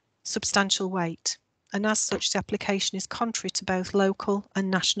substantial weight, and as such the application is contrary to both local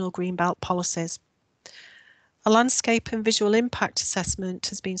and national Greenbelt policies. A landscape and visual impact assessment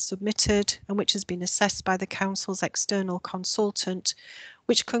has been submitted and which has been assessed by the Council's external consultant,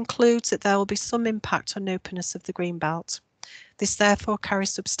 which concludes that there will be some impact on openness of the Greenbelt. This therefore carries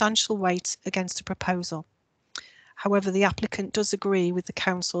substantial weight against the proposal. However, the applicant does agree with the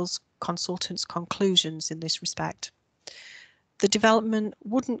Council's consultant's conclusions in this respect. The development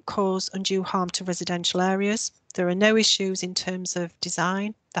wouldn't cause undue harm to residential areas. There are no issues in terms of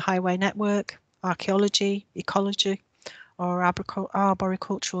design, the highway network, archaeology, ecology or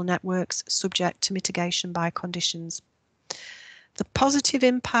arboricultural networks subject to mitigation by conditions. The positive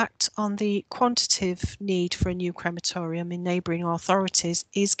impact on the quantitative need for a new crematorium in neighbouring authorities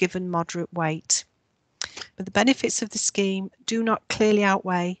is given moderate weight. But the benefits of the scheme do not clearly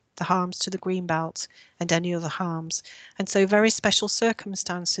outweigh the harms to the Greenbelt and any other harms, and so very special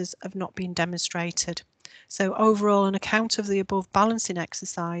circumstances have not been demonstrated. So overall, on account of the above balancing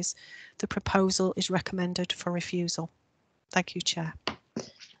exercise, the proposal is recommended for refusal. Thank you, Chair.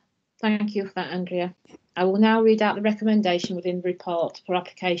 Thank you for that, Andrea. I will now read out the recommendation within the report for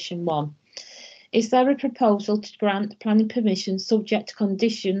application 1. Is there a proposal to grant planning permission subject to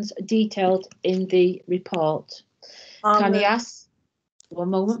conditions detailed in the report? Can I ask, one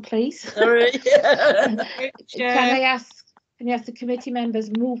moment please. Sorry. Can I ask the committee members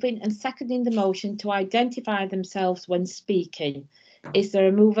moving and seconding the motion to identify themselves when speaking? Is there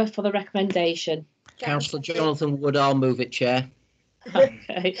a mover for the recommendation? Councillor Jonathan Wood, I'll move it, Chair.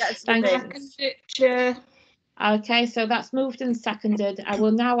 Okay, thank you. Chair. Okay, so that's moved and seconded. I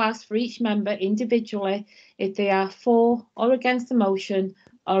will now ask for each member individually if they are for or against the motion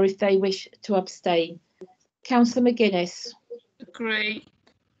or if they wish to abstain. Councillor McGuinness. Agree.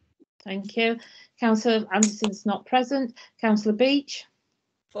 Thank you. Councillor Anderson's not present. Councillor Beach.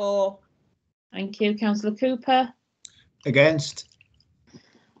 For. Thank you. Councillor Cooper. Against.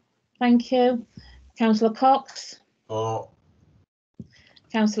 Thank you. Councillor Cox. For.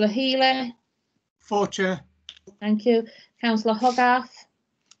 Councillor Healy. For, Chair. Thank you. Councillor Hogarth.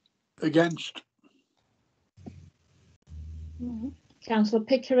 Against. Councillor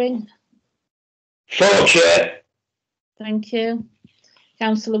Pickering. For, Chair. Thank you.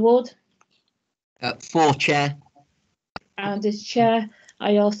 Councillor Wood. For, Chair. And as Chair,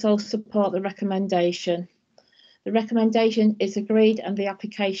 I also support the recommendation. The recommendation is agreed and the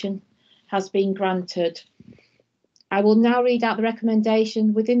application has been granted. I will now read out the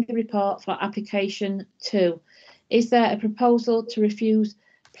recommendation within the report for application 2. Is there a proposal to refuse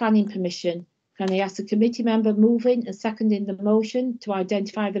planning permission? Can I ask a committee member moving and seconding the motion to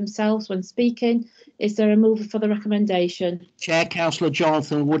identify themselves when speaking? Is there a mover for the recommendation? Chair, Councillor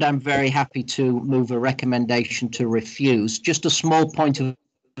Jonathan Wood, I'm very happy to move a recommendation to refuse. Just a small point of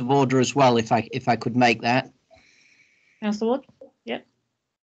order as well, if I could make that. Councillor Wood? Yep.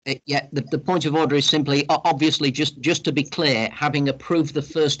 Yeah, the point of order is simply, obviously, just to be clear, having approved the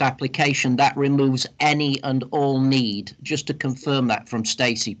first application, that removes any and all need. Just to confirm that from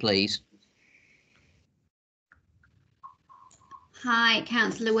Stacey, please. Hi,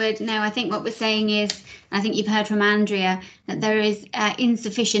 Councillor Wood. No, I think what we're saying is, I think you've heard from Andrea, that there is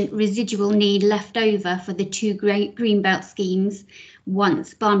insufficient residual need left over for the two Greenbelt schemes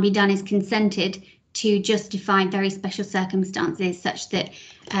once Barnby Dun is consented to justify very special circumstances such that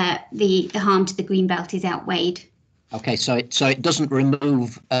the harm to the Greenbelt is outweighed. Okay, so it doesn't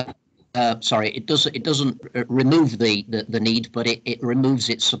remove. It doesn't remove the need, but it removes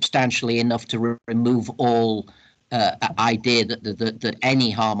it substantially enough to remove all idea that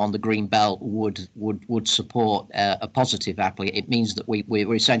any harm on the Greenbelt would support a positive application. It means that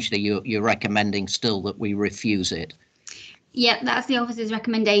we're essentially you're recommending still that we refuse it. Yeah, that's the officer's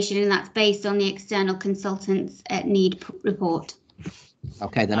recommendation, and that's based on the external consultant's need report.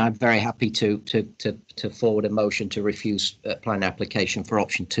 Okay, then I'm very happy to forward a motion to refuse plan application for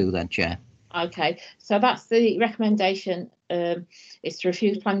option 2 then, Chair. Okay, so that's the recommendation. Is to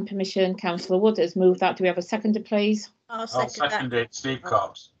refuse planning permission. Councillor Wood has moved that. Do we have a seconder, please? I'll second it, Steve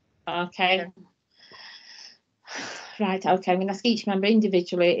Cox. Okay. Right, okay, I'm going to ask each member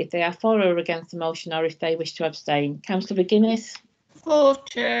individually if they are for or against the motion or if they wish to abstain. Councillor McGuinness. For,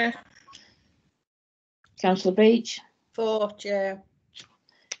 Chair. Councillor Beach. For, Chair.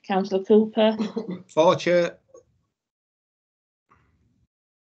 Councillor Cooper. For, Chair.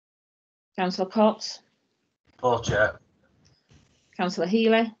 Councillor Cox. For, Chair. Councillor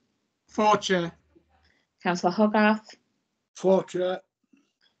Healy. For, Chair. Councillor Hogarth. For, Chair.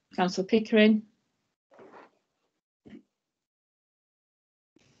 Councillor Pickering.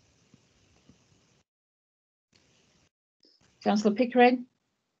 Councillor Pickering.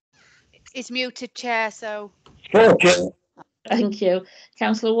 It's muted, Chair, so. For, Chair. Thank you.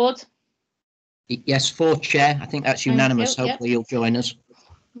 Councillor Wood. Yes, for, Chair. I think that's unanimous. Hopefully you'll join us.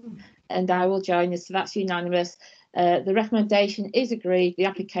 And I will join us, so that's unanimous. The recommendation is agreed. The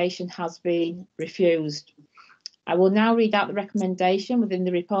application has been refused. I will now read out the recommendation within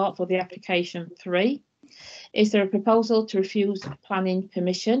the report for the application 3. Is there a proposal to refuse planning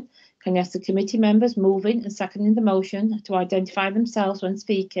permission? Can I ask the committee members moving and seconding the motion to identify themselves when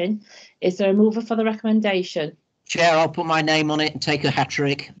speaking? Is there a mover for the recommendation? Chair, I'll put my name on it and take a hat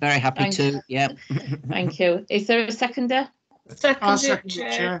trick. Very happy to. Yeah. Thank you. Is there a seconder? Second,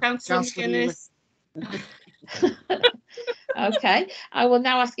 Chair. Councillor McGuinness. Okay, I will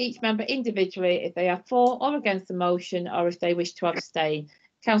now ask each member individually if they are for or against the motion or if they wish to abstain.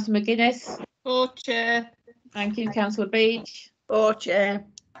 Councillor McGuinness. For, Chair. Thank you. Councillor Beach. For, Chair.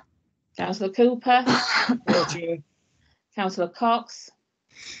 Councillor Cooper. For, Chair. Councillor Cox.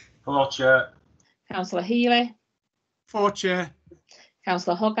 For, Chair. Councillor Healy. For, Chair.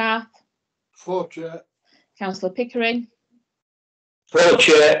 Councillor Hogarth. For, Chair. Councillor Pickering. For,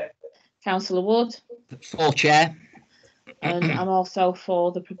 Chair. Councillor Wood. For, Chair. And I'm also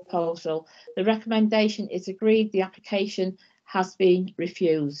for the proposal. The recommendation is agreed. The application has been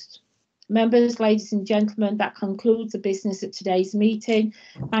refused. Members, ladies and gentlemen, that concludes the business at today's meeting.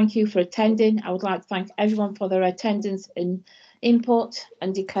 Thank you for attending. I would like to thank everyone for their attendance and input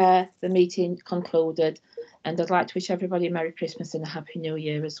and declare the meeting concluded. And I'd like to wish everybody a Merry Christmas and a Happy New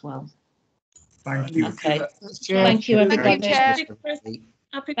Year as well. Thank you. Okay. Chair. Thank you, everybody. Thank you, Chair.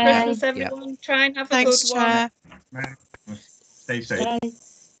 Happy Christmas, everyone. Try and have a good one. Stay safe. Bye.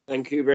 Thank you very